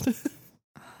good.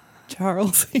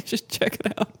 Charles, you should check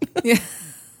it out. Yeah.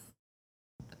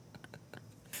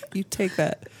 You take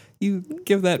that. You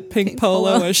give that pink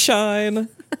polo a shine.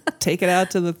 Take it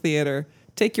out to the theater.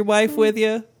 Take your wife with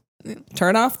you.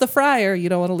 Turn off the fryer. You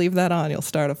don't want to leave that on. You'll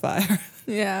start a fire.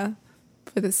 Yeah.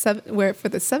 For the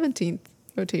 17th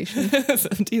rotation.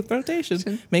 17th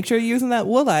rotation. Make sure you're using that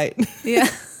Woolite. Yeah.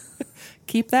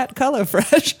 Keep that color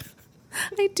fresh.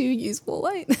 I do use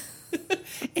Woolite.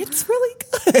 It's really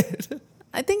good.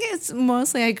 I think it's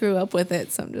mostly I grew up with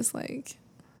it, so I'm just like,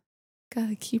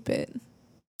 gotta keep it.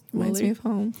 Reminds me of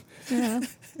home. Yeah.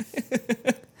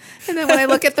 And then when I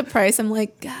look at the price, I'm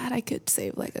like, God, I could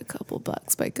save like a couple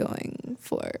bucks by going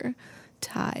for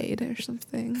Tide or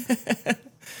something.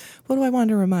 What do I want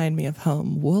to remind me of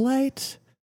home? Woolite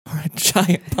or a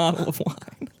giant bottle of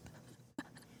wine?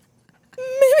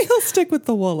 Maybe I'll stick with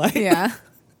the Woolite. Yeah.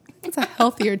 It's a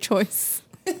healthier choice.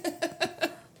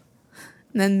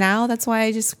 And then now that's why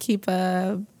I just keep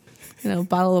a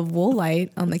bottle of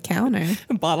Woolite on the counter.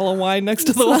 A bottle of wine next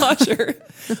to the washer.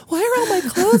 Why are all my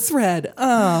clothes red?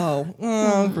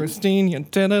 Oh, Christine, you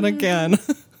did it again.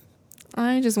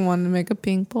 I just wanted to make a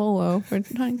pink polo for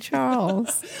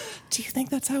Charles. Do you think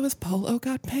that's how his polo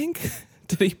got pink?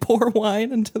 Did he pour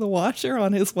wine into the washer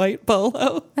on his white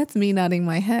polo? That's me nodding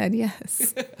my head,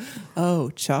 yes. Oh,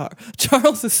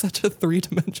 Charles is such a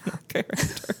three-dimensional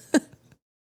character.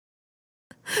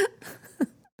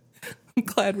 I'm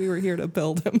glad we were here to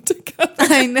build him together.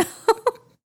 I know.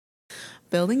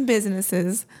 Building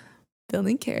businesses,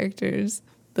 building characters,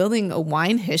 building a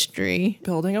wine history.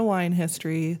 Building a wine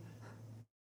history,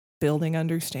 building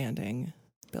understanding,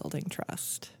 building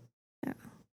trust. Yeah.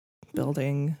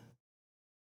 Building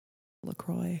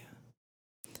LaCroix.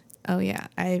 Oh yeah,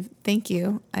 thank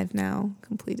you. I've now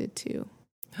completed 2.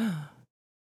 Oh.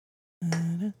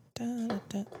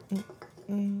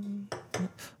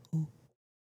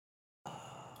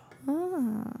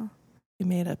 We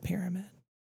made a pyramid.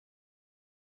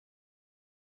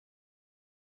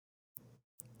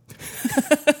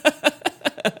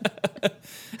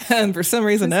 And for some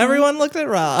reason, everyone looked at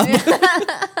Rob.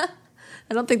 I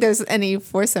don't think there's any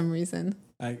for some reason.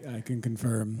 I can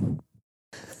confirm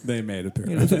they made a It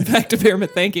pyramid. is in fact a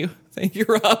pyramid. Thank you. Thank you,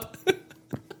 Rob.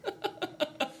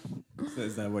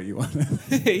 Is that what you wanted?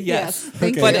 Yes.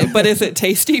 Thank Okay. you. But is it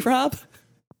tasty, Rob?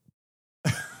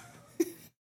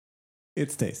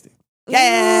 It's tasty.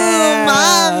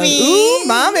 Yeah. Ooh,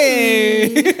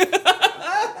 mommy.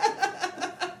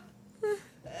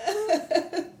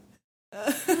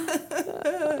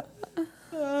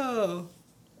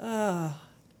 Oh.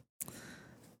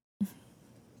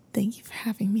 Thank you for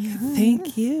having me on.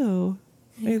 Thank you.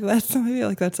 Maybe I feel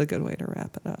like that's a good way to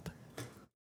wrap it up.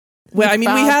 Well, I mean,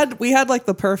 Bob. we had like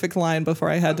the perfect line before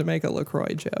I had to make a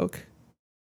LaCroix joke,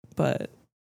 but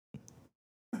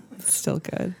it's still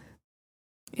good.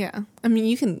 Yeah. I mean,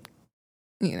 you can,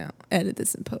 edit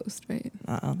this in post, right?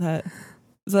 That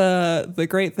the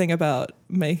great thing about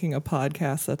making a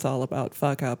podcast that's all about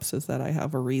fuck ups is that I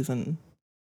have a reason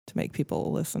to make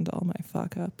people listen to all my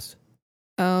fuck ups.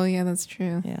 Oh, yeah, that's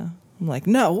true. Yeah, I'm like,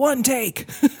 no, one take,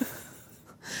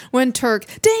 One Turk.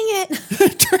 Dang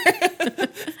it.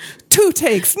 2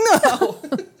 takes, no,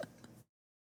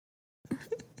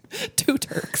 2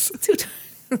 Turks. 2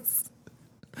 Turks.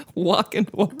 Walk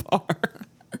into a bar.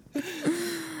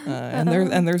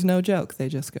 And there's no joke. They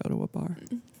just go to a bar.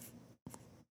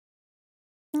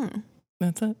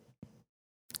 That's it.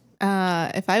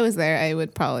 If I was there, I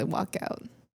would probably walk out.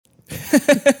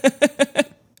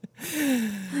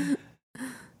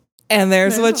 And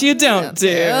there's what you don't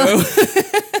do.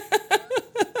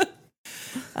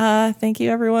 Thank you,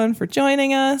 everyone, for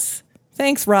joining us.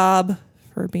 Thanks, Rob,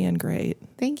 for being great.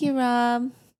 Thank you,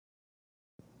 Rob.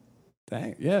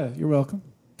 Yeah, you're welcome.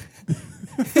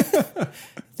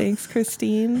 Thanks,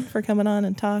 Christine, for coming on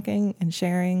and talking and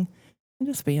sharing and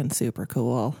just being super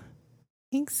cool.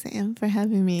 Thanks, Sam, for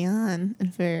having me on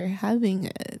and for having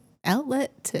an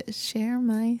outlet to share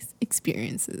my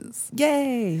experiences.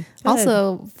 Yay. Good.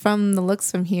 Also, from the looks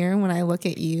from here, when I look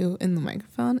at you in the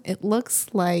microphone, it looks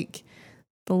like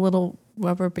the little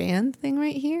rubber band thing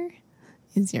right here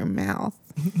is your mouth.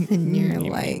 And you're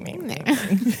like,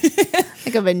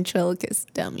 like a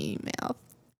ventriloquist dummy mouth.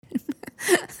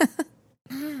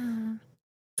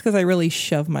 It's because I really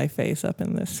shove my face up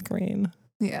in this screen.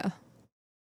 Yeah.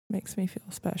 Makes me feel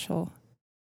special.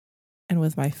 And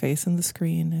with my face in the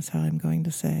screen is how I'm going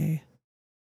to say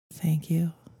thank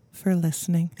you for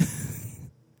listening.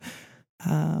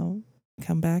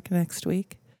 Come back next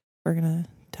week. We're going to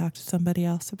talk to somebody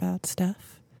else about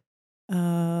stuff.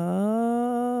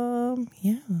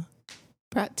 Yeah.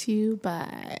 Brought to you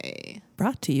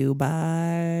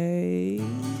by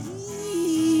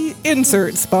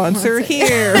insert sponsor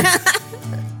here.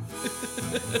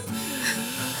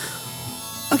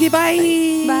 Okay, bye.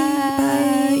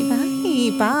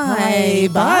 Bye. Bye. Bye.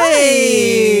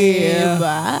 Bye.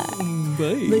 Bye.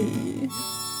 Bye.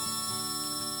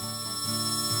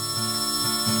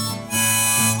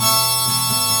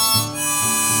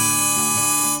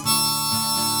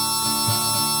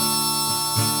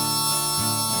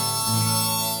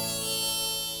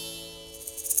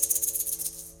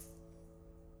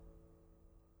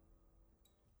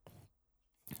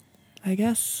 I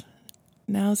guess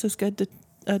now's as good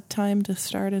a time to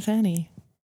start as any.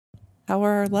 How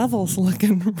are our levels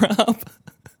looking, Rob?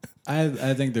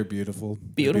 I think they're beautiful.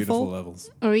 They're Beautiful? levels.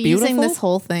 Are we using Beautiful? this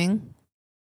whole thing?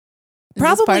 Is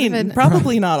this part of it?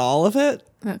 Probably not all of it.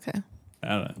 Okay. I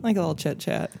don't know. Like a little chit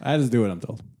chat. I just do what I'm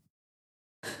told.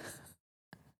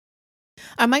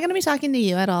 Am I going to be talking to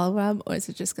you at all, Rob, or is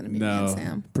it just going to be me and No,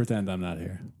 Sam? pretend I'm not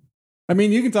here. I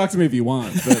mean, you can talk to me if you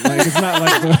want, but like it's not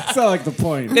like the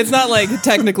point. It's not like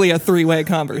technically a 3-way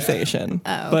conversation,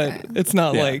 Oh, but okay. it's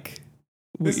not Yeah. like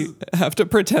This we is- have to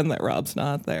pretend that Rob's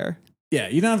not there. Yeah,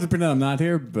 you don't have to pretend I'm not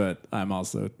here, but I'm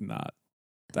also not.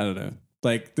 I don't know.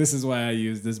 Like this is why I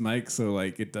use this mic, so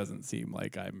like it doesn't seem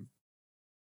like I'm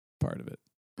part of it.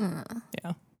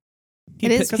 Uh, He,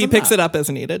 It is- he picks it up as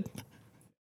needed.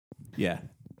 Yeah.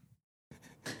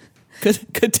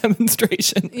 Good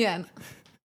demonstration. yeah.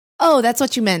 Oh, that's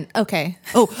what you meant. Okay.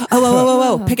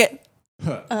 Oh, pick it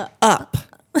up.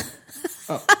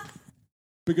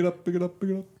 Pick it up, pick it up, pick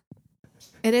it up.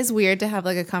 It is weird to have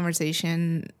like a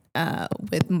conversation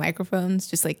with microphones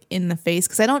just like in the face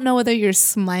because I don't know whether you're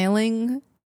smiling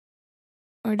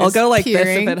or just I'll go like this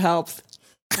peering. if it helps.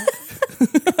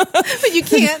 But you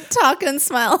can't talk and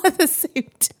smile at the same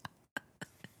time.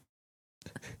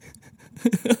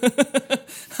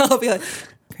 I'll be like,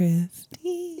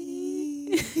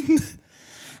 Christine,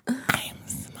 I'm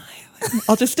smiling.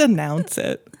 I'll just announce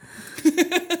it.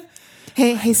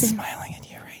 Hey, I'm Sam. smiling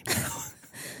at you right now.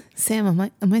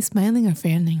 Sam, am I smiling or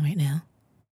frowning right now?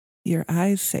 Your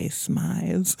eyes say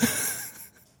smiles.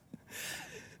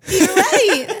 You're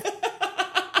right.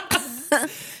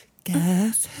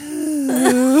 Guess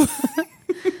who?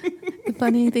 The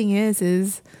funny thing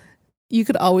is you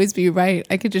could always be right.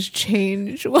 I could just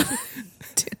change what I'm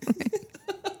doing.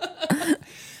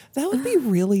 That would be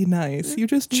really nice. You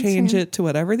just change it to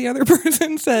whatever the other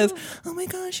person says. Oh my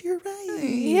gosh, you're right.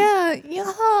 Yeah. Again, we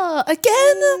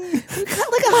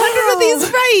got like 100 of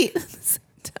these right.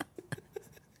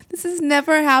 This has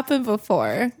never happened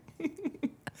before.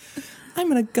 I'm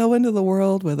going to go into the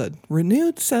world with a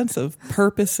renewed sense of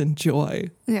purpose and joy.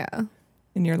 Yeah.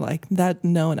 And you're like, that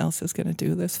no one else is going to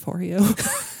do this for you.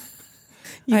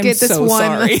 You I'm get this so one.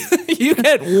 sorry. You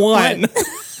get one.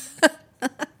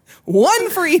 One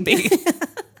freebie.